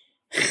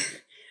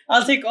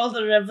 I'll take all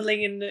the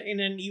reveling in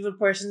an evil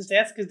person's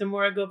death, because the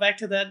more I go back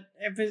to that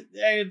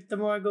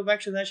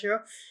show,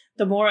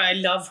 the more I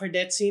love her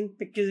death scene,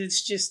 because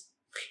it's just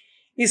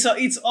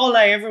it's all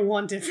I ever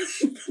wanted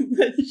from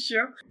that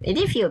show. It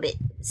did feel a bit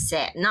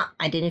sad.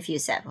 I didn't feel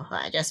sad for her.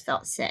 I just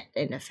felt sad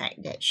in the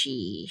fact that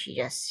she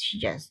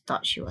just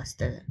thought she was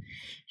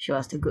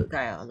the good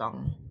guy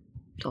along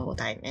the whole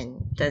time,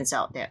 and turns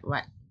out that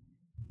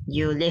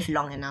you live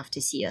long enough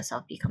to see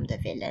yourself become the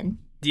villain.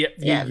 Yep,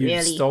 you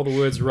really stole the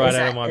words right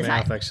out of my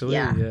mouth, actually.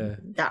 Yeah.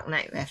 Dark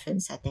Knight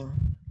reference, I think.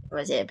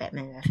 Was it a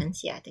Batman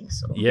reference? Yeah, I think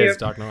so. Yeah, it's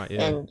Dark Knight,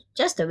 yeah. And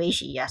just the way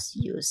she just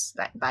used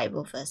like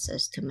Bible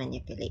verses to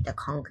manipulate the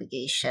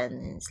congregation.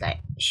 And it's like,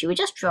 she would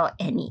just draw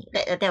any.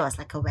 That was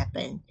like a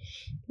weapon.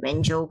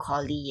 When Joe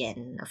Colley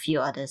and a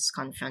few others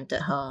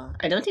confronted her,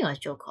 I don't think it was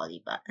Joe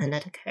Colley, but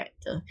another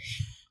character,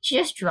 she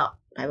just dropped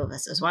Bible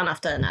verses one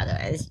after another.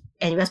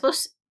 And we're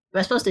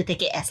supposed to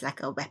take it as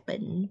like a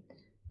weapon.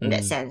 In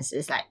that sense,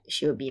 it's like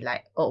she would be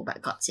like, oh,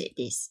 but God said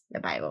this, the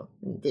Bible,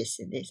 and this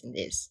and this and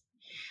this.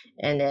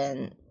 And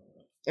then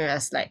it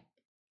was like,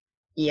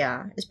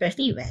 yeah,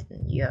 especially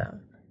when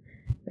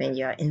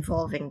you're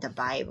involving the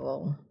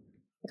Bible,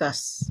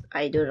 because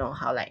I don't know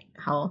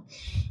how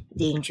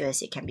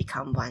dangerous it can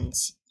become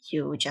once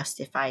you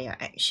justify your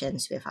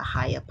actions with a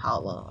higher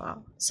power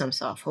or some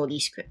sort of holy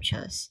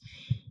scriptures.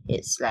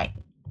 It's like,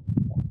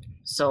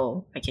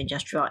 so I can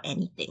just draw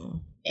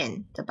anything,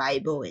 and the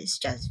Bible is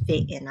just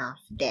vague enough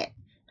that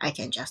I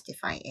can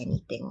justify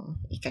anything.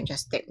 You can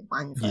just take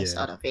one verse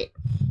out of it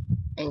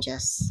and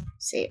just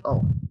say,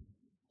 oh,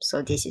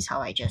 so this is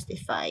how I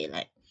justify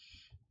like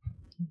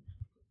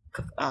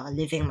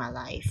living my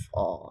life,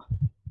 or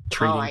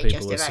treating how I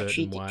people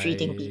justify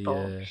treating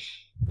people. Yeah.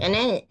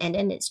 And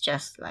then it's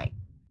just like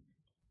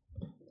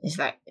it's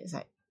like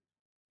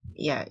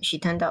yeah, she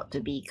turned out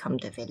to become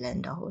the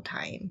villain the whole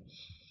time,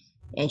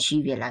 and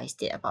she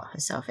realized it about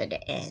herself at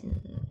the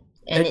end.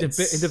 And in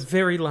the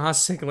very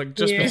last second, like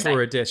just before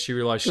her death, she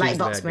realized she was light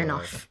box bad went guy.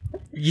 off.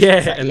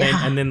 Yeah, Like,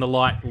 and then the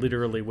light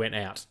literally went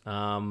out.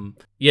 No,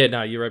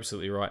 you're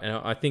absolutely right, and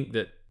I think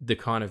that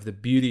the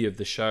beauty of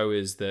the show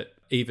is that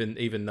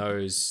even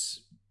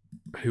those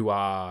who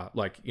are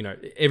like,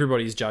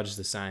 everybody's judged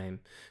the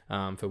same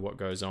for what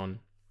goes on.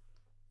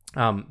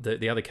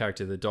 The other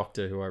character, the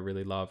doctor, who I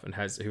really love, and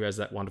who has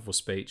that wonderful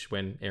speech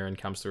when Erin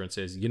comes through and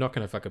says, "You're not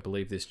going to fucking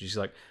believe this." And she's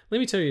like, "Let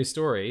me tell you a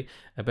story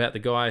about the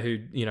guy who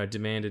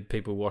demanded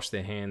people wash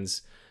their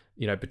hands,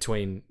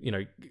 between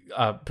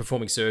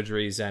performing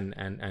surgeries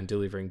and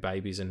delivering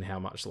babies, and how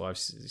much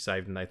lives he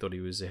saved, and they thought he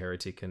was a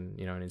heretic and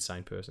an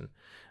insane person,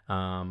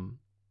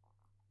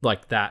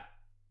 like that.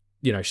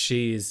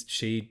 She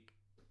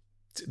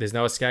there's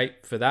no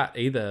escape for that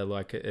either.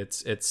 Like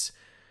it's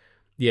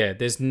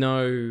there's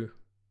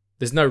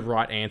no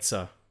right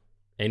answer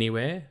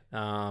anywhere.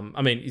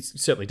 I mean,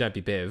 certainly don't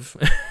be Bev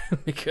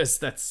because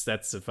that's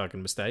a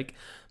fucking mistake.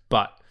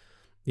 But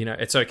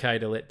it's okay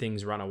to let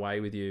things run away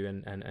with you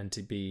and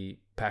to be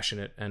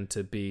passionate and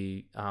to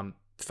be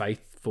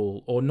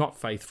faithful or not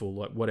faithful,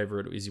 like whatever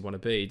it is you want to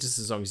be, just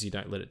as long as you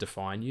don't let it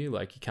define you.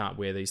 Like, you can't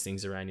wear these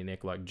things around your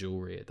neck like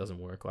jewelry. It doesn't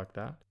work like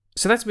that.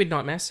 So that's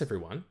Midnight Mass,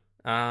 everyone.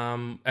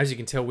 As you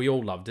can tell, we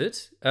all loved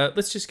it.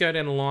 Let's just go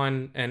down the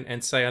line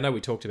and say, I know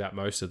we talked about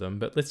most of them,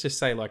 but let's just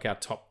say like our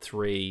top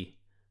 3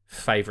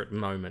 favorite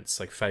moments,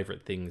 like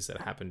favorite things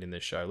that happened in the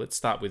show. Let's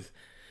start with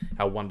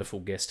our wonderful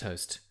guest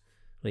host,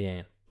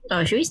 Leanne.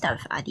 Oh, should we start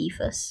with Adi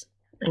first?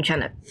 I'm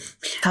trying to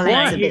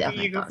collect a bit of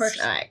my thoughts.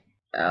 All right.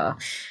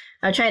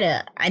 I'll try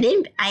to. I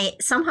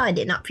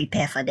did not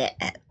prepare for that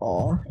at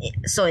all.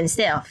 So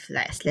instead of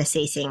let's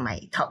say saying my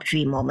top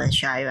 3 moments,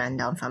 shall I run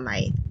down from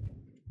my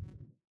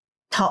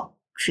top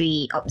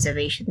 3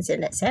 observations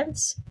in that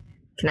sense?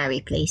 Can I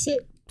replace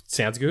it?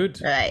 Sounds good.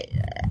 Right.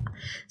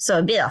 So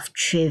a bit of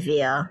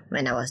trivia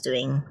when I was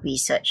doing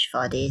research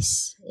for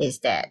this is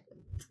that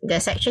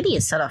there's actually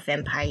a sort of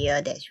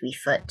vampire that's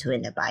referred to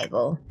in the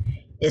Bible.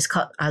 It's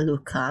called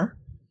Aluka,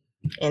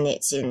 and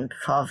it's in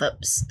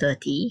Proverbs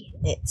 30.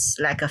 It's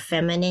like a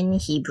feminine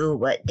Hebrew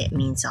word that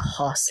means a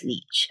horse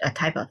leech, a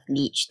type of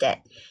leech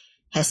that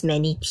has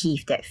many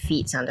teeth that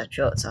feeds on the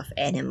throats of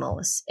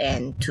animals,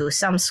 and to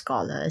some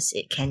scholars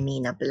it can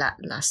mean a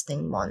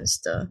bloodlusting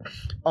monster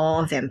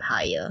or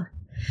vampire.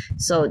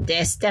 So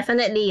there's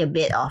definitely a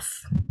bit of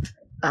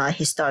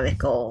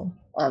historical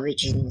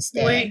origins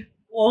there. Wait,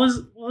 what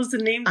was the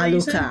name that you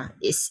said? Aluka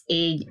is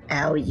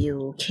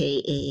Alukah.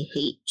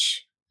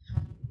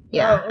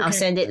 Yeah, okay. I'll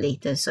send it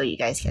later so you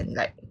guys can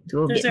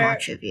do a bit more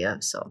trivia.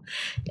 So,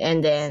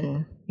 and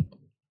then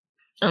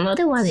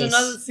Another one There's is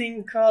another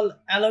thing called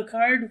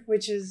Alucard,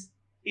 which is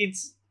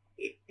it's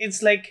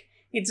like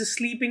it's a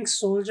sleeping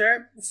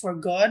soldier for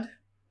God.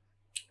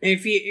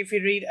 If you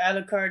read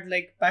Alucard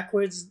like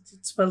backwards,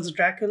 it spells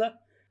Dracula.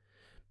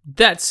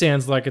 That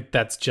sounds like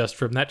that's just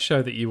from that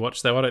show that you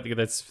watched, though. I don't think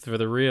that's for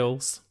the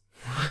reals.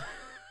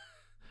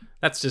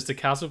 That's just a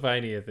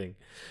Castlevania thing.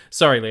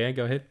 Sorry, Leanne,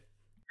 go ahead.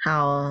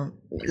 how,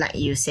 like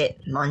you said,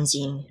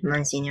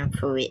 Monsignor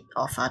Pruitt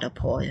or Father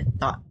Paul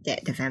thought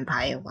that the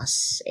vampire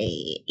was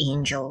a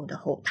angel the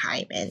whole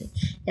time, and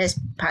that's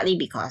partly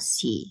because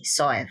he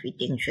saw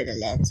everything through the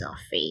lens of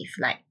faith.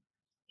 Like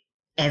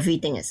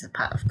everything is a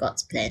part of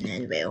God's plan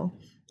and will.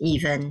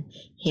 Even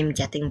him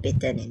getting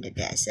bitten in the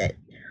desert,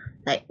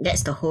 like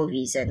that's the whole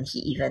reason he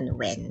even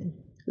went.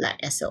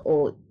 Like as a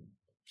old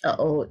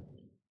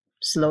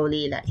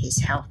slowly, like his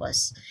health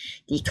was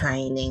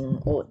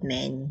declining old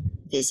man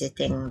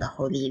visiting the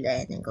Holy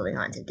Land and going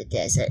on to the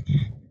desert.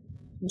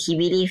 He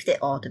believed it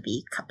all to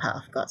be part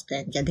of God's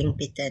plan, getting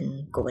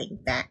bitten, going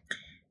back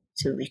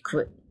to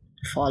recruit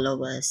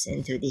followers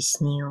into this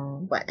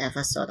new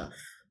whatever sort of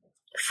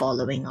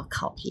following or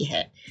cult he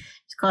had.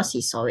 Because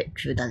he saw it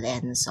through the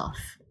lens of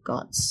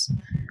God's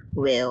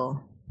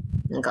will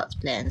and God's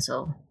plan.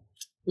 So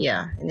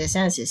yeah, in a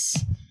sense it's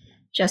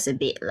just a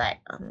bit like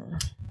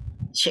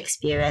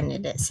Shakespearean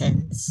in that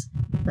sense.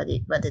 What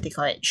did they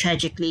call it?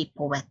 Tragically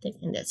poetic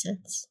in that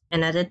sense.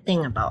 Another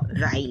thing about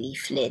Riley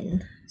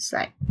Flynn, it's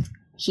like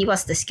he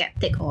was the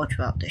skeptic all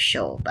throughout the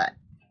show, but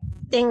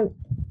I think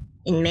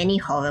in many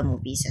horror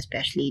movies,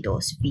 especially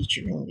those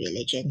featuring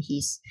religion,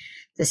 he's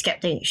the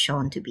skeptic is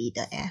shown to be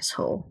the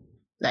asshole.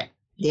 Like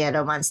they are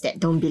the ones that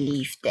don't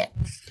believe that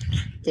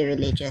the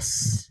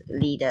religious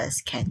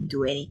leaders can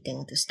do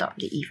anything to stop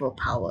the evil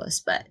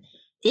powers. But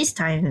this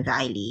time,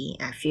 Riley,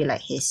 I feel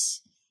like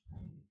his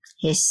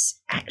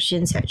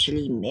actions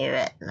actually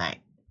mirrored like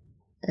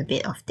a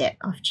bit of that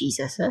of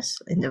Jesus's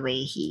in the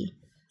way he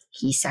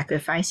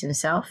sacrificed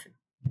himself.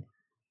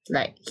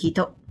 Like he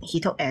took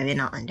Erin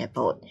out on the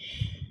boat,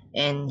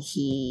 and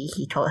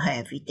he told her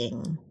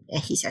everything,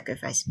 and he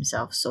sacrificed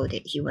himself so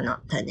that he would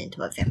not turn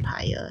into a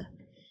vampire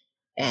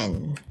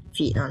and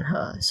feed on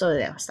her. So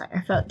that was like,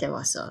 I felt there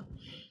was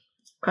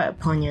quite a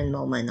poignant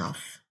moment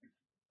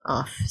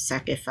of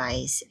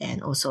sacrifice,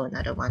 and also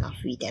another one of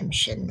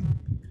redemption.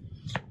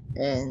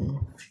 And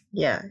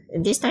yeah,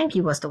 and this time he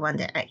was the one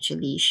that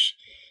actually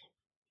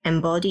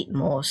embodied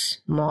more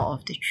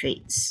of the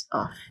traits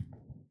of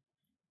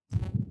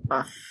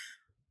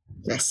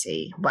let's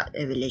say what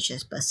a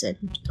religious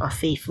person or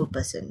faithful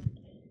person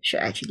should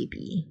actually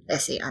be.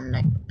 Let's say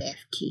unlike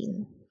Beth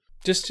Keane.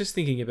 Just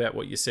thinking about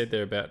what you said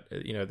there about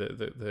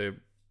the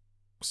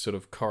sort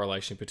of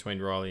correlation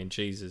between Riley and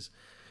Jesus.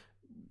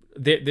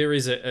 There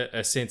is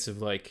a sense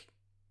of like,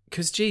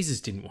 because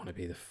Jesus didn't want to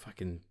be the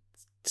fucking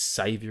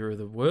savior of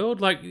the world.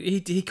 Like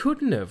he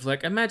couldn't have.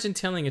 Like imagine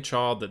telling a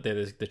child that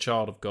they're the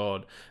child of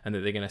God and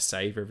that they're going to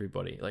save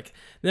everybody. Like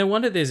no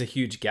wonder there's a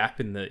huge gap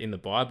in the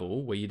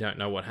Bible where you don't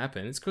know what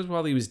happened. It's because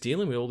while he was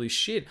dealing with all this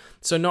shit,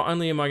 so not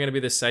only am I going to be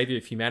the savior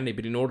of humanity,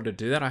 but in order to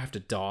do that I have to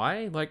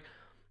die. Like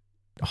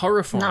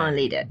horrifying. Not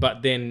only that,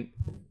 but then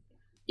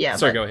yeah.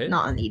 Sorry, go ahead.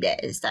 Not only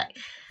that, is that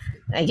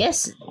I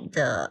guess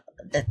the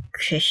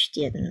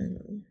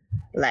Christian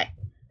like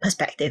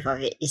perspective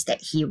of it is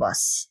that he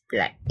was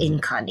like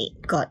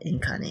incarnate, God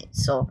incarnate.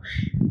 So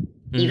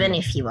even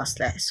if he was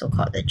like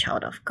so-called the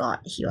child of God,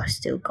 he was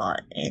still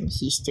God and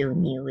he still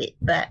knew it.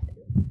 But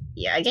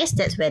yeah, I guess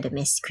that's where the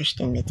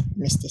Christian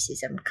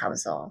mysticism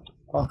comes out,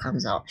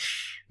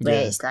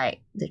 where it's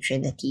like the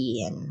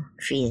Trinity and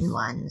 3 in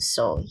 1.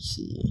 So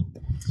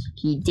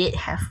he did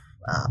have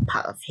a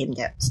part of him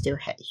that still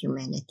had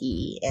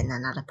humanity and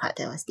another part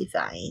that was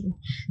divine.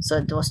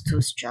 So those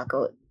two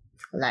struggled,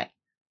 like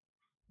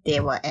they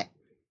were at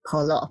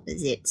polar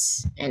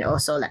opposites, and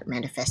also like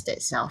manifested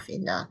itself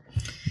in the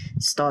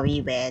story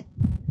where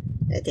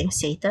I think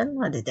Satan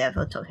or the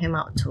devil took him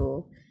out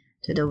to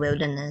the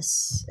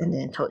wilderness and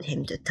then told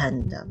him to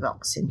turn the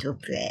rocks into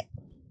bread.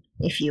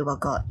 If you were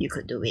God, you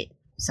could do it.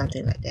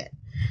 Something like that.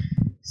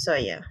 So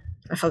yeah,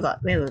 I forgot,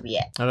 where were we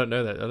at? I don't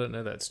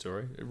know that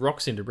story.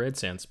 Rocks into bread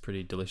sounds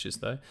pretty delicious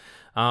though.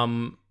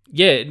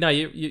 Yeah, no,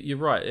 you're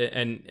right,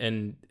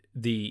 and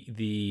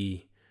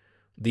the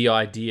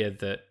idea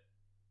that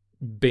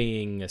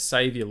being a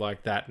savior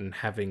like that and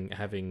having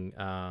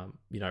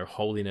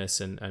holiness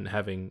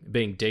and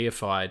being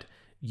deified,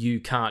 you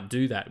can't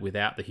do that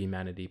without the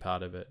humanity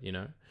part of it.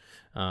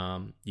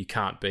 You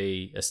can't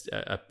be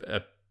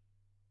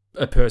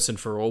a person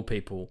for all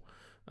people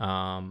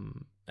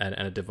and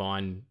a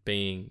divine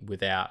being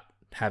without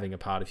having a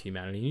part of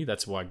humanity.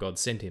 That's why God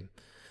sent him,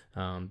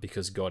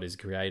 because God is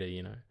creator.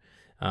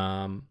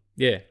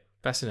 Yeah,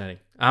 fascinating.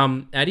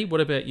 Addy, what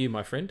about you,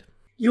 my friend?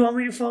 You want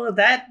me to follow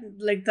that?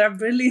 Like that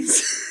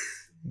brilliance?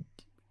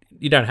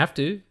 You don't have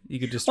to. You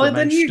could just well,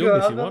 remain then you still go.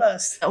 if I'll you go want.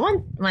 last.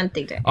 One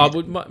thing that I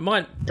would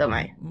mine. Don't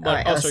mind.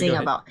 I was saying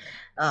about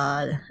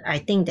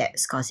I think that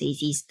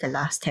Scorsese's The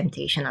Last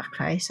Temptation of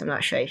Christ. I'm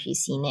not sure if you've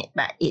seen it,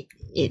 but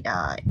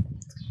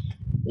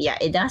yeah,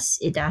 it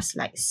does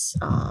like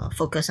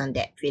focus on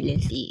that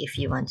brilliantly if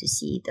you want to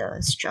see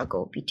the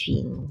struggle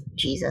between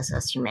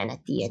Jesus'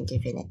 humanity and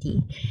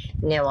divinity.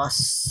 And it was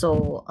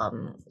so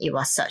it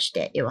was such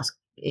that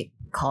it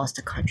caused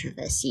a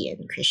controversy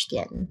in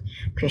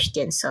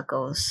Christian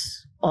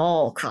circles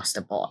all across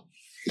the board,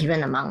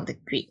 even among the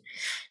Greek,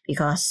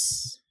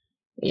 because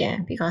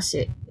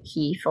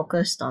he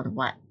focused on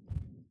what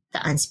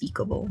the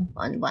unspeakable,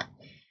 on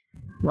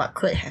what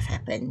could have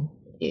happened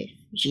if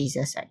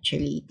Jesus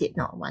actually did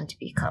not want to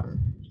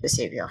become the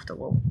savior of the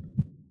world.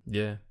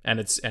 Yeah, and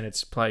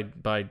it's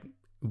played by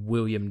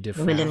William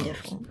Dafoe.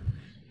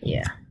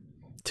 Yeah.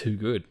 Too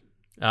good.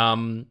 All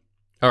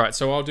right,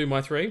 so I'll do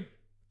my 3.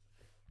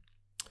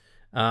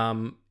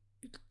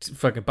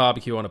 Fucking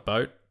barbecue on a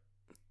boat,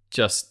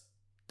 just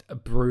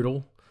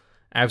brutal,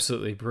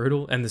 absolutely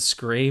brutal, and the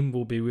scream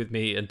will be with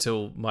me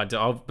until my day.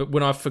 But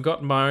when I've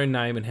forgotten my own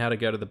name and how to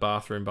go to the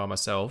bathroom by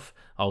myself,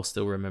 I'll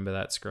still remember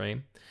that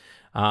scream.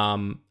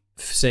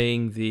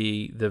 Seeing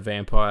the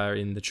vampire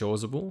in the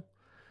Chasuble,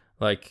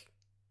 like,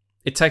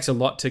 it takes a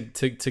lot to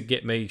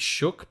get me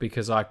shook,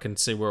 because I can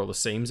see where all the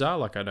seams are.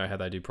 Like, I know how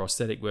they do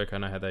prosthetic work. I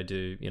know how they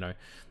do,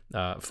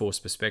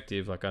 forced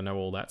perspective. Like, I know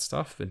all that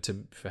stuff.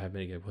 And for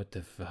having me go, what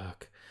the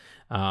fuck?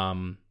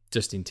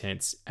 Just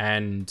intense.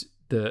 And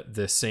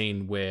the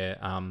scene where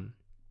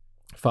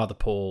Father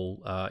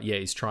Paul,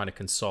 is trying to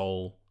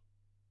console.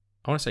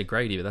 I want to say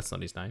Grady, but that's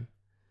not his name.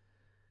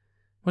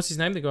 What's his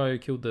name? The guy who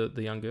killed the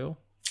young girl?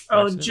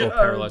 Joe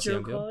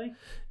Cawley.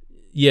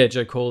 Yeah,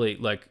 Joe Cawley,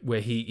 like, where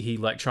he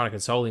like trying to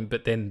console him,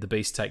 but then the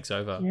beast takes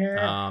over.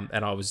 Yeah.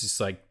 And I was just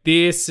like,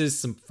 this is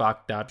some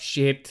fucked up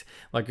shit.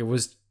 Like, it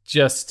was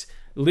just,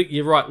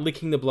 you're right,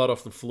 licking the blood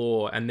off the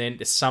floor, and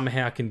then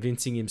somehow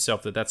convincing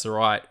himself that that's all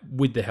right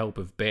with the help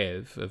of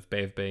Bev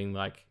being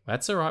like,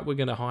 that's all right, we're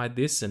going to hide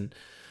this, and,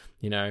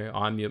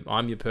 I'm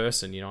your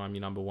person, I'm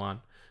your number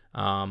one.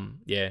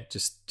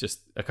 Just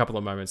a couple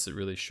of moments that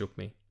really shook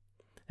me.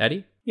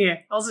 Addie? Yeah.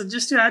 Also,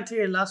 just to add to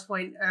your last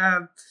point,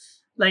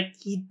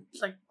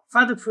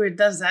 Father Pruitt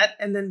does that,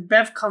 and then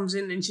Bev comes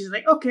in and she's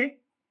like, okay,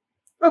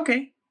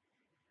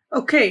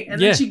 and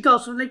then she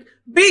goes from like,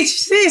 bitch,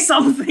 say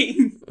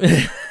something.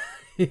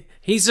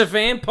 He's a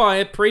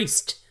vampire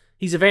priest.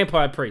 You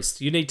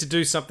need to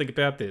do something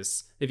about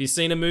this. If you've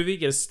seen a movie,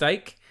 get a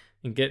steak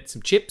and get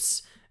some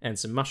chips and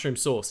some mushroom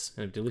sauce,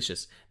 and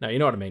delicious. No, you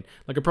know what I mean,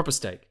 like a proper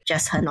steak.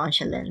 Just her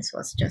nonchalance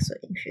was just so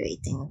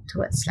infuriating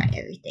towards like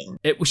everything.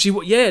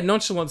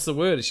 Nonchalance the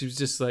word. She was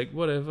just like,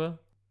 whatever.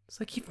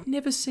 It's like, you've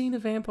never seen a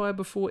vampire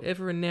before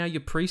ever, and now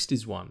your priest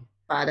is one.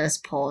 Father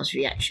Paul's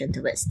reaction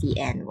towards the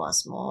end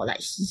was more like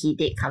he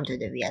did come to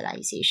the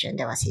realization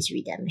that was his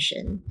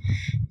redemption.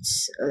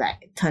 It's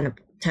like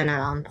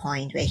turnaround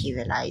point where he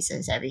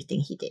realizes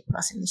everything he did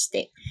was a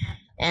mistake.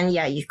 And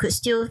yeah, you could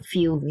still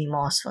feel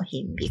remorse for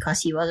him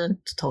because he wasn't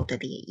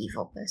totally an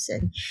evil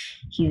person.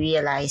 He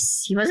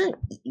realized he wasn't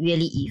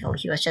really evil.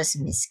 He was just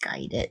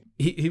misguided.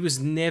 He was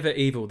never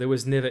evil. There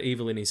was never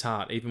evil in his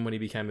heart, even when he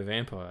became a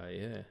vampire,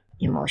 yeah.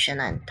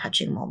 Emotional and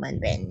touching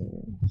moment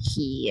when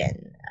he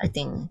and I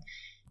think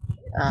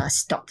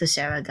Dr.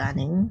 Sarah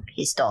Gunning,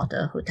 his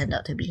daughter, who turned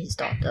out to be his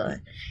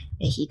daughter,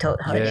 and he told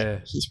her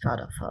that he's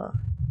proud of her.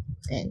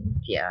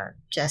 And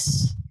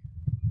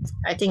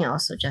I think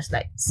also just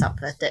like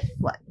subverted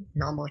what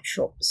normal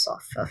tropes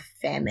of a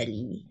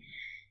family,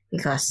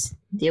 because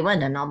they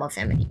weren't a normal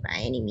family by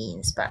any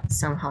means, but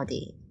somehow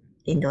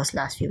in those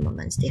last few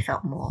moments they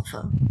felt more of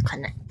a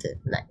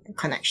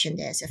connection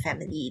there as a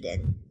family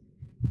than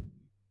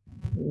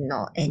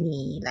not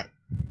any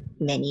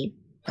many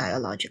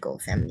biological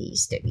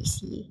families that we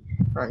see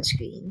on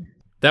screen.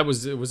 It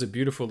was a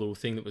beautiful little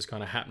thing that was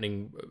kind of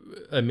happening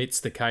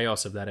amidst the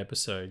chaos of that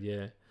episode.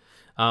 Yeah.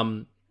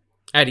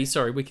 Addie,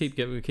 sorry, we keep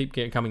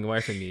coming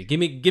away from you. Give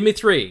me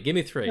 3.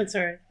 That's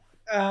all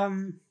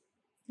right.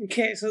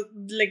 Okay, so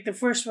like the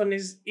first one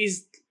is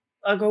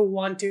I'll go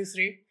 1, 2,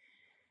 3.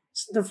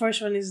 So the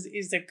first one is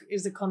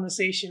the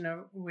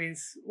conversation with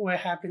what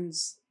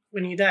happens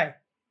when you die.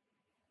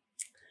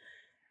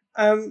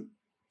 The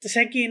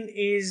second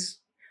is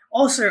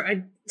also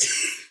I'm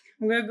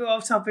gonna go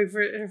off topic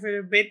for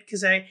a bit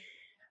because I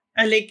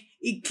like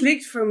it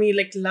clicked for me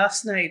like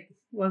last night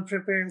while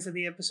preparing for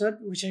the episode,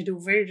 which I do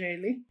very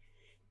rarely.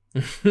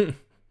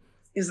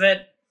 Is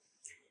that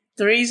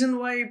the reason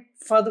why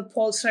Father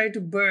Paul started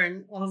to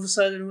burn all of a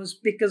sudden was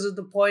because of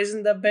the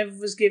poison that Bev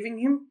was giving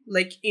him,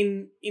 like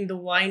in the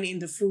wine, in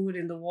the food,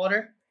 in the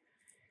water.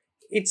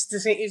 It's the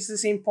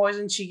same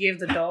poison she gave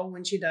the dog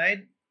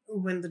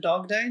when the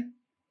dog died.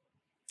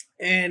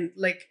 And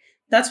like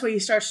that's why he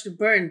starts to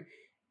burn.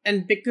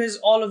 And because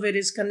all of it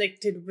is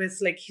connected with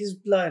like his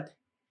blood,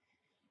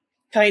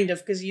 kind of,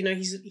 because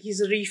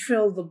he's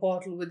refilled the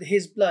bottle with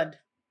his blood.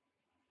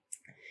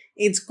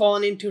 It's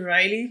gone into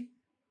Riley.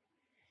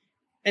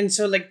 And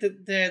so like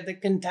the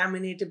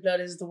contaminated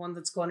blood is the one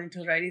that's gone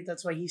into Riley.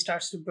 That's why he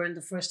starts to burn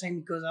the first time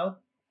he goes out.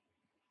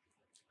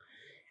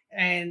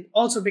 And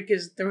also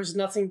because there was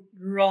nothing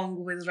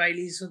wrong with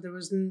Riley, so there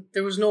was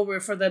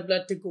nowhere for that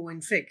blood to go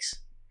and fix.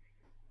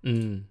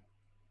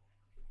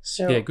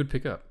 So Yeah, good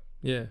pickup.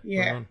 Yeah.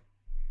 yeah.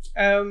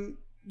 Right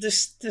The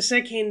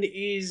second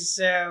is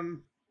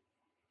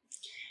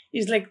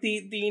like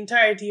the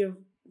entirety of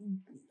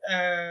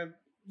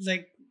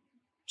like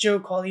Joe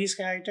Colley's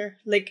character.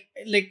 Like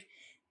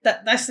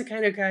that's the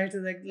kind of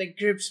character that like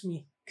grips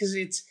me, because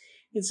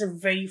it's a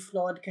very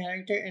flawed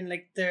character, and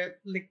like the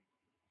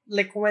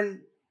like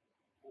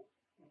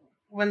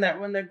when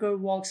that girl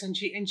walks and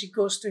she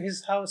goes to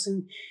his house,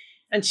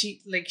 and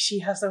she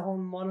has the whole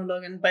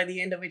monologue, and by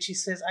the end of it she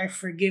says, "I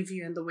forgive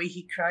you," and the way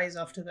he cries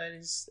after that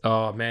is,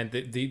 Oh man,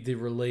 the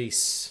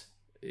release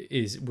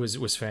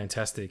was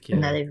fantastic. Yeah.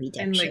 Another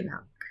redemption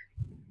arc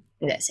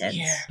in that sense.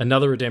 yeah,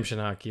 Another redemption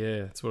arc.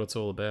 Yeah, that's what it's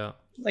all about.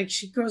 like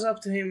she goes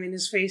up to him in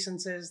his face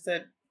and says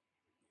that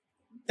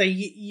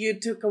you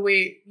took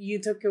away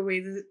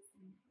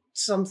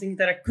something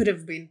that I could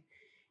have been,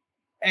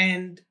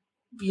 and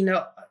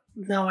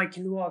now I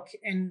can walk,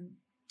 and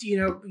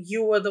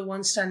you were the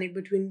one standing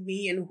between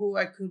me and who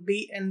I could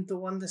be, and the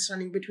one that's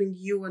standing between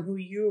you and who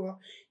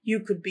you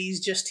could be is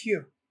just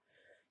you.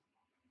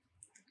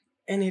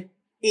 And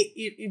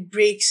it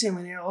breaks him,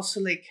 and it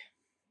also like,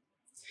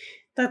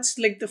 that's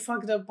like the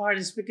fucked up part,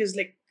 is because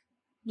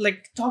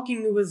like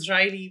talking with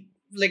Riley,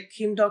 like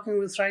him talking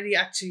with Riley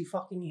actually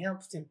fucking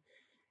helped him.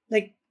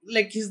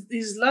 Like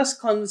his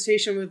last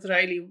conversation with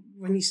Riley,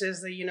 when he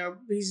says that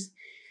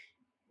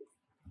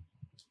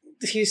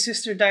his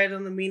sister died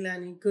on the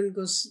mainland, he couldn't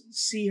go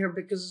see her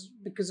because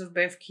of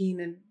Bev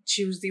Keane, and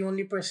she was the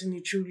only person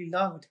he truly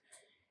loved.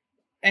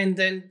 And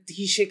then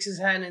he shakes his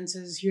hand and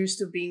says, "Here's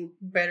to being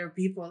better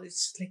people."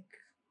 It's like,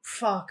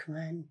 fuck,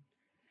 man.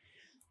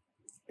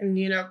 And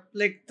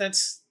like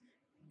that's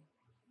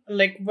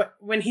like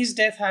when his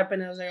death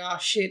happened, I was like, oh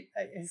shit,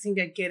 I think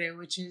I get it.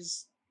 Which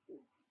is,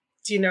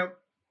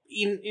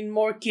 in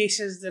more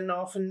cases than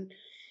often,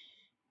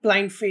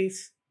 blind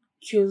faith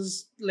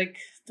kills like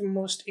the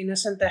most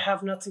innocent that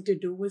have nothing to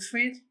do with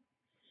faith.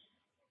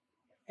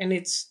 And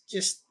it's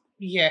just,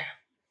 yeah,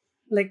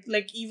 like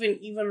even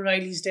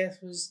Riley's death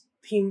was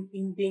him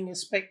being a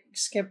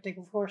skeptic,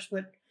 of course,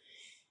 but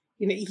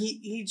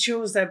he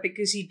chose that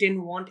because he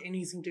didn't want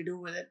anything to do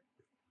with it.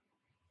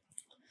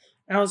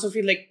 I also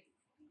feel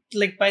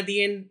like by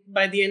the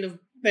end of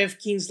Bev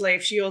Keene's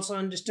life, she also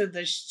understood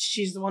that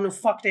she's the one who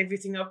fucked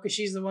everything up, because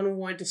she's the one who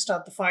wanted to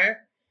start the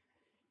fire.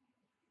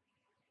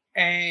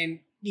 And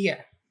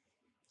yeah,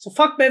 so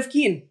fuck Bev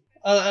Keane.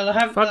 I'll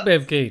have fuck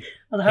Bev Keane.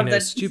 I'll have in that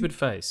her stupid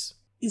face.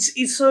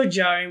 It's so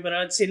jarring, but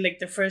I'd say like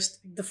the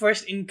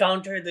first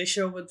encounter they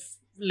show with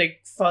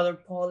like Father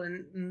Paul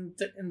and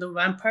the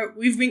vampire.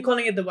 We've been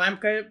calling it the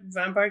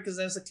vampire because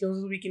that's the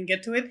closest we can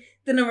get to it.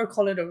 They never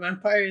call it a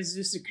vampire; it's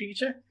just a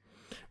creature.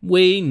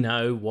 We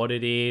know what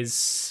it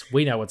is.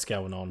 We know what's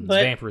going on. It's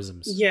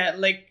vampirisms. Yeah,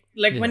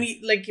 when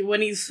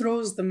he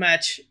throws the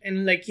match,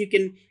 and like you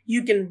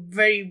can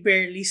very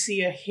barely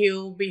see a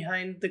hill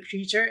behind the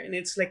creature, and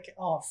it's like,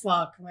 oh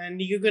fuck, man,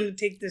 you're gonna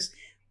take this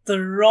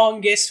the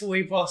wrongest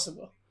way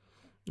possible.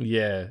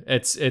 Yeah,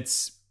 it's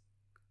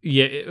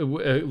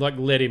like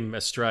led him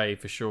astray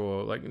for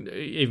sure. Like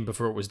even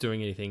before it was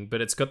doing anything,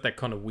 but it's got that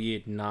kind of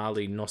weird,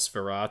 gnarly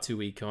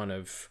Nosferatu-y kind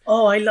of.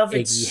 Oh, I love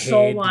it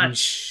so much.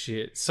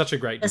 Shit, such a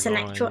great. There's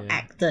design, an actual yeah.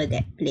 actor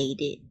that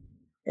played it.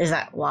 It's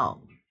like,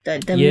 wow,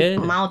 the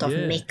amount of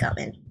makeup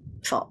and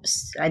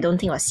props. I don't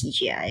think it was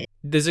CGI.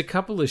 There's a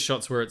couple of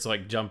shots where it's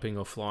like jumping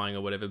or flying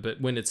or whatever, but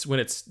when it's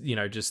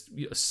just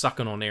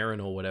sucking on Aaron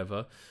or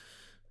whatever,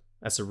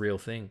 that's a real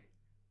thing.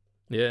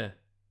 Yeah,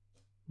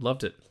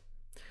 loved it.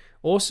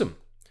 Awesome.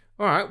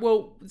 All right.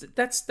 Well,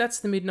 that's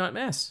the Midnight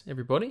Mass,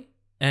 everybody,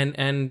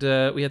 and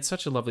we had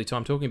such a lovely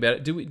time talking about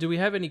it. Do we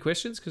have any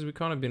questions? Because we've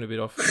kind of been a bit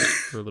off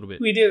for a little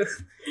bit. We do.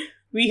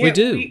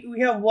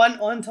 We have one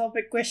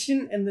on-topic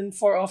question and then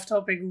 4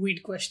 off-topic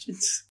weed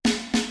questions.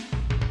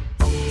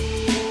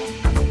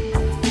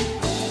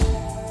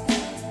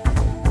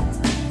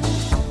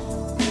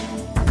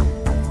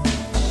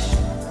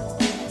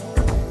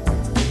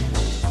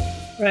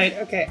 Right,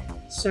 okay.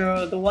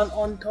 So the one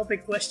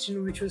on-topic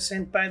question, which was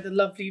sent by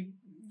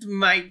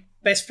my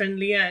best friend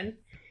Leanne,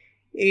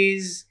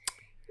 is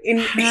in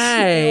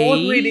what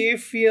way do you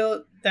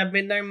feel that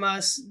Midnight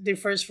Mass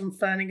differs from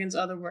Flanagan's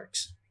other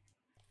works?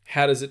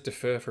 How does it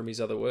differ from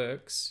his other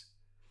works?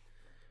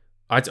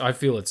 I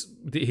feel it's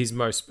his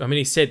most. I mean,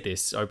 he said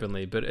this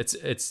openly, but it's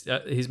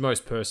his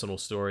most personal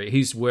story.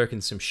 He's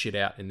working some shit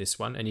out in this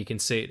one, and you can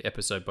see it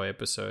episode by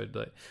episode.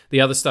 Like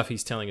the other stuff,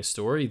 he's telling a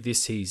story.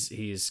 This he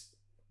is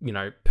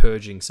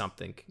purging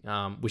something,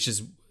 which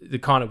is the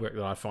kind of work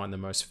that I find the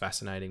most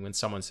fascinating. When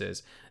someone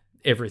says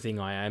everything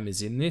I am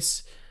is in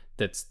this,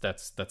 that's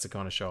the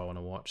kind of show I want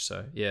to watch.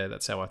 So yeah,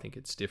 that's how I think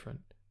it's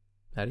different.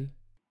 Hattie?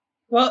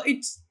 Well,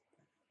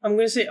 I'm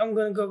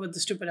gonna go with the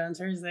stupid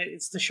answer, is that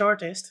it's the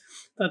shortest.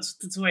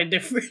 That's why it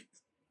differs.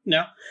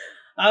 No,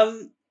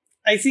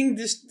 I think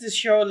this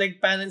show like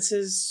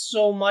balances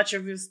so much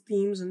of his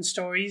themes and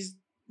stories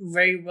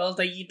very well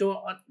that you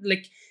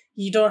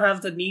don't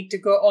have the need to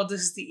go, oh,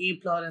 this is the A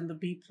plot and the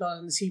B plot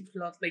and the C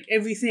plot. Like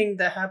everything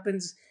that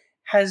happens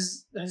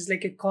has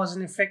like a cause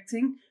and effect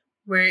thing,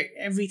 where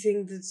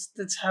everything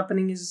that's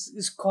happening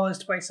is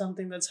caused by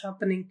something that's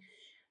happening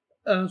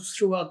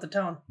throughout the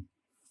town.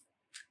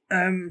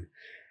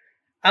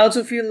 I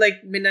also feel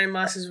like Midnight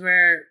Mass is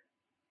where,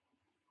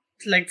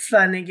 like,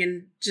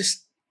 Flanagan,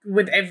 just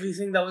with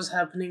everything that was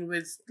happening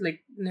with,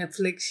 like,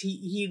 Netflix,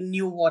 he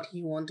knew what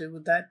he wanted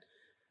with that.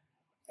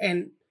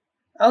 And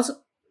also,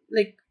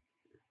 like,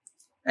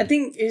 I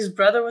think his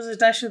brother was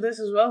attached to this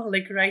as well,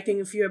 like, writing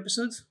a few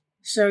episodes.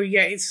 So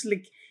yeah, it's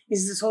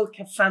this whole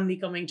family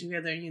coming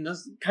together,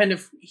 kind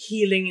of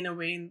healing in a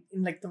way, in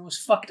like the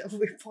most fucked up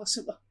way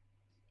possible.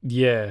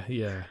 Yeah.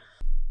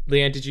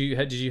 Leanne, did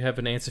you have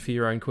an answer for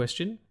your own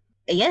question?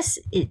 I guess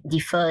it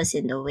differs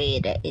in the way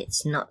that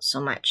it's not so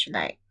much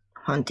like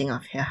Haunting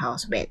of Hill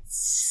House, where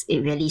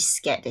it really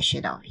scared the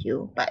shit out of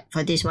you. But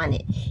for this one,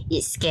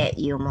 it scared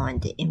you more in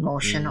the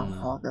emotional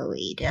horror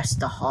way. There's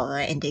the horror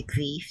and the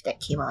grief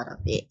that came out of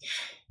it.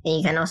 And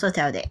you can also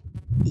tell that,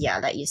 yeah,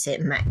 like you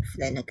said, Matt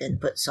Flanagan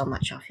put so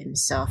much of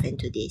himself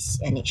into this,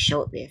 and it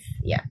showed with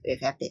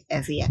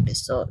every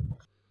episode.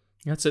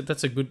 It's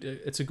a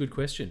good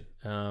question.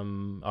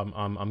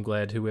 I'm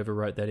glad whoever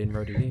wrote it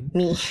in.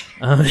 Me.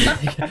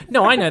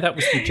 No, I know that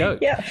was the joke.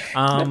 Yeah.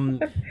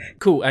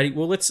 Cool, Addy.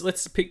 Well,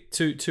 let's pick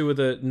two of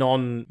the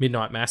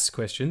non-Midnight Mass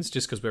questions,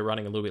 just because we're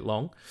running a little bit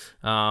long,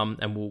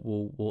 and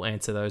we'll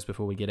answer those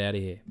before we get out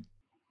of here.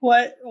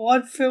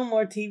 What film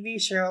or TV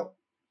show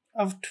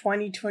of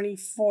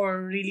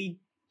 2024 really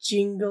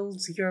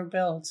jingles your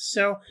bells?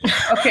 So,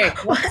 okay,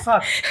 what the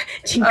fuck?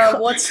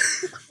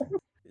 What's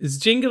It's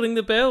jingling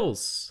the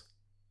bells.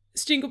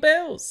 It's Jingle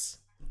Bells.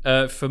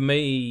 For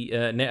me,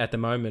 at the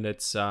moment,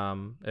 it's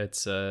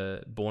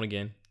Born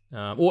Again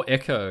or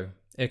Echo.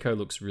 Echo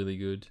looks really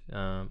good.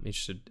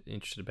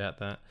 Interested about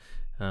that.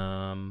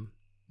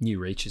 New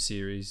Reacher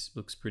series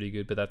looks pretty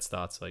good, but that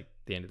starts like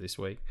the end of this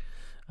week.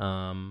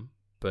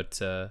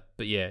 But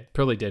yeah,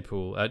 probably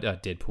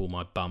Deadpool,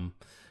 my bum.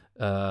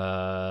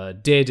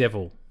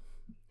 Daredevil.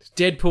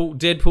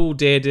 Deadpool,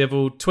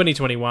 Daredevil,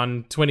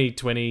 2021,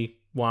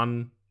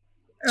 2021,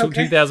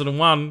 Okay.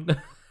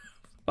 2001.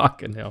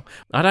 Fucking hell.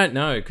 I don't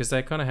know, because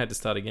they kind of had to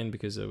start again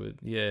because it would,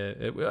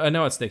 I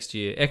know it's next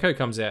year. Echo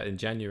comes out in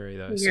January,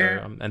 though,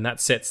 Yeah. so and that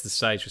sets the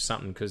stage for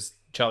something, because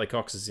Charlie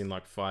Cox is in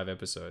like 5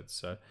 episodes,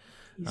 so...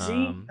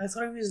 See, I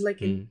thought it was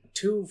like in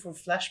 2 for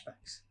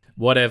flashbacks.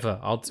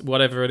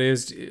 Whatever it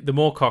is, the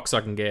more Cox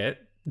I can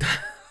get...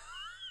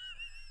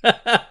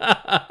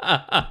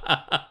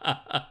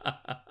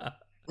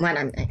 What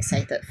I'm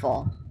excited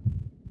for,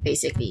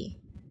 basically,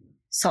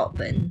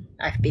 Saltburn.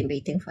 I've been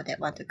waiting for that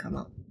one to come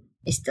out.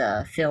 It's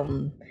the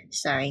film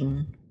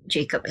starring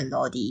Jacob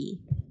Elordi.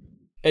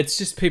 It's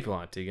just people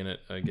aren't digging it,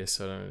 I guess.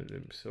 I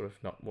don't, sort of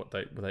not what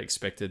they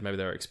expected. Maybe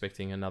they were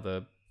expecting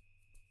another,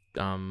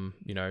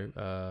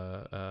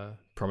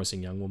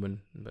 promising young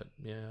woman. But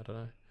yeah, I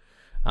don't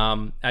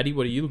know. Addy,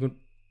 what are you looking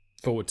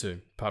forward to,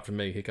 apart from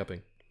me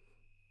hiccuping?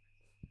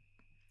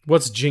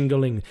 What's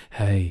jingling?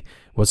 Hey,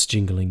 what's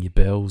jingling your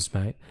bells,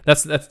 mate?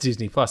 That's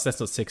Disney Plus. That's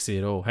not sexy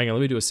at all. Hang on,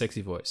 let me do a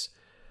sexy voice.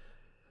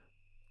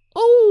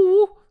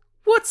 Oh,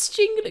 what's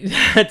jingling?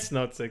 That's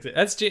not sexy.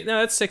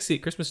 That's sexy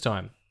at Christmas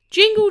time.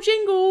 Jingle,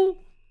 jingle,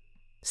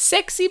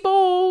 sexy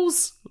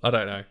balls. I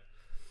don't know.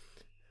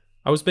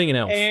 I was being an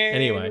elf. And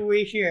Anyway,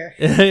 we're here.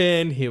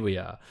 and here we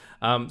are.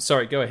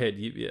 Sorry, go ahead.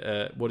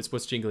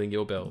 What's jingling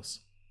your bells?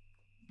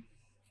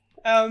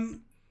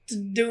 Dune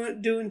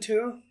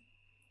 2.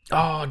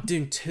 Oh,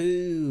 Dune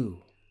 2.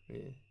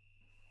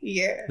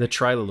 Yeah. The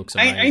trailer looks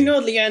amazing. I know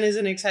Leanne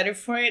isn't excited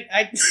for it.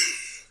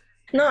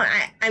 No,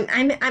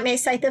 I'm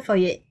excited for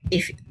you.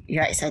 If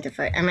you're excited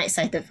for it, I'm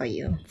excited for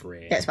you.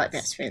 Friends. That's what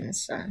best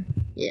friends are.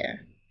 Yeah.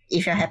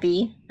 If you're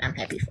happy, I'm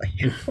happy for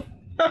you.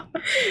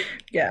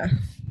 Yeah.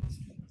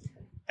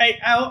 I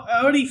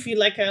already feel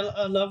like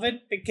I love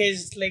it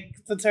because like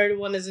the third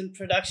one is in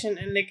production,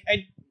 and like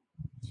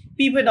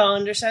people don't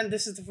understand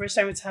this is the first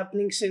time it's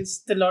happening since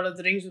The Lord of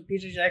the Rings with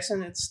Peter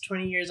Jackson. It's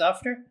 20 years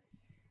after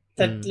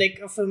that like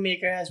a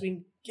filmmaker has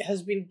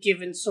been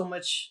given so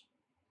much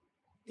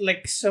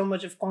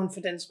of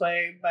confidence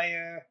by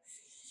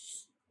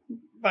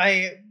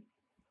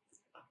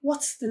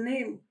what's the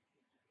name?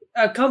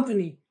 A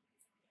company.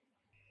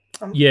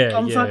 I'm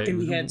fucked in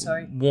the head,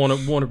 sorry.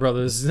 Warner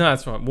Brothers. No,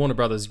 that's right. Warner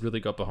Brothers really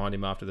got behind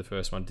him after the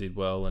first one did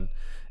well, and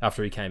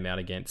after he came out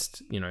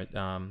against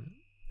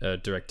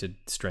directed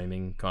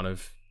streaming kind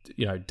of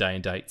day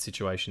and date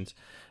situations.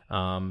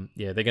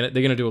 They're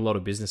gonna do a lot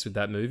of business with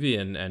that movie,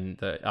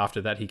 and after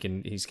that he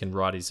can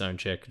write his own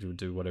check to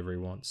do whatever he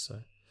wants.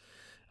 So,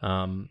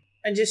 I'm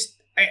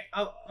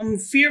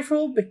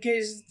fearful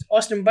because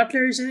Austin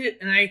Butler is in it,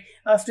 and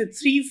after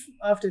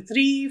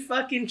three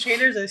fucking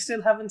trailers, I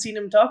still haven't seen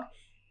him talk.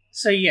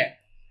 So yeah.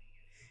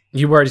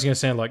 You worried he's gonna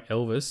sound like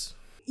Elvis?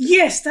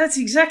 Yes, that's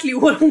exactly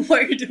what I'm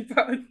worried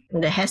about.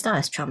 The hairstyle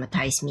has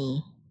traumatized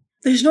me.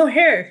 There's no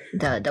hair.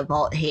 The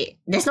bald head.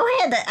 There's no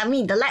hair.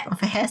 The lack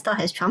of a hairstyle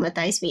has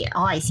traumatized me.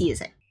 All I see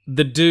is it.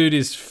 The dude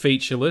is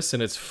featureless,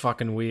 and it's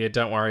fucking weird.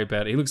 Don't worry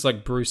about it. He looks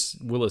like Bruce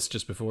Willis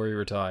just before he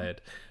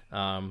retired.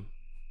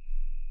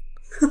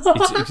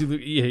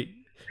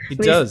 It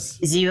With does.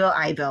 0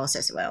 eyebrows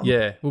as well.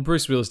 Yeah. Well,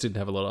 Bruce Willis didn't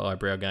have a lot of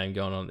eyebrow game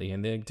going on at the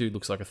end there. Dude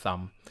looks like a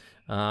thumb.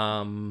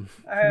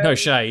 No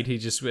shade. He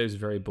was a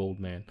very bald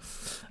man.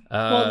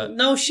 Well,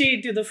 no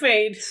shade to the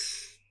fade.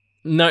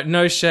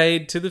 No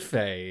shade to the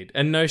fade.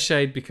 And no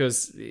shade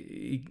because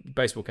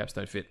baseball caps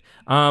don't fit.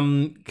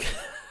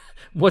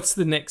 What's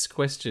the next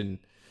question,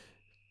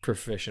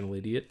 professional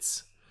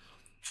idiots?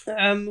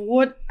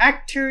 What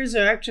actors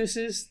or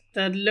actresses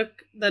that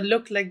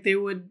look like they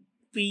would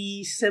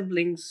be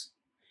siblings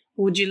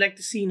would you like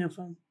to see in a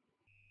film?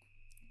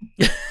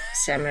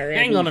 Samuel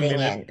Hang on a Weaving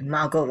minute. and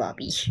Margot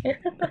Robbie.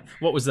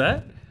 What was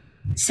that?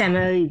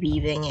 Samuel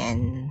Weaving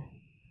and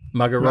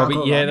Margot Robbie.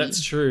 Margot Yeah, Robbie.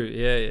 that's true.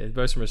 Yeah,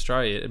 both from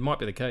Australia. It might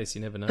be the case.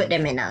 You never know. put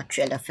them in a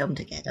thriller film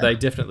together. They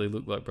definitely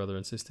look like brother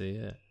and sister.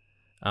 Yeah.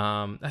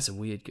 That's a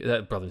weird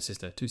brother and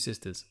sister. Two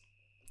sisters.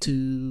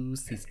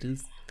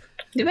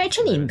 They were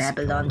actually in That's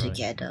Babylon probably-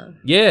 together.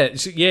 Yeah,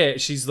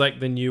 she's like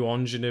the new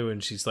ingenue,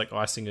 and she's like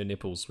icing her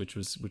nipples, which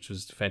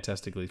was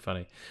fantastically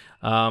funny.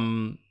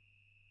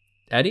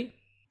 Addie?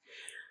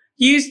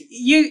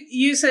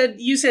 You said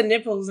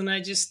nipples, and I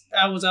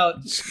was out.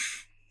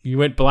 You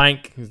went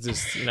blank. It's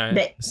just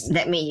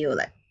That made you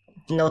like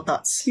no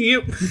thoughts,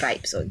 Yep.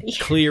 vibes only.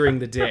 clearing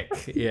the deck.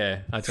 Yeah,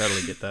 I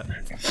totally get that.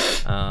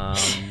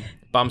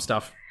 Bum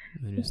stuff.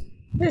 Just-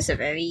 That's a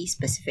very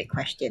specific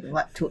question.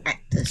 What 2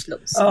 actors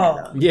look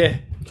similar? yeah,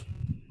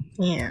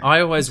 Yeah. I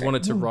always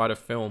wanted to write a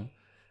film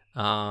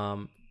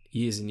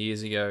years and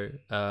years ago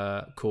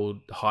called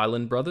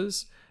Highland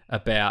Brothers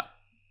about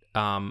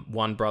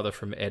one brother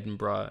from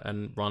Edinburgh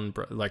and one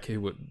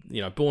who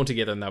were born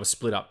together, and they were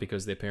split up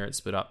because their parents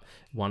split up.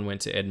 One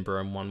went to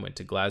Edinburgh and one went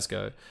to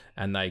Glasgow,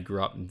 and they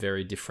grew up in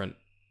very different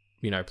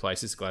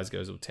places.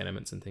 Glasgow's all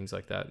tenements and things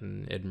like that,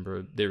 and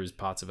Edinburgh, there is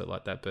parts of it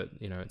like that, but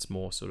it's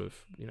more sort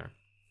of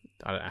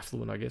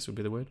affluent, I guess would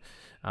be the word.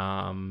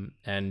 And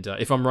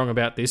if I'm wrong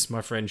about this,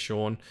 my friend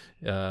Sean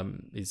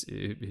he's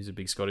a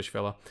big Scottish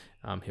fella.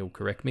 He'll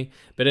correct me.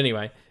 But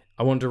anyway,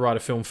 I wanted to write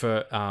a film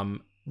for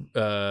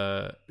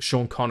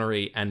Sean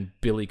Connery and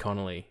Billy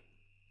Connolly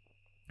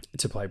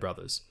to play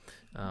brothers.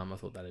 I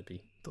thought that'd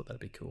be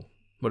cool.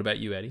 What about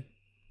you, Eddie?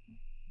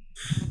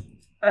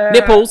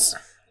 Nipples.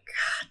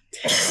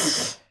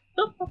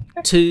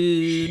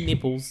 Two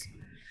nipples.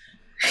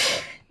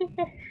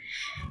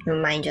 Your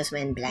mind just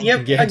went blank.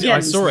 Yep. Yeah, Again, I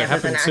saw it He's never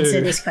happen gonna answer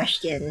too. this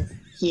question.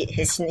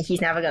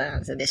 He's never gonna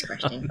answer this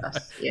question for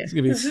us. Yeah. It's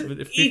gonna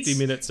be 50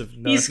 minutes of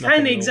It's nothing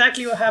kind of at all.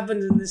 exactly what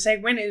happens in the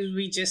segment.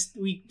 Is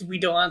we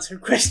don't answer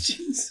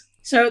questions.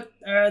 So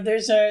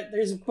there's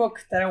a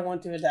book that I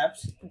want to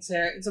adapt. It's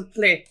a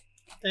play,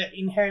 The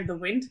Inherit the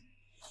Wind.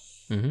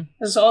 Mm-hmm.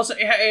 It's also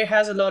it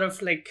has a lot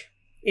of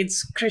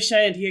it's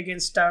Christianity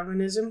against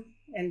Darwinism,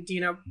 and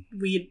did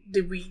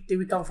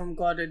we come from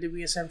God or did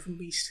we ascend from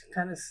beast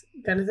kind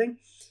of thing.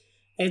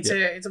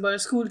 It's about a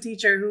school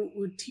teacher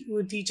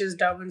who teaches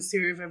Darwin's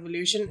theory of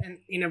evolution and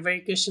in a very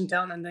Christian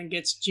town, and then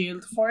gets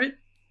jailed for it.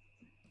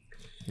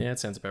 Yeah, that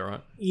sounds about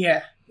right.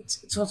 Yeah,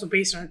 it's also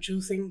based on a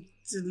true thing.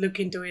 To look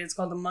into it, it's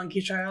called the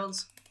Monkey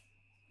Trials.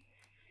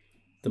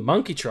 The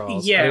monkey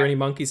trials. Yeah. Are there any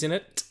monkeys in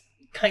it?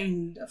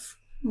 Kind of,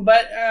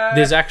 but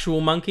There's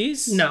actual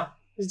monkeys? no,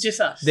 it's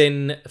just us.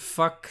 Then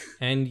fuck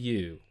and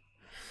you.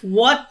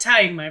 What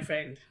time, my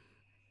friend?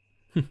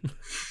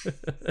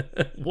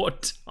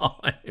 What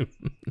time?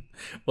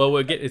 Well,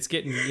 it's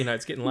getting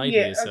late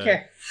Yeah, here, so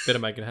okay. better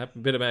make it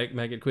happen. Better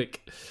make it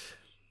quick.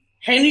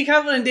 Henry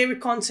Cavill and David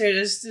Concert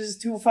is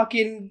two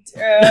fucking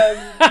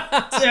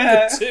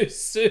Two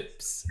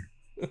soups.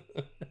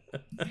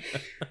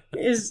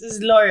 is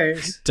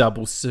lawyers.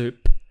 Double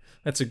soup.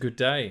 That's a good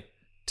day.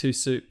 Two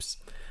soups.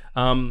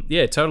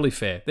 Yeah, totally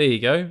fair. There you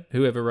go.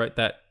 Whoever wrote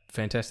that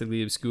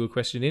fantastically obscure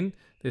question in,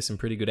 there's some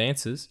pretty good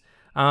answers.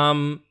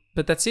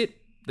 But that's it.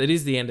 That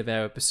is the end of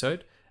our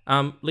episode.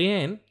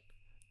 Leanne,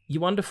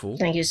 you're wonderful.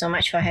 Thank you so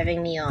much for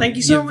having me on. Thank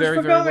you so You're much very,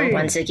 for very coming.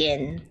 Once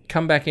again.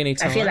 Come back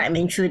anytime. I feel like I'm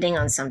intruding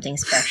on something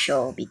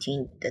special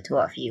between the two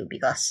of you,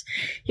 because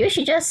you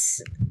should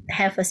just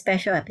have a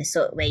special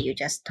episode where you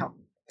just talk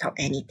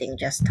anything,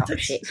 just talk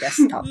shit,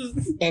 just talk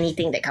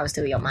anything that comes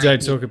to your mind.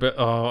 Don't talk about,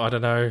 I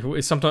don't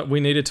know. Sometimes we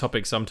need a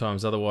topic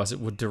sometimes, otherwise it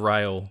would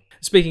derail.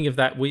 Speaking of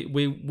that, we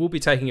will be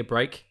taking a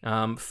break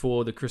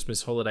for the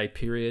Christmas holiday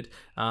period.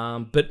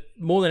 But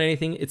more than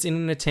anything, it's in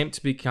an attempt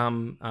to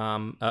become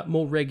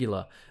more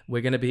regular.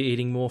 We're going to be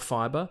eating more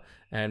fiber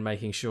and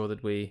making sure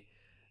that we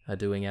are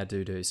doing our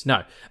doo-doos.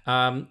 No,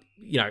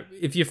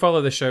 if you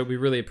follow the show, we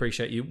really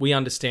appreciate you. We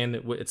understand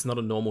that it's not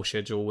a normal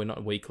schedule. We're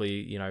not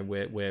weekly.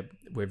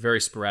 We're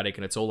very sporadic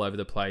and it's all over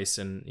the place.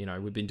 And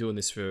we've been doing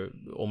this for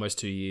almost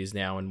 2 years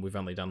now, and we've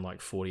only done like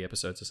 40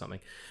 episodes or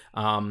something.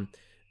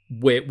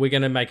 We're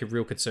going to make a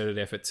real concerted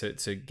effort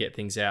to get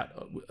things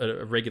out at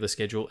a regular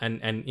schedule, and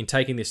in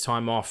taking this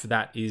time off,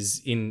 that is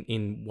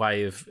in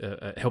way of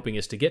helping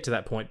us to get to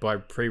that point by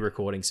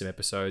pre-recording some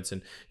episodes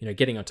and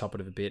getting on top of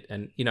it a bit,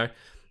 and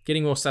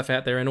getting more stuff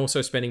out there, and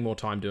also spending more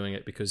time doing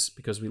it because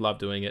we love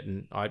doing it.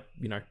 And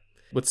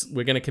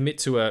we're going to commit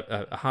to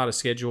a harder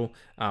schedule.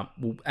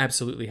 We'll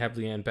absolutely have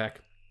Leanne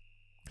back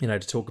to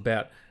talk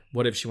about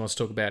whatever she wants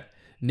to talk about.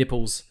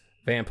 Nipples,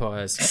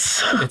 vampires.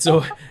 It's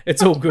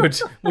all good.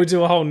 We'll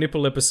do a whole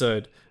nipple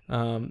episode.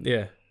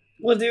 Yeah.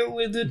 We'll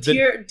do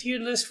tier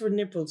list for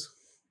nipples.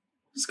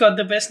 Who's got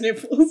the best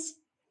nipples?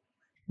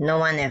 No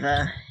one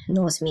ever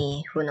knows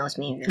me who knows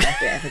me in real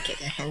life will ever get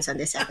their hands on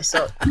this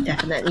episode.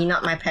 Definitely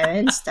not my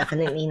parents.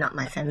 Definitely not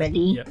my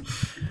family. Yep.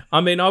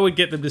 I mean, I would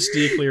get them to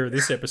steer clear of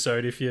this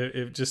episode if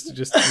just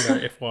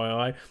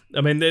FYI.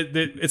 I mean,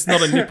 it's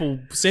not a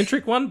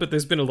nipple-centric one, but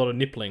there's been a lot of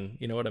nippling.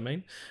 You know what I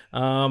mean?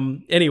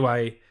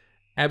 Anyway,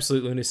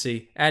 absolute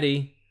lunacy.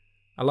 Addie,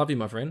 I love you,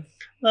 my friend.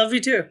 Love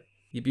you too.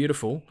 You're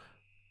beautiful.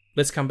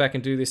 Let's come back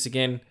and do this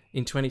again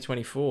in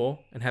 2024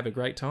 and have a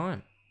great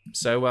time.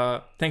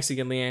 So thanks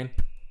again, Leanne.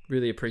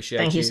 Really appreciate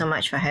it. Thank you so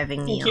much for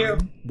having me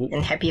on.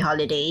 And happy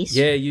holidays.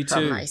 Yeah, you too.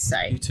 From my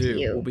side. You too.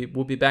 You.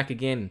 We'll be back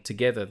again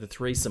together, the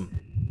threesome.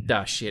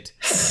 Shit.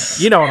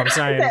 You know what I'm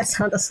saying. That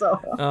sounded so.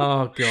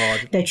 Oh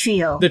god. The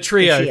trio. The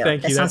trio.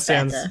 Thank you.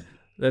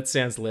 That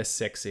sounds less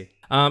sexy.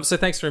 So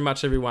thanks very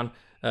much, everyone.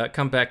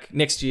 Come back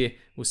next year.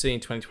 We'll see you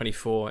in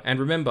 2024. And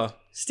remember,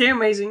 stay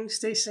amazing,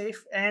 stay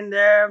safe, and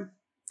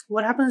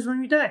what happens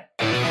when you die?